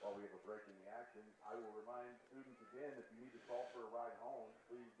 While we have a break in the action, I will remind students again, if you need to call for a ride home,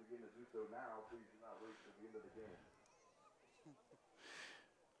 please begin to do so now. Please do not wait till the end of the game.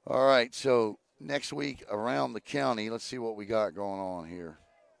 All right, so next week around the county, let's see what we got going on here.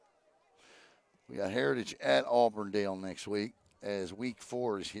 We got Heritage at Auburndale next week, as week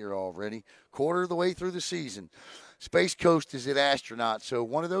 4 is here already. Quarter of the way through the season. Space Coast is at Astronaut, so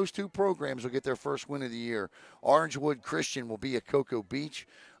one of those two programs will get their first win of the year. Orangewood Christian will be at Cocoa Beach.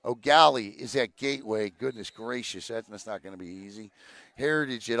 O'Galley is at Gateway. Goodness gracious, that's not going to be easy.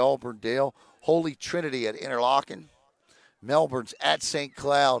 Heritage at Auburndale. Holy Trinity at Interlochen. Melbourne's at St.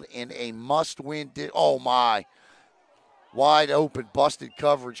 Cloud in a must-win. Oh, my. Wide open, busted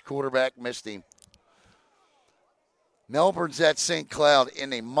coverage. Quarterback missed him. Melbourne's at St. Cloud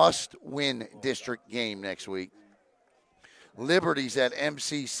in a must-win district game next week. Liberty's at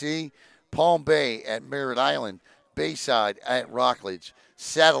MCC. Palm Bay at Merritt Island. Bayside at Rockledge.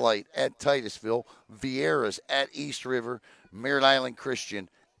 Satellite at Titusville. Vieiras at East River. Merritt Island Christian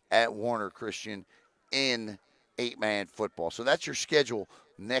at Warner Christian in 8-man football. So that's your schedule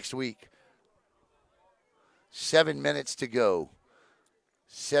next week. 7 minutes to go.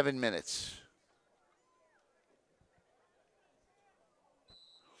 7 minutes.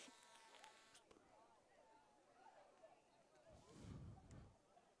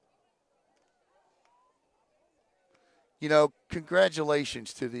 You know,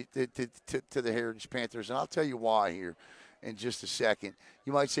 congratulations to the Heritage Panthers, and I'll tell you why here in just a second.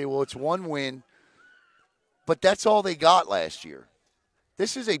 You might say, well, it's one win, but that's all they got last year.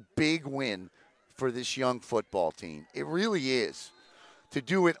 This is a big win for this young football team. It really is. To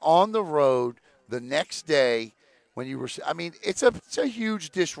do it on the road the next day when you were – I mean, it's a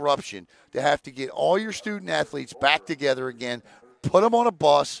huge disruption to have to get all your student athletes back together again, put them on a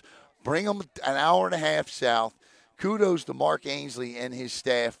bus, bring them an hour and a half south. Kudos to Mark Ainsley and his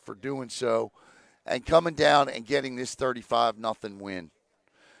staff for doing so and coming down and getting this 35-0 win.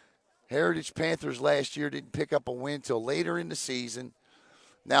 Heritage Panthers last year didn't pick up a win until later in the season.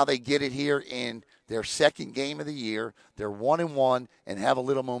 Now they get it here in their second game of the year. They're 1-1 and have a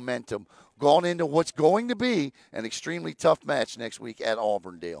little momentum going into what's going to be an extremely tough match next week at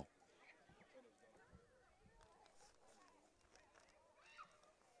Auburndale.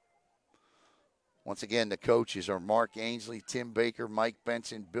 Once again, the coaches are Mark Ainsley, Tim Baker, Mike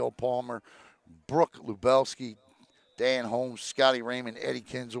Benson, Bill Palmer, Brooke Lubelski, Dan Holmes, Scotty Raymond, Eddie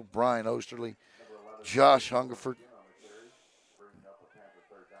Kinzel, Brian Osterly, Josh Hungerford.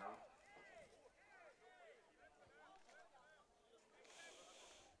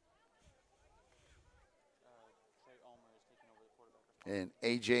 And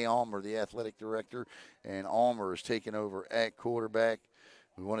A.J. Almer, the athletic director, and Almer is taking over at quarterback.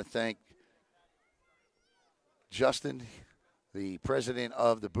 We want to thank Justin, the president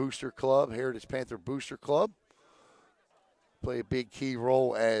of the Booster Club, Heritage Panther Booster Club. Play a big key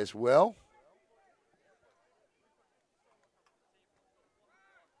role as well.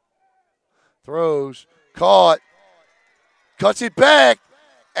 Throws, caught, cuts it back,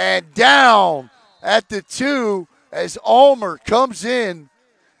 and down at the 2 as Almer comes in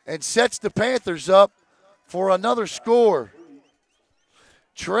and sets the Panthers up for another score.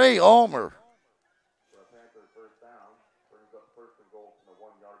 Trey Almer.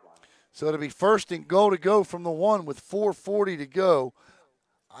 So it'll be first and goal to go from the 1 with 4:40 to go.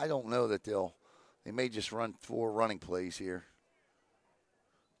 I don't know that they may just run 4 running plays here.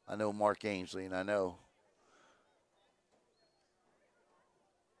 I know Mark Ainsley, and I know.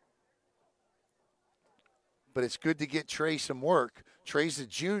 But it's good to get Trey some work. Trey's a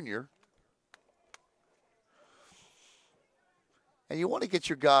junior. And you want to get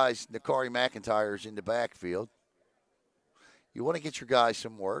your guys, Nakari McIntyre's in the backfield. You want to get your guys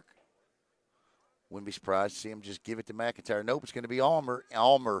some work. Wouldn't be surprised to see him just give it to McIntyre. Nope, it's going to be Almer.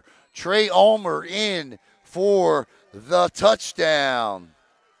 Trey Almer in for the touchdown.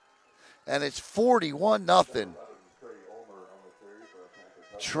 And it's 41-0.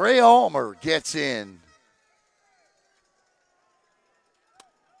 Trey Almer gets in.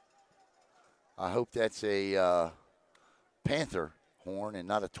 I hope that's a Panther horn and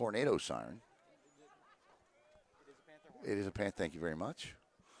not a tornado siren. It is a Panther. Thank you very much.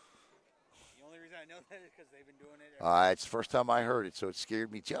 The only reason I know that is because they've been doing it. It's the first time I heard it, so it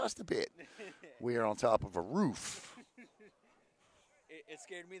scared me just a bit. We are on top of a roof. It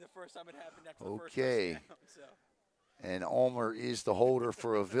scared me the first time it happened after the first Okay. touchdown, so. And Almer is the holder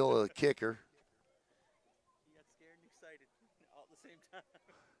for Avila, the kicker. He got scared and excited all at the same time.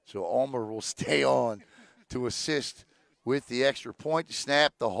 So Almer will stay on to assist with the extra point. The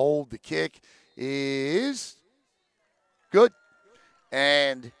snap, the hold, the kick is good.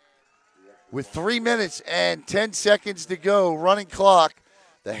 And with 3 minutes and 10 seconds to go, running clock,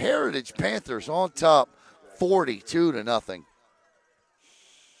 the Heritage Panthers on top, 42-0.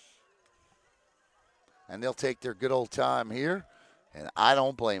 And they'll take their good old time here, and I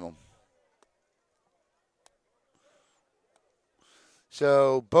don't blame them.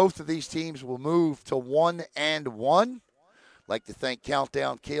 So both of these teams will move to 1-1. I'd like to thank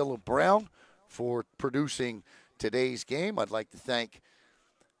Countdown Caleb Brown for producing today's game. I'd like to thank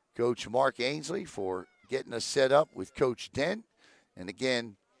Coach Mark Ainsley for getting us set up with Coach Dent. And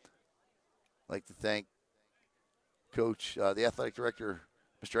again, I'd like to thank Coach, the athletic director,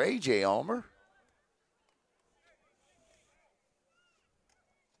 Mr. A.J. Almer.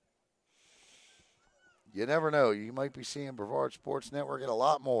 You never know. You might be seeing Brevard Sports Network at a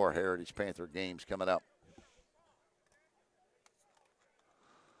lot more Heritage Panther games coming up.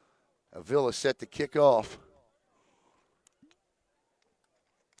 Avila set to kick off.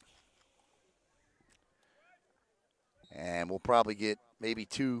 And we'll probably get maybe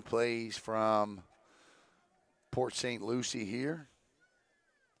 2 plays from Port St. Lucie here.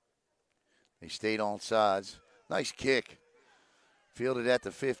 They stayed on sides. Nice kick. Fielded at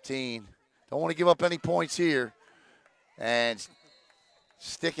the 15. Don't want to give up any points here. And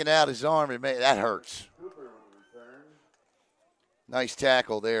sticking out his arm, that hurts. Nice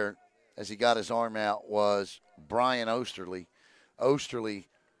tackle there as he got his arm out was Brian Osterly. Osterly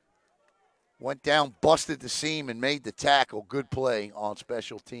went down, busted the seam, and made the tackle. Good play on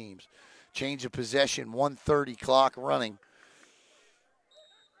special teams. Change of possession, 1:30 clock running.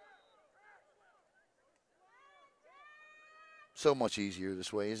 So much easier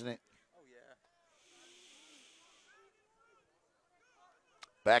this way, isn't it?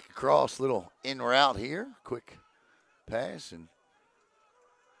 Back across, little in route here. Quick pass, and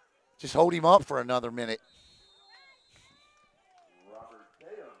just hold him up for another minute.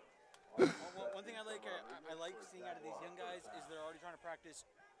 One thing I like seeing out of these young guys is they're already trying to practice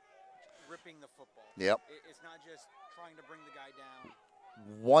ripping the football. Yep. It's not just trying to bring the guy down.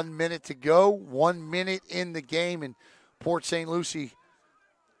 1 minute to go, 1 minute in the game, and Port St. Lucie,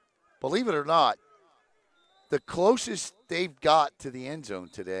 believe it or not, the closest they've got to the end zone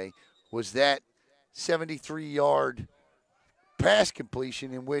today was that 73-yard pass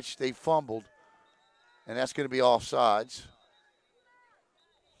completion in which they fumbled, and that's going to be offsides.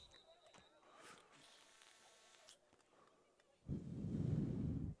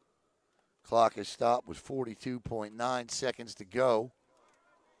 Clock is stopped with 42.9 seconds to go.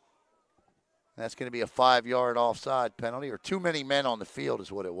 That's going to be a 5-yard offside penalty, or too many men on the field is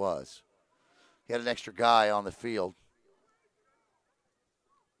what it was. He had an extra guy on the field.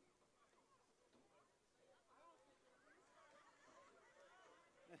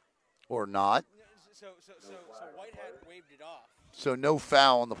 Or not. So Whitehead waved it off. So no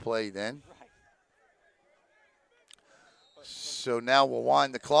foul on the play then. Right. So now we'll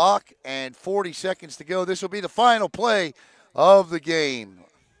wind the clock, and 40 seconds to go. This will be the final play of the game.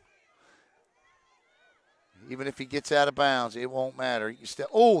 Even if he gets out of bounds, it won't matter. You can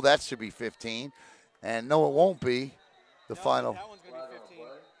oh, that should be 15. And no, it won't be. The final. That one's going to be 15.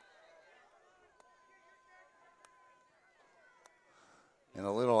 And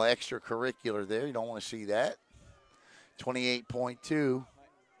a little extracurricular there. You don't want to see that. 28.2. Might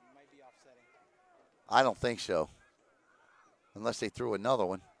be offsetting. I don't think so. Unless they threw another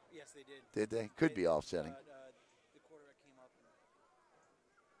one. Yes, they did. Did they? Could be offsetting. The quarterback came up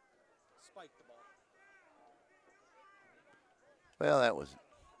and spiked the ball. Well, that was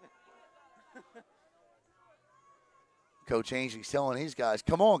Coach Ainsley's telling his guys,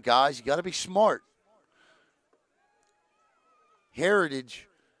 come on, guys, you got to be smart. Heritage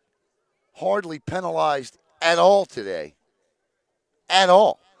hardly penalized at all today. at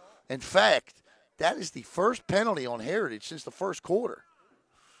all. In fact, that is the first penalty on Heritage since the first quarter.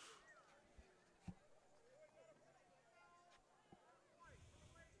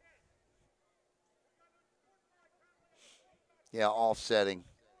 Yeah, offsetting.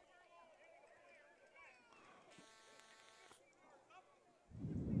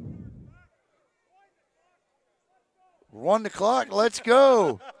 Run the clock. Let's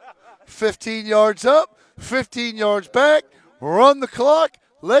go. 15 yards up, 15 yards back. Run the clock.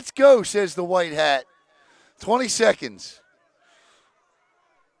 Let's go, says the white hat. 20 seconds.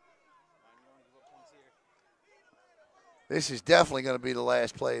 This is definitely going to be the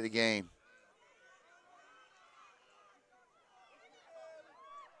last play of the game.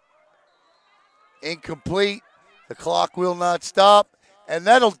 Incomplete. The clock will not stop, and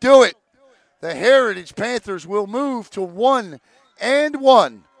that'll do it. The Heritage Panthers will move to 1-1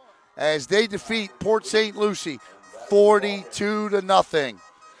 as they defeat Port St. Lucie 42-0.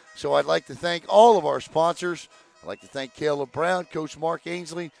 So I'd like to thank all of our sponsors. I'd like to thank Caleb Brown, Coach Mark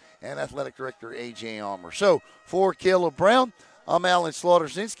Ainsley, and Athletic Director A.J. Armour. So for Caleb Brown, I'm Alan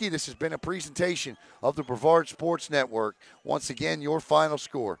Slaughter-Zinski. This has been a presentation of the Brevard Sports Network. Once again, your final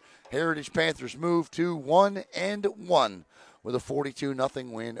score. Heritage Panthers move to 1-1 with a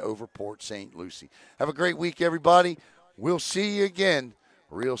 42-0 win over Port St. Lucie. Have a great week, everybody. We'll see you again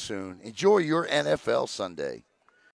real soon. Enjoy your NFL Sunday.